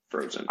all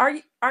frozen.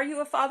 Are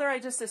you a father? I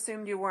just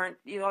assumed you weren't.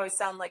 You always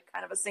sound like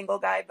kind of a single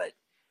guy, but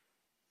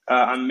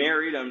I'm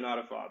married. I'm not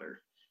a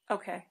father.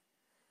 Okay.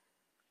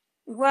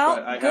 Well,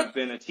 but I have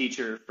been a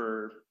teacher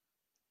for,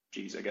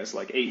 I guess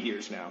like 8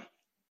 years now.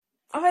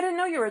 Oh, I didn't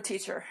know you were a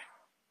teacher.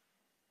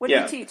 What do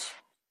you teach?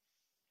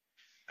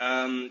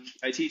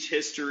 I teach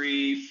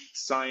history,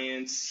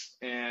 science,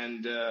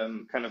 and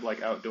kind of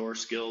like outdoor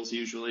skills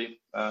usually.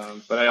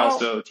 But I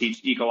also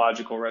teach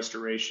ecological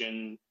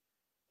restoration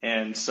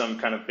and some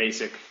kind of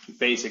basic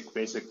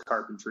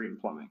carpentry and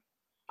plumbing.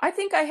 I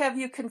think I have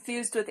you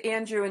confused with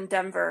Andrew in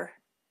Denver.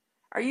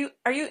 Are you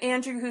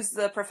Andrew who's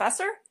the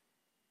professor?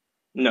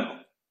 No.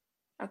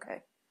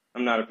 Okay.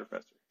 I'm not a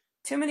professor.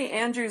 Too many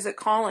Andrews at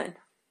Colin.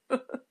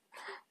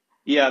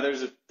 Yeah,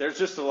 there's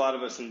just a lot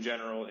of us in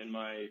general in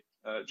my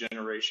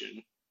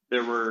generation.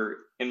 There were,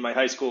 in my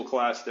high school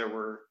class,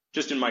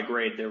 just in my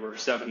grade, there were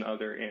 7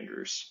 other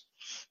Andrews.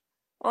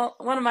 Well,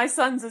 one of my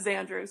sons is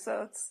Andrew,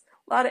 so it's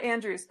a lot of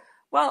Andrews.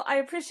 Well, I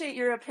appreciate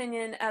your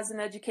opinion as an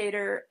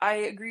educator. I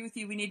agree with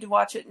you. We need to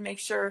watch it and make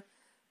sure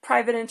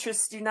private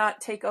interests do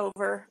not take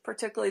over,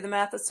 particularly the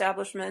math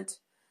establishment.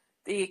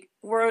 The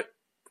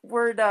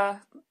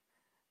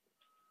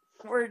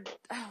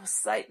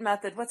site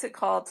method. What's it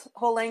called?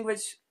 Whole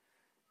language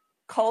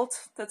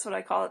cult. That's what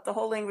I call it. The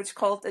whole language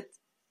cult.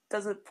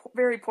 does a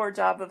very poor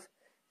job of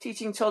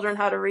teaching children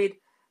how to read.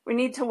 We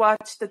need to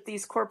watch that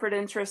these corporate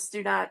interests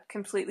do not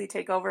completely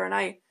take over. And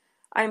I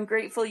am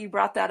grateful you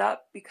brought that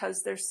up,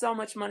 because there's so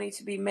much money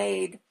to be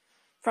made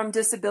from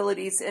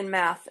disabilities in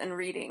math and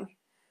reading.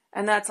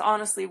 And that's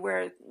honestly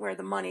where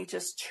the money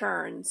just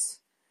churns.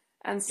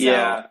 And so,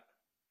 yeah,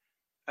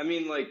 I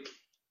mean, like,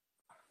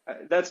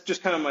 that's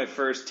just kind of my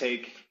first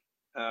take,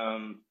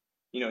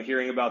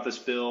 hearing about this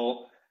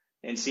bill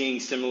and seeing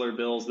similar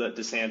bills that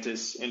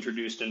DeSantis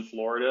introduced in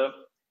Florida,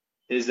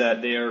 is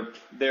that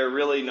they're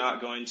really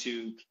not going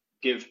to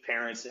give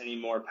parents any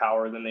more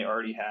power than they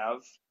already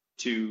have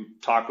to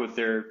talk with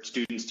their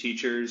students'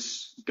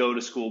 teachers, go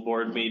to school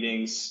board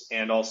meetings,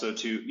 and also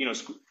to,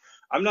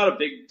 I'm not a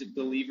big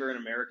believer in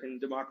American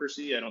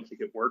democracy. I don't think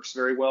it works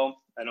very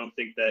well. I don't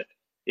think that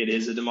it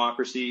is a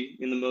democracy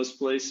in the most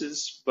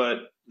places,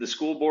 but the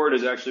school board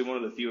is actually one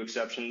of the few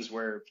exceptions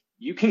where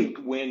you can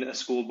win a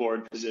school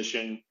board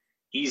position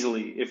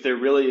easily if there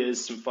really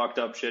is some fucked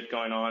up shit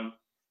going on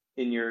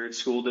in your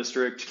school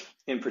district,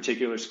 in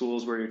particular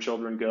schools where your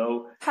children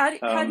go. How do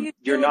you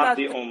you're feel not about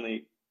the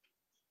only.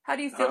 how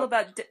do you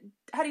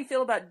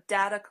feel about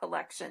data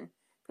collection?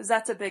 Because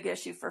that's a big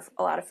issue for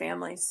a lot of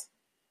families.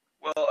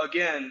 Well,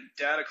 again,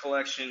 data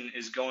collection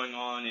is going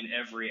on in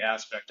every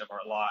aspect of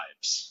our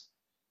lives.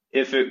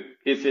 If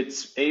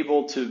it's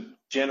able to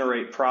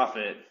generate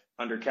profit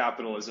under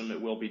capitalism,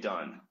 it will be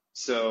done.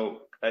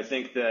 So I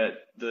think that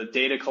the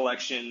data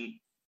collection,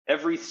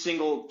 every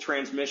single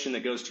transmission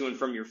that goes to and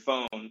from your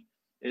phone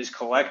is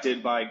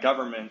collected by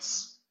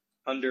governments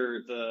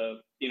under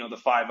the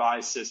Five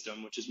Eyes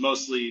system, which is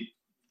mostly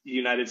the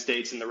United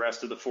States and the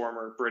rest of the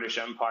former British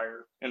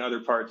Empire and other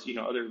parts,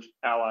 other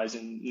allies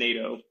in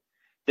NATO.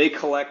 They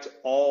collect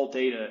all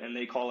data and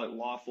they call it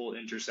lawful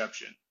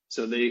interception.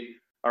 So they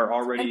are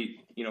already,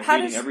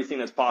 reading everything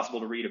that's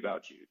possible to read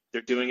about you.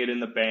 They're doing it in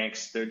the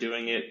banks. They're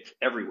doing it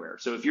everywhere.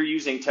 So if you're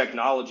using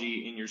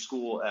technology in your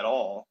school at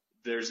all,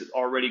 there's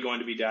already going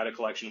to be data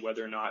collection,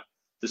 whether or not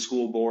the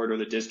school board or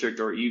the district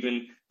or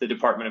even the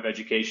Department of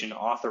Education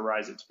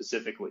authorize it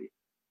specifically.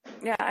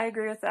 Yeah, I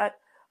agree with that.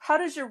 How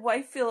does your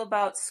wife feel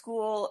about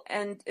school,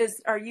 and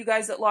are you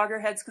guys at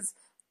loggerheads? Because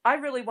I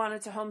really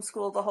wanted to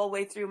homeschool the whole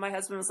way through. My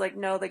husband was like,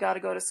 no, they got to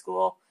go to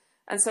school.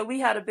 And so we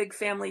had a big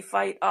family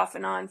fight off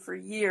and on for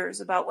years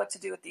about what to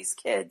do with these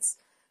kids.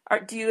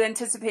 Do you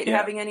anticipate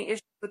having any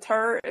issues with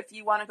her if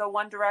you want to go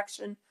one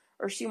direction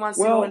or she wants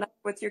to go another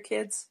with your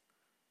kids?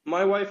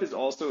 My wife is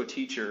also a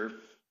teacher,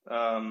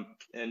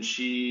 and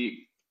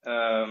she's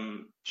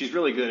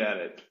really good at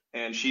it.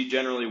 And she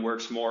generally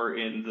works more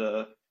in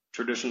the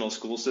traditional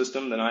school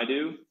system than I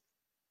do.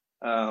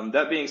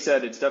 That being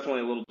said, it's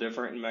definitely a little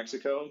different in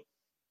Mexico.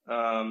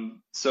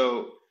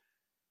 So,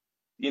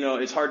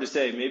 it's hard to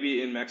say.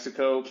 Maybe in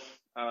Mexico,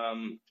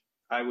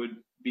 I would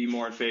be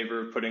more in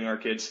favor of putting our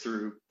kids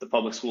through the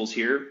public schools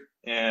here.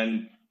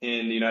 And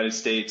in the United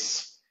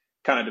States,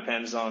 kind of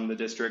depends on the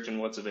district and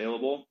what's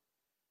available.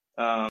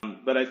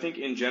 But I think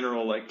in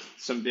general, like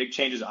some big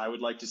changes I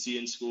would like to see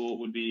in school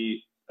would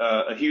be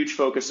a huge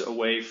focus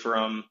away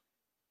from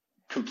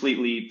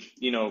completely,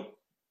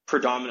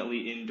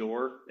 predominantly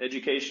indoor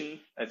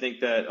education. I think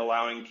that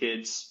allowing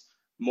kids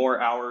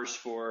more hours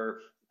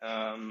for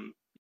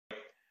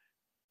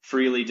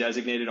freely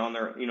designated on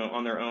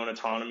their own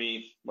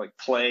autonomy, like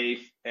play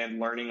and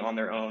learning on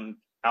their own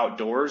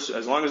outdoors,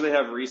 as long as they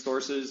have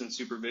resources and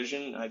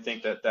supervision, I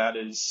think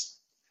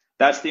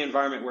that's the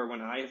environment where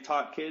when I have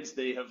taught kids,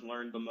 they have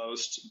learned the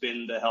most,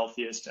 been the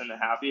healthiest and the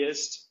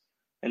happiest.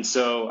 And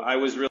so I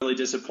was really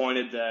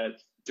disappointed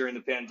that during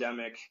the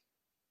pandemic,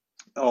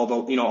 all the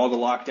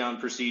lockdown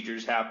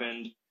procedures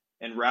happened,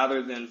 and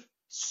rather than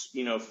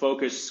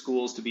focus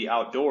schools to be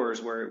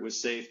outdoors where it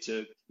was safe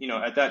to,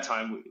 at that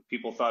time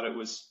people thought it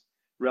was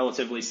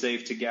relatively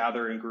safe to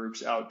gather in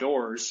groups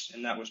outdoors,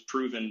 and that was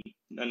proven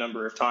a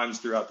number of times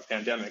throughout the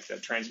pandemic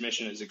that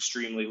transmission is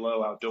extremely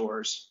low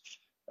outdoors.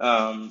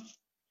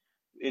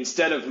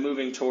 Instead of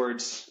moving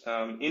towards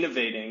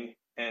innovating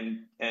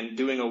and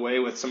doing away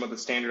with some of the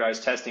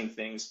standardized testing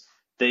things,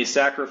 they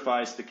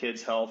sacrificed the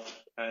kids' health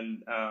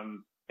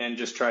and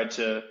just tried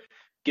to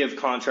give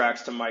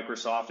contracts to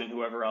Microsoft and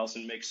whoever else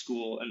and make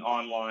school an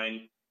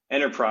online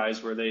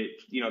enterprise where they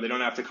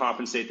don't have to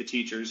compensate the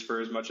teachers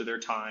for as much of their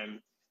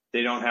time.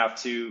 They don't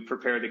have to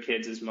prepare the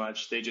kids as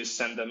much. They just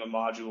send them a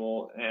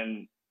module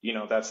and,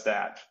 that's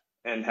that,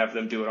 and have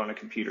them do it on a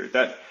computer.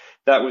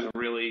 That was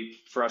really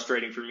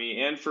frustrating for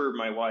me and for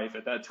my wife.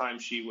 At that time,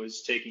 she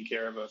was taking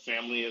care of a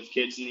family of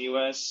kids in the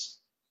U.S.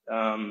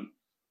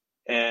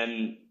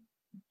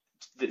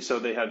 So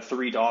they had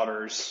 3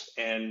 daughters,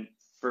 and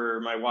for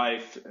my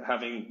wife,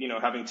 having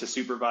to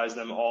supervise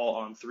them all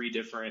on 3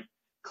 different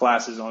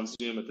classes on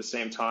Zoom at the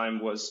same time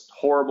was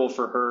horrible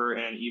for her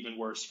and even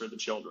worse for the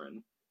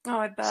children. Oh,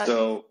 I bet.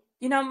 So,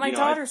 my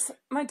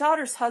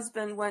daughter's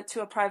husband went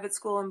to a private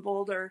school in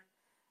Boulder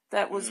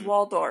that was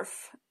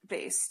Waldorf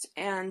based,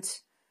 and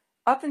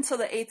up until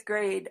the 8th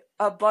grade,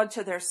 a bunch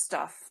of their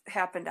stuff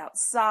happened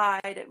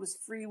outside. It was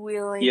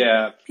freewheeling.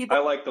 Yeah, I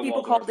like the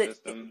Waldorf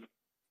system.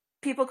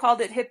 people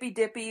called it hippy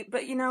dippy,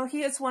 but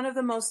he is one of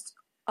the most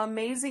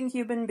amazing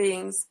human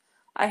beings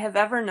I have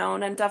ever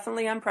known, and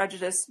definitely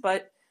unprejudiced,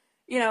 but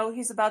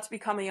he's about to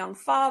become a young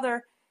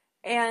father,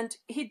 and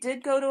he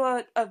did go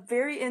to a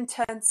very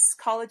intense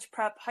college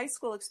prep high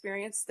school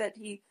experience that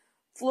he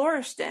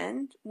flourished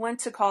in, went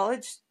to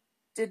college,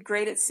 did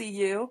great at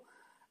CU.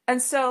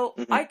 And so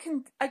I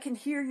can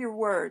hear your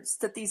words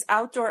that these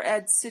outdoor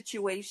ed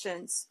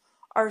situations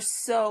are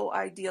so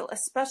ideal,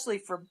 especially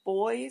for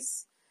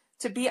boys,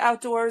 to be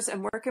outdoors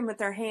and working with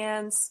their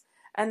hands.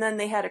 And then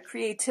they had a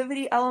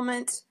creativity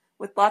element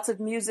with lots of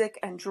music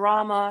and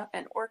drama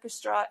and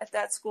orchestra at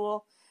that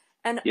school.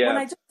 And when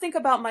I just think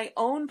about my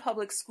own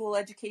public school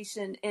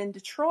education in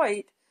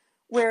Detroit,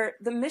 where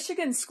the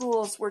Michigan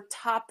schools were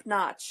top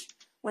notch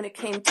when it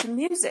came to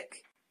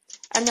music,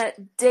 and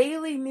that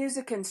daily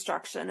music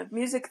instruction of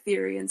music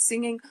theory and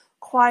singing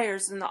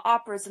choirs and the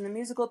operas and the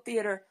musical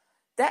theater,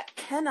 that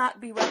cannot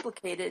be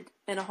replicated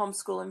in a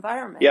homeschool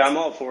environment. Yeah, I'm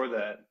all for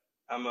that.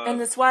 And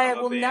that's why I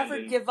will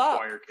never give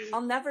up.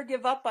 I'll never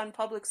give up on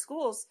public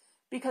schools,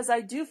 because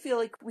I do feel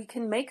like we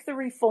can make the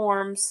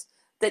reforms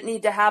that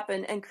need to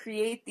happen and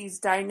create these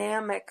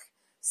dynamic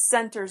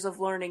centers of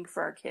learning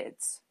for our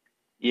kids.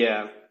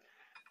 Yeah.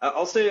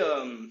 I'll say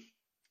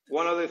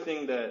one other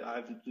thing that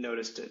I've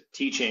noticed at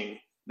teaching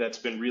that's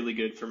been really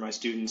good for my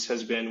students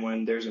has been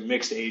when there's a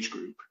mixed age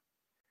group.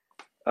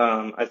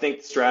 I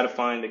think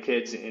stratifying the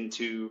kids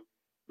into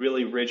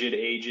really rigid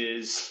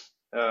ages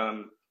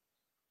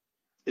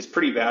is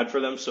pretty bad for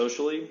them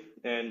socially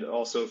and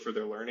also for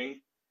their learning.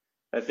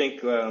 I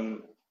think,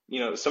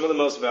 some of the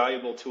most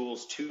valuable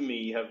tools to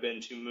me have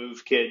been to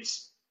move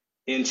kids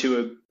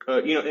into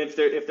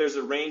if there's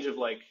a range of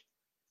like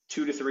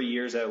 2 to 3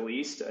 years at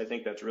least, I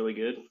think that's really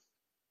good.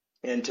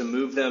 And to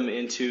move them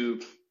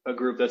into a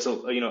group that's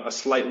a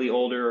slightly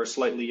older or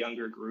slightly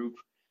younger group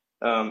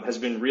has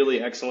been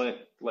really excellent.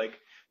 Like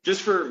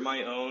just for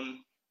my own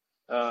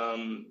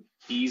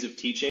ease of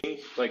teaching,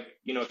 like,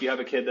 if you have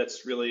a kid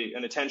that's really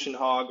an attention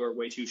hog or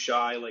way too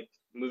shy, like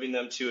moving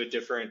them to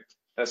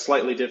a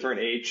slightly different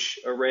age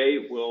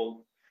array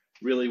will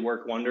really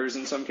work wonders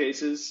in some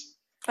cases.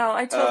 Oh,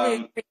 I totally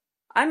agree.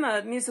 I'm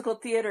a musical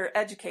theater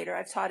educator.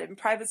 I've taught in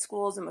private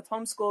schools and with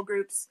homeschool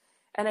groups.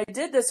 And I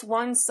did this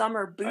one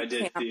summer boot camp. I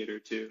did theater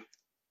too.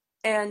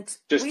 And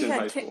just in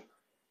high school.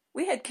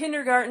 We had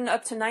kindergarten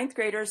up to ninth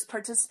graders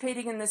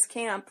participating in this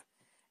camp.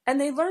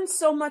 And they learned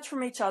so much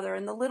from each other.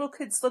 And the little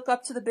kids look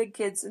up to the big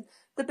kids. And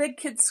the big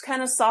kids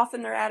kind of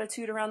soften their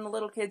attitude around the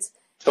little kids.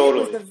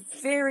 Totally. It was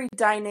a very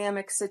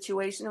dynamic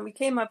situation. And we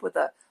came up with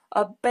a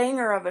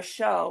banger of a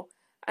show.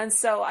 And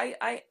so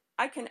I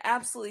can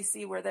absolutely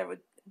see where there would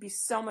be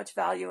so much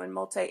value in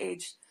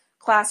multi-age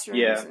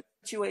classrooms and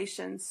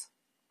situations.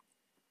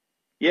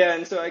 Yeah,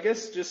 and so I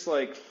guess just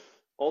like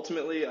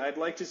ultimately, I'd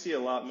like to see a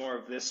lot more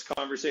of this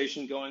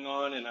conversation going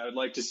on, and I would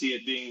like to see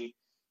it being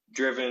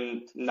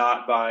driven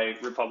not by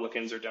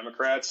Republicans or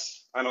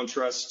Democrats. I don't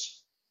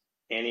trust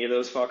any of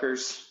those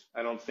fuckers.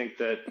 I don't think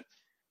that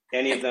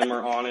any of them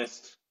are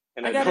honest,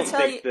 and I don't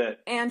think that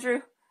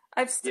Andrew,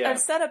 I've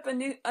set up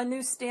a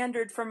new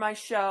standard for my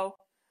show,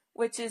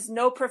 which is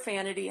no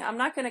profanity. I'm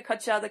not going to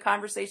cut you out of the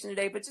conversation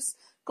today, but just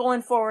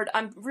going forward,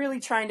 I'm really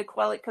trying to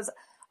quell it because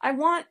I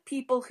want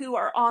people who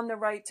are on the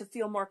right to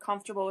feel more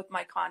comfortable with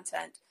my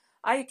content.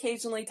 I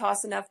occasionally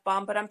toss an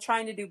F-bomb, but I'm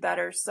trying to do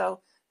better.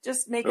 So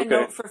just make a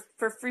note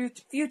for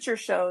future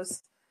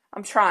shows.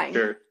 I'm trying.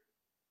 Sure.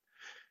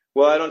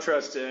 Well, I don't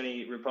trust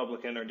any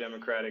Republican or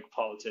Democratic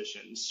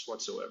politicians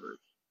whatsoever.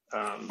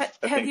 I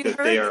think that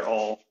they are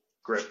all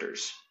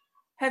grifters.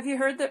 Have you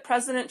heard that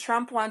President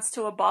Trump wants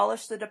to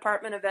abolish the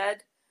Department of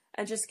Ed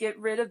and just get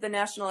rid of the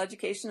National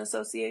Education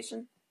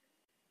Association?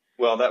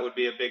 Well, that would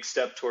be a big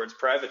step towards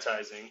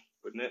privatizing,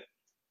 wouldn't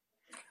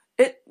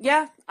it?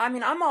 Yeah. I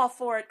mean, I'm all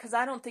for it because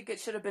I don't think it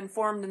should have been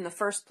formed in the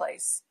first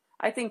place.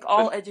 I think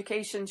all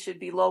education should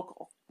be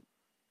local.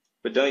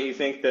 But don't you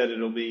think that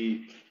it'll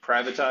be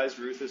privatized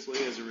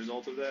ruthlessly as a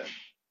result of that?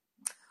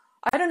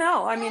 I don't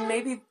know. I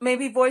mean,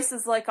 maybe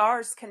voices like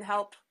ours can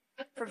help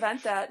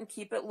prevent that and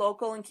keep it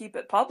local and keep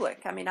it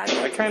public. I mean,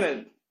 I kind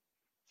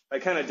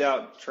of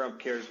doubt Trump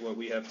cares what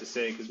we have to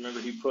say because remember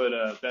he put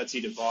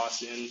Betsy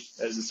DeVos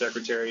in as the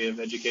Secretary of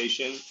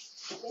Education,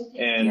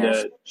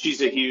 and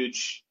she's a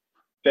huge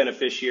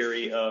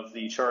beneficiary of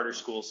the charter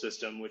school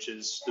system, which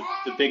is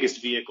the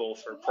biggest vehicle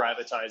for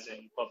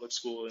privatizing public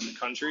school in the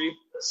country.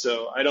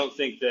 So I don't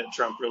think that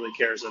Trump really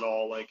cares at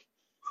all, like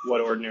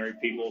what ordinary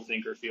people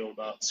think or feel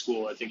about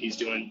school. I think he's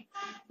doing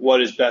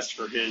what is best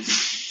for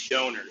his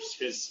donors.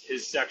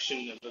 His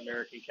section of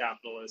American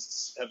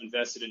capitalists have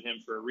invested in him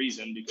for a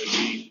reason because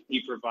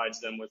he provides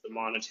them with a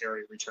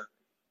monetary return.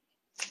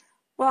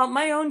 Well,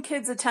 my own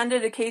kids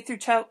attended a K through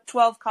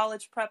 12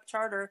 college prep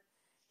charter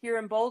here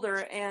in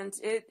Boulder, and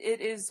it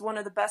is one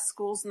of the best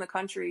schools in the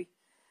country.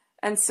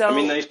 And so I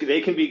mean,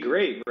 they can be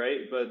great,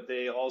 right? But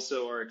they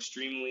also are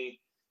extremely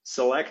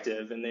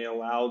selective, and they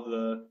allow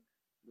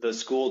the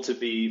school to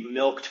be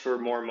milked for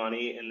more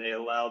money, and they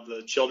allow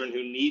the children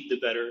who need the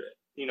better,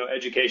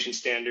 education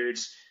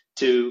standards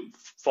to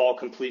fall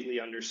completely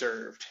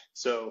underserved.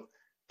 So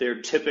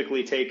they're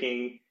typically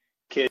taking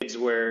kids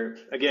where,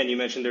 again, you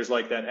mentioned there's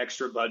like that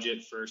extra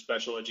budget for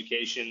special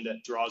education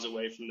that draws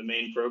away from the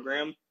main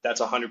program.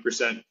 That's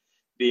 100%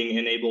 being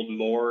enabled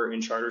more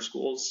in charter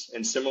schools.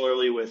 And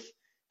similarly with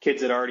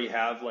kids that already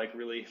have like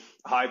really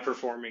high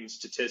performing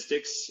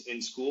statistics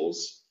in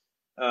schools,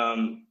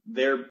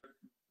 they're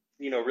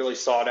really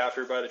sought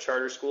after by the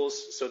charter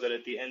schools, so that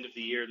at the end of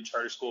the year, the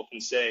charter school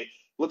can say,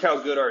 look how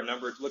good our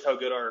numbers, look how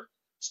good our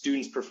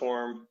students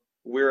perform.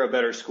 We're a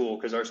better school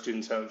because our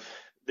students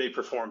they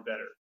perform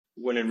better.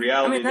 When in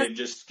reality, they've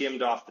just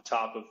skimmed off the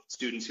top of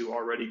students who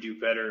already do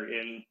better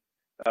in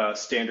a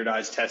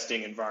standardized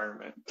testing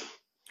environment.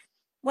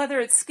 Whether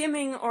it's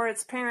skimming or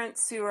it's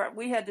parents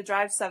we had to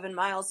drive 7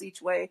 miles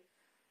each way,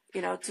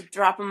 to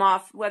drop them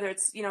off, whether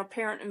it's,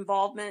 parent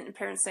involvement and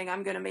parents saying,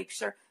 I'm going to make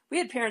sure. We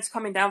had parents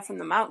coming down from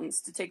the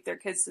mountains to take their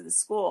kids to the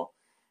school.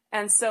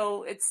 And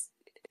so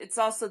it's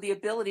also the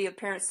ability of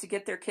parents to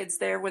get their kids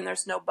there when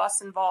there's no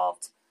bus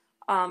involved.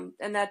 And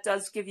that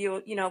does give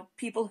you,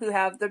 people who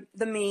have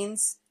the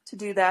means to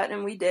do that,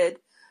 and we did.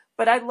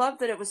 But I love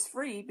that it was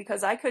free,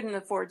 because I couldn't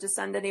afford to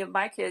send any of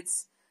my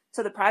kids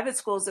to the private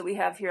schools that we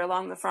have here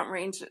along the Front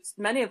Range,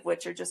 many of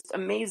which are just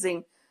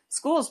amazing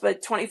schools,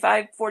 but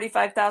 $25,000,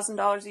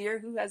 $45,000 a year,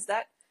 who has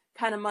that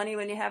kind of money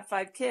when you have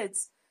 5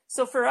 kids?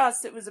 So for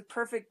us, it was a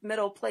perfect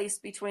middle place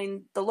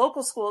between the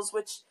local schools,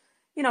 which,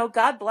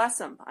 God bless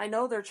them. I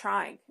know they're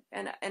trying,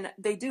 and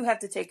they do have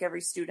to take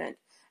every student,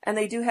 and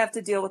they do have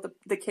to deal with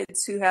the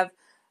kids who have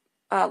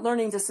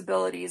learning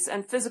disabilities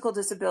and physical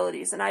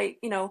disabilities. And I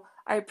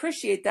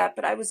appreciate that,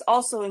 but I was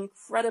also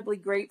incredibly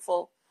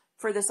grateful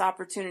for this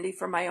opportunity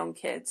for my own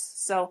kids.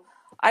 So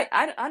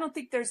I don't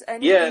think there's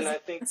any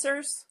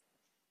answers.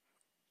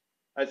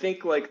 I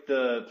think like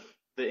the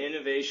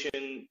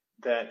innovation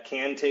that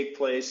can take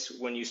place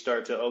when you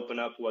start to open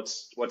up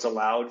what's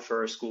allowed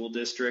for a school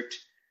district,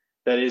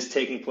 that is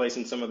taking place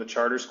in some of the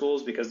charter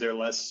schools because they're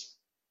less,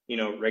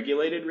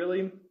 regulated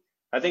really.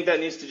 I think that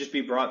needs to just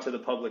be brought to the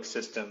public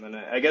system. And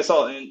I guess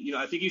I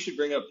think you should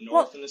bring up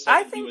North in a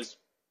second. He was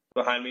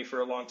behind me for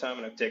a long time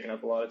and I've taken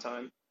up a lot of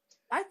time.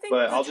 I think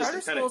the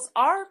charter schools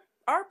are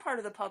part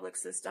of the public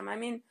system. I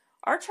mean,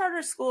 our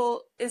charter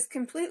school is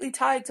completely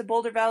tied to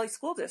Boulder Valley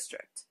School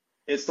District.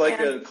 It's like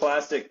a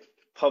classic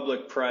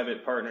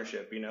public-private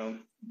partnership,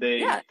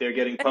 They're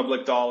getting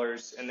public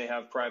dollars and they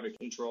have private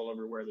control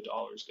over where the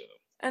dollars go.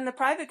 And the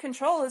private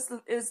control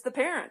is the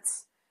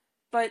parents.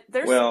 But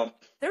there's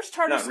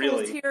charter schools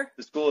really. Here.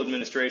 The school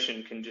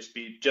administration can just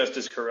be just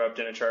as corrupt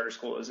in a charter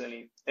school as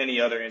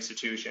any other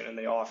institution, and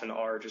they often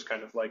are just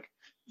kind of like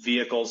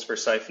vehicles for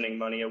siphoning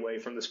money away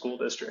from the school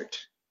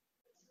district.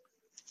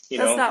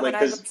 That's not what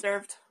I've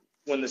observed.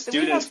 When the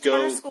students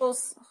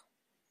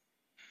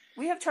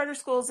we have charter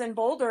schools in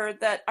Boulder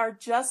that are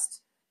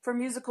just for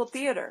musical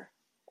theater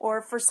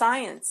or for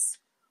science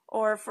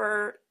or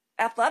for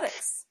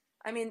athletics.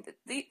 I mean,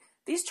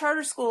 these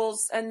charter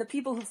schools and the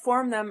people who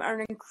form them are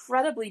an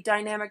incredibly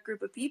dynamic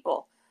group of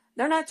people.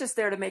 They're not just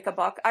there to make a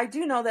buck. I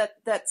do know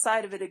that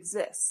side of it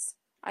exists.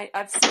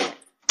 I've seen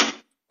it.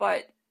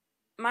 But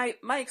my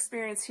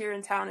experience here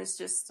in town is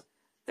just,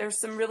 there's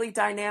some really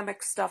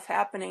dynamic stuff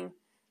happening,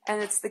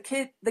 and it's the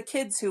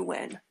kids who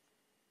win.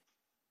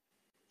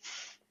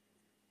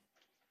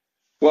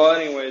 Well,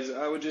 anyways,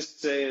 I would just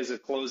say as a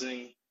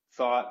closing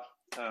thought,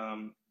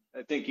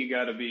 I think you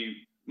got to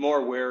be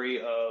more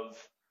wary of,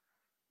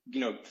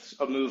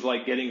 a move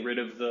like getting rid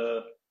of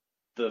the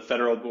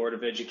Federal Board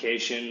of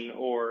Education,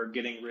 or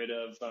getting rid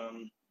of,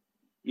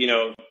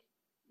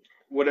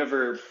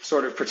 whatever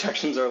sort of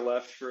protections are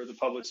left for the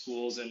public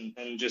schools, and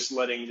just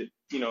letting,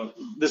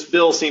 this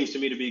bill seems to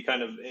me to be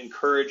kind of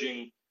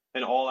encouraging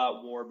an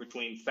all-out war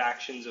between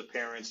factions of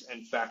parents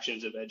and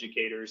factions of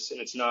educators, and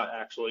it's not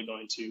actually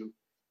going to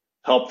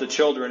help the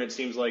children. It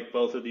seems like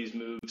both of these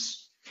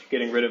moves,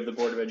 getting rid of the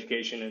Board of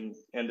Education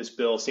and this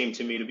bill, seem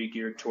to me to be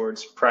geared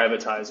towards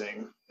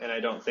privatizing. And I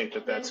don't think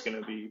that that's going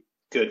to be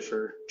good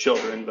for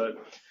children. But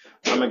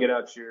I'm going to get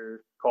out your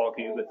call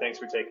queue, but thanks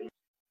for taking me.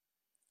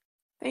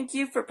 Thank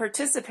you for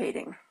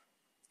participating.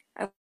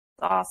 That's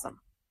awesome.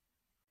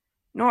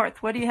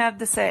 North, what do you have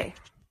to say?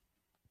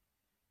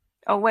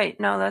 Oh, wait,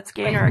 no, that's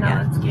Gaynor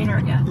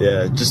again.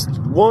 Yeah, just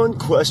one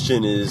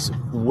question is,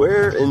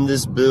 where in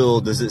this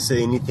bill does it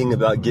say anything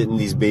about getting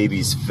these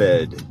babies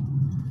fed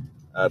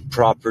a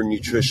proper,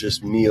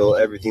 nutritious meal,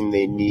 everything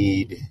they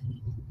need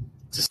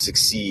to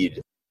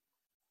succeed?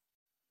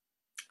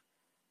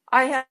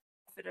 I have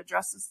if it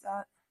addresses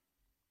that.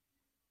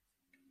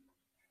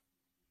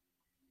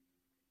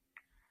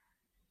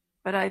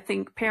 But I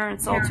think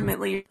parents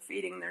ultimately are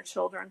feeding their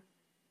children.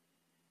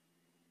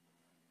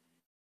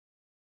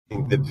 I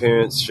think the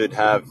parents should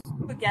have,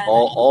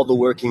 all the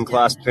working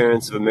class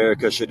parents of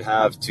America should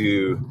have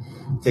to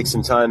take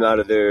some time out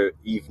of their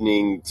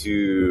evening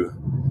to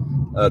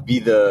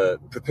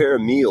prepare a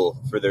meal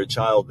for their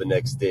child the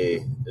next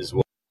day as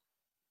well.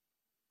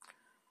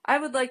 I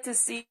would like to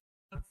see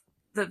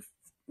the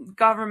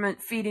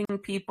government feeding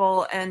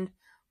people and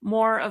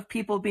more of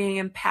people being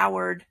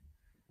empowered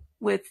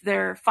with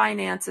their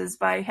finances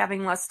by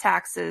having less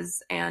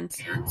taxes and,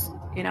 to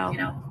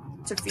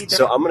feed their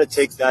So I'm going to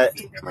take that.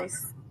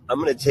 families. I'm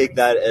going to take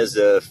that as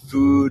a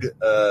food.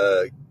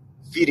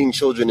 Feeding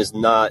children is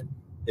not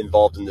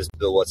involved in this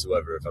bill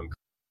whatsoever.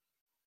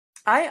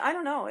 I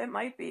don't know. It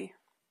might be.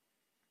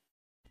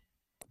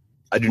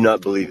 I do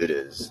not believe it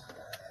is.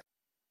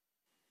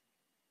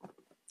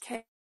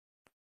 Okay.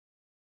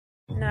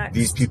 Next.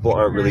 These people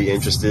aren't really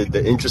interested.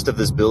 The interest of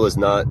this bill is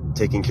not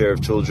taking care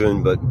of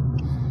children, but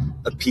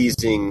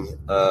appeasing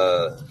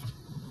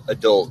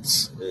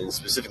adults, and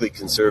specifically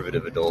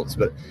conservative adults.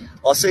 But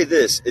I'll say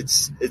this: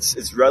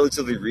 it's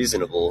relatively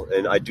reasonable,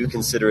 and I do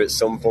consider it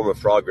some form of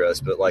progress.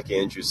 But like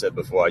Andrew said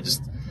before,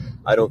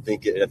 I don't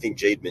think it, and I think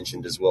Jade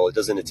mentioned as well, it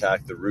doesn't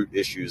attack the root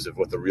issues of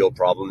what the real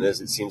problem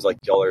is. It seems like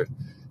y'all are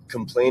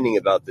complaining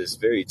about this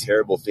very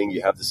terrible thing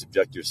you have to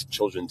subject your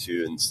children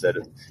to instead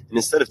of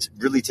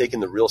really taking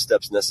the real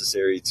steps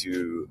necessary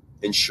to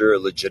ensure a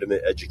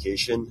legitimate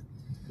education.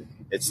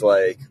 It's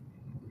like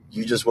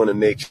you just want to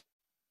make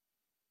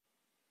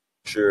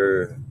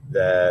sure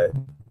that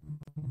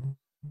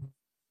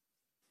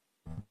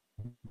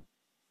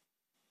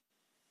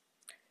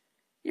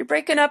You're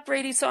breaking up,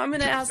 Brady, so I'm going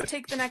to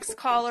take the next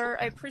caller.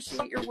 I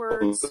appreciate your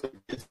words.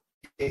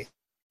 Hey.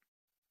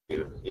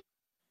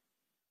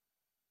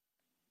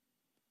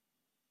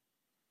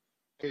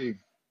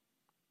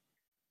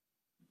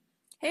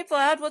 Hey,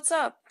 Vlad, what's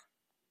up?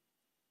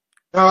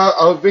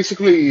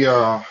 Basically,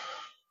 I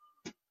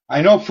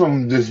know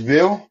from this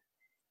bill,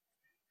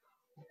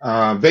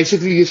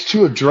 basically it's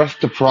to address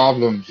the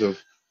problems of,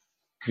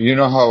 you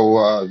know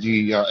how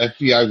the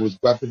FBI was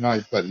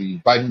weaponized by the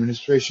Biden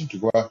administration to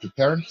go after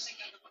parents?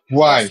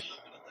 Why? Yes.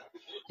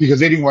 Because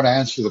they didn't want to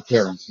answer the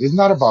parents. It's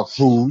not about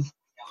food.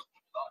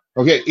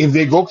 Okay, if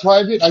they go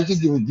private, I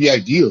think it would be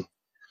ideal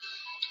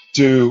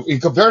to,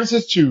 in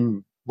comparison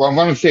to, well, I'm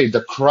going to say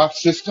the corrupt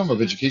system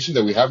of education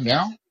that we have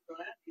now,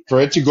 for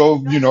it to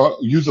go,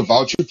 use a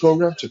voucher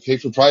program to pay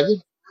for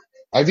private.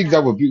 I think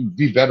that would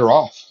be better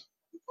off.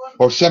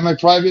 Or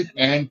semi-private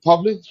and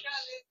public,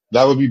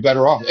 that would be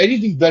better off.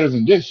 Anything better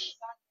than this.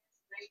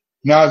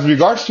 Now, as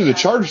regards to the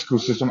charter school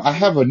system, I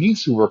have a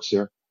niece who works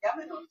there.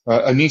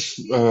 A niece,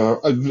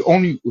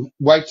 only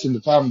whites in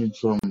the family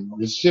from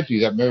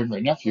Mississippi that married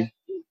my nephew.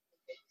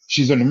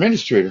 She's an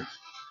administrator.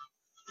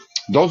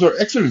 Those are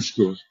excellent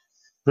schools.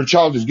 Her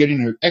child is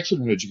getting an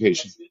excellent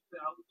education.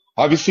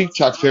 Obviously,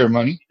 taxpayer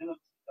money,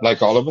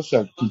 like all of us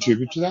that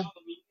contribute to that.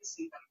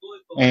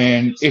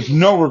 And it's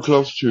nowhere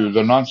close to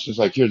the nonsense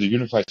like here, the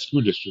Unified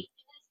School District.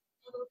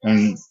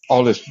 And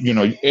all this,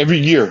 every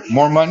year,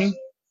 more money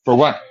for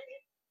what?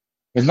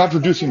 It's not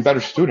producing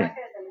better students.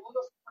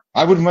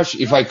 I would much,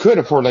 if I could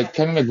afford,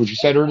 kind of like what you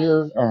said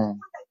earlier,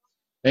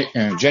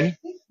 Jenny,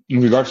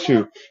 in regards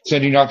to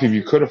sending off, if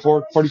you could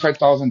afford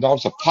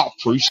 $45,000 a pop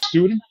for each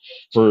student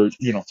for,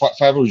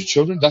 500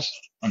 children,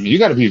 you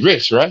got to be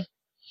rich, right?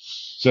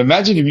 So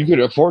imagine if you could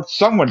afford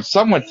somewhat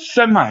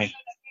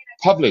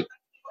semi-public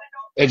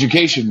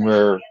education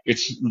where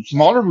it's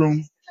smaller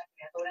room,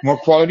 more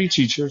quality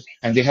teachers,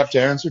 and they have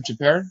to answer to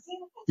parents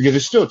because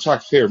it's still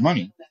taxpayer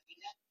money.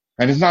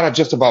 And it's not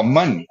just about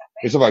money.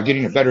 It's about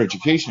getting a better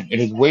education.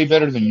 It is way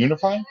better than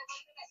Unified.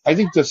 I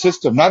think the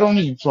system, not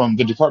only from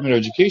the Department of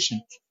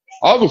Education,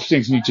 all those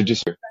things need to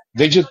disappear.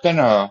 They've just been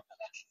a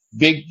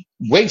big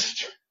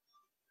waste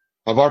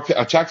of our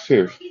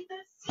taxpayers.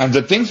 And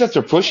the things that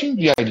they're pushing,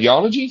 the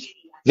ideologies,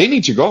 they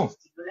need to go.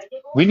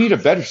 We need a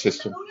better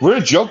system. We're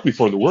a joke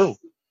before the world.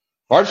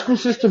 Our school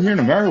system here in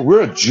America,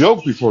 we're a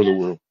joke before the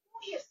world.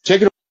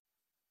 Take it.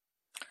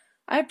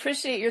 I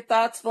appreciate your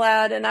thoughts,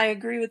 Vlad, and I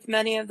agree with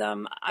many of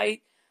them. I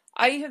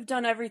have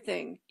done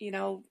everything,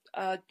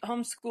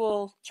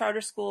 homeschool,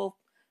 charter school,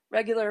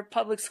 regular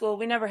public school.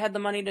 We never had the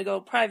money to go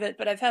private,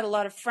 but I've had a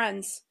lot of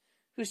friends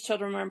whose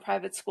children were in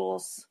private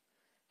schools.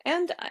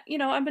 And,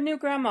 I'm a new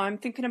grandma. I'm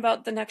thinking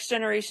about the next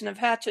generation of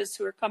Hatches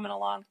who are coming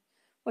along.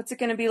 What's it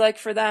going to be like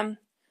for them?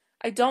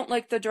 I don't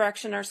like the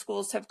direction our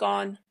schools have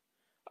gone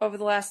over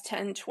the last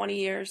 10, 20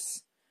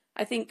 years.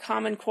 I think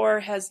Common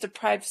Core has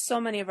deprived so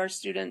many of our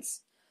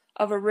students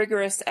of a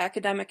rigorous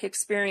academic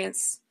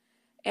experience.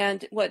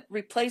 And what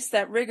replaced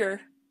that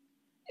rigor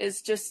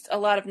is just a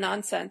lot of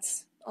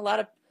nonsense, a lot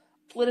of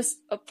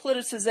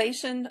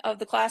politicization of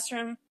the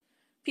classroom.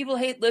 People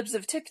hate libs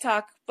of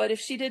TikTok, but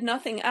if she did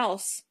nothing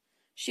else,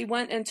 she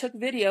went and took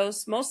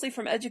videos, mostly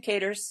from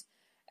educators,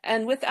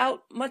 and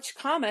without much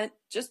comment,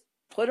 just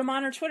put them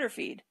on her Twitter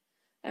feed.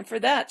 And for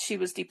that, she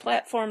was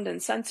deplatformed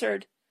and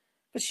censored.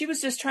 But she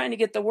was just trying to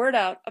get the word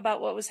out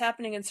about what was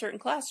happening in certain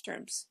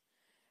classrooms.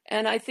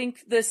 And I think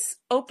this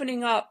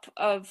opening up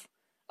of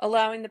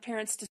allowing the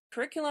parents to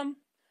curriculum,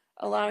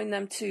 allowing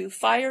them to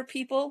fire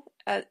people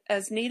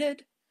as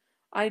needed,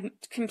 I'm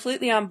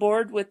completely on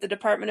board with the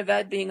Department of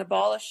Ed being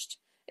abolished.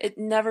 It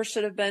never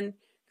should have been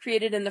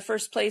created in the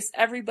first place.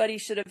 Everybody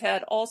should have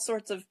had all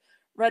sorts of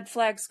red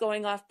flags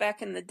going off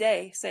back in the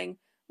day saying,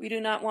 we do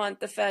not want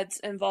the feds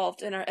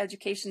involved in our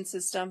education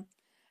system.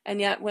 And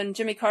yet when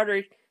Jimmy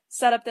Carter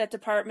set up that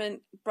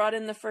department, brought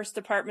in the first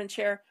department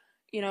chair,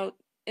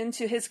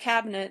 into his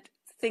cabinet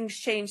things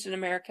changed in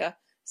America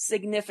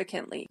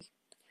significantly.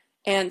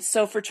 And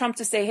so for Trump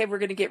to say, hey, we're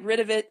going to get rid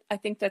of it, I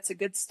think that's a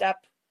good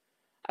step.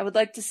 I would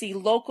like to see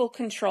local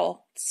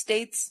control,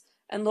 states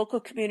and local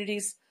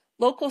communities,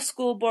 local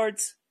school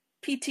boards,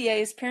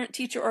 PTAs,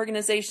 parent-teacher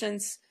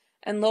organizations,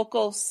 and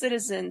local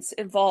citizens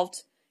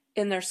involved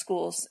in their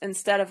schools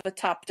instead of a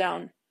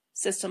top-down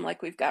system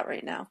like we've got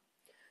right now.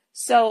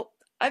 So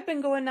I've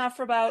been going now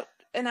for about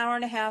an hour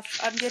and a half.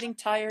 I'm getting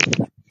tired.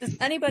 Does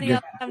anybody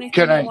else have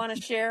anything they want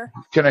to share?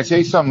 Can I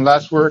say some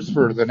last words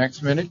for the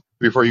next minute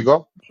before you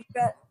go?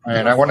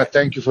 And I want to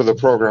thank you for the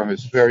program.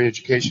 It's very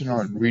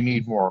educational, and we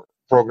need more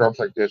programs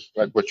like this,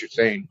 like what you're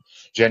saying,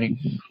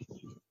 Jenny.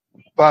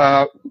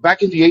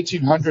 Back in the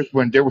 1800s,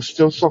 when there was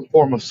still some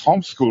form of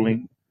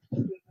homeschooling,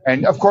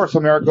 and of course,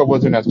 America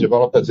wasn't as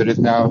developed as it is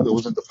now. It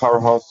wasn't the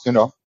powerhouse,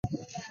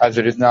 as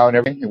it is now and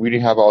everything, and we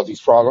didn't have all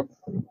these problems.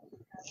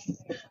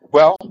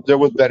 Well, there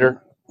was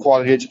better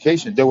quality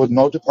education. There was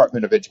no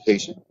Department of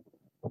Education,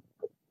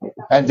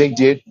 and they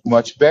did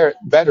much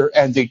better,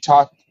 and they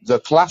taught the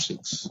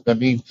classics. I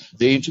mean,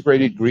 they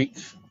integrated Greek,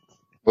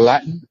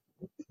 Latin,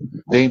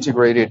 they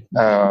integrated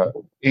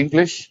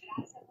English,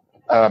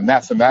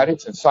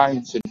 mathematics, and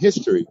science and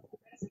history.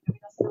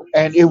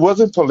 And it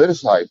wasn't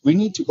politicized. We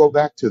need to go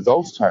back to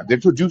those times. They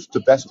produced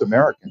the best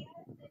American,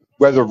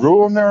 whether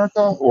rural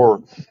America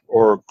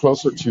or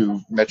closer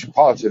to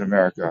metropolitan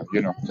America,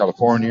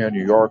 California,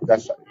 New York,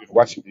 that's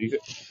Washington.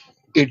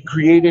 It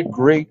created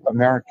great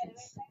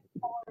Americans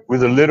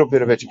with a little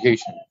bit of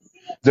education.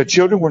 The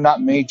children were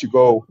not made to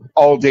go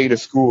all day to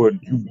school, and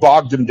you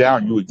bogged them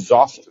down, you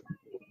exhaust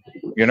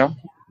them,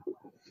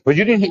 But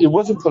it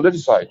wasn't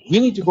politicized. We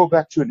need to go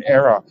back to an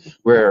era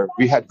where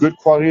we had good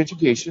quality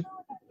education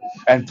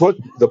and put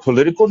the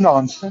political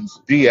nonsense,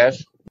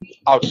 BS,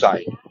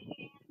 outside.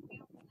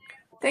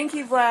 Thank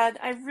you, Vlad.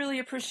 I really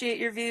appreciate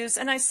your views,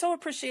 and I so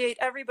appreciate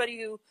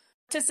everybody who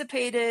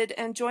participated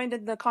and joined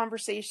in the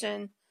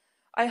conversation.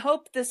 I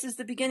hope this is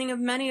the beginning of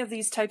many of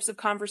these types of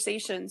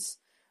conversations.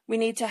 We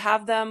need to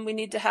have them. We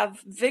need to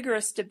have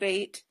vigorous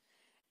debate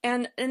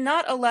and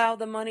not allow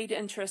the moneyed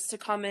interests to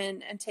come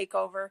in and take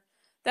over.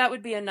 That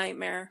would be a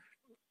nightmare.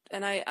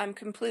 And I'm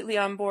completely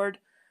on board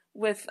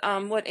with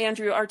what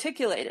Andrew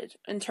articulated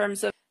in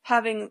terms of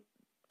having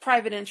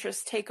private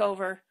interests take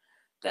over.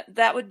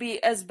 That would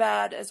be as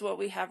bad as what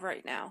we have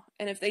right now.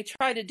 And if they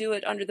try to do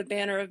it under the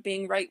banner of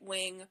being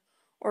right-wing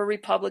or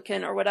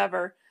Republican or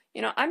whatever,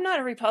 I'm not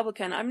a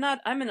Republican. I'm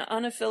an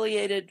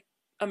unaffiliated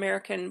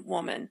American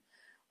woman.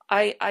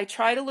 I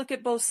try to look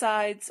at both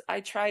sides. I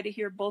try to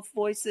hear both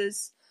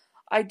voices.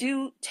 I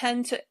do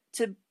tend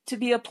to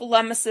be a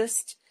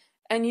polemicist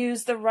and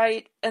use the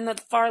right and the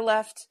far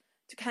left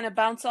to kind of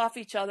bounce off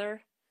each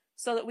other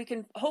so that we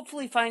can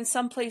hopefully find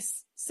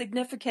someplace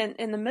significant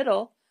in the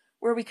middle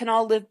where we can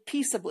all live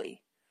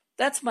peaceably.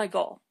 That's my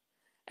goal.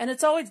 And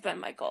it's always been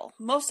my goal.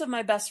 Most of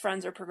my best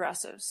friends are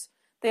progressives.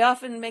 They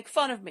often make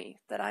fun of me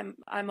that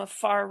I'm a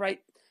far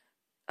right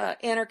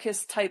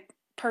anarchist type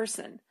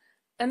person.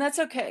 And that's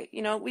okay.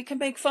 We can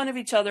make fun of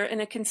each other and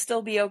it can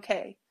still be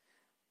okay.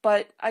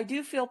 But I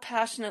do feel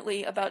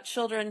passionately about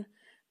children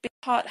being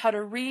taught how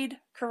to read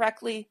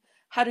correctly,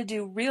 how to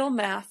do real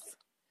math,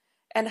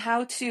 and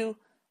how to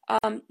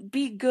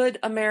be good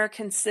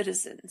American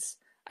citizens.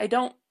 I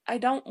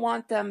don't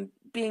want them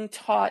being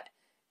taught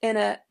in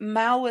a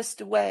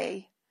Maoist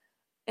way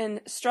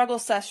in struggle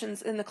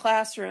sessions in the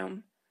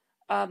classroom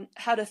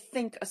how to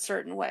think a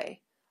certain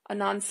way, a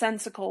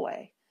nonsensical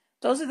way.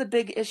 Those are the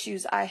big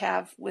issues I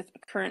have with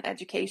current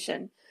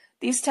education.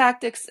 These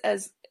tactics,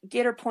 as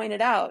Gator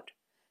pointed out,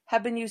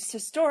 have been used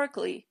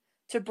historically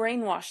to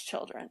brainwash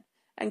children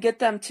and get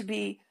them to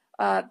be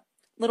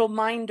little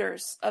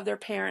minders of their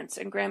parents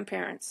and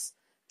grandparents,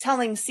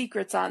 telling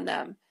secrets on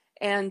them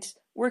and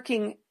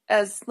working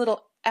as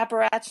little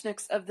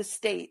apparatchiks of the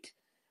state.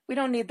 We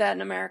don't need that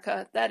in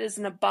America. That is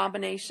an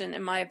abomination,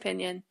 in my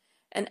opinion.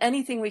 And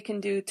anything we can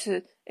do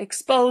to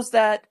expose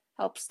that,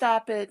 help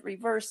stop it,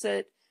 reverse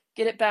it,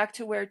 get it back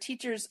to where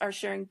teachers are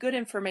sharing good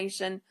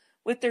information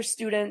with their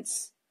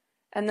students,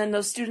 and then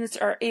those students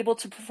are able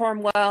to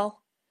perform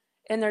well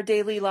in their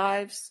daily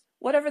lives,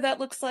 whatever that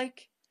looks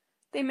like.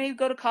 They may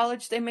go to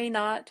college, they may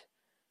not,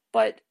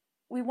 but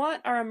we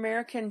want our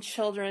American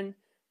children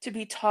to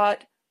be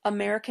taught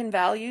American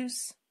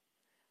values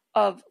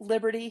of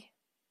liberty,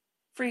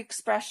 free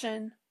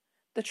expression,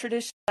 the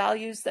traditional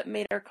values that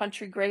made our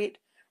country great,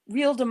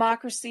 real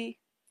democracy.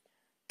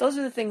 Those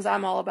are the things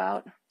I'm all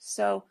about.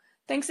 So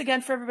thanks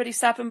again for everybody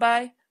stopping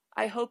by.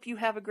 I hope you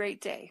have a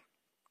great day.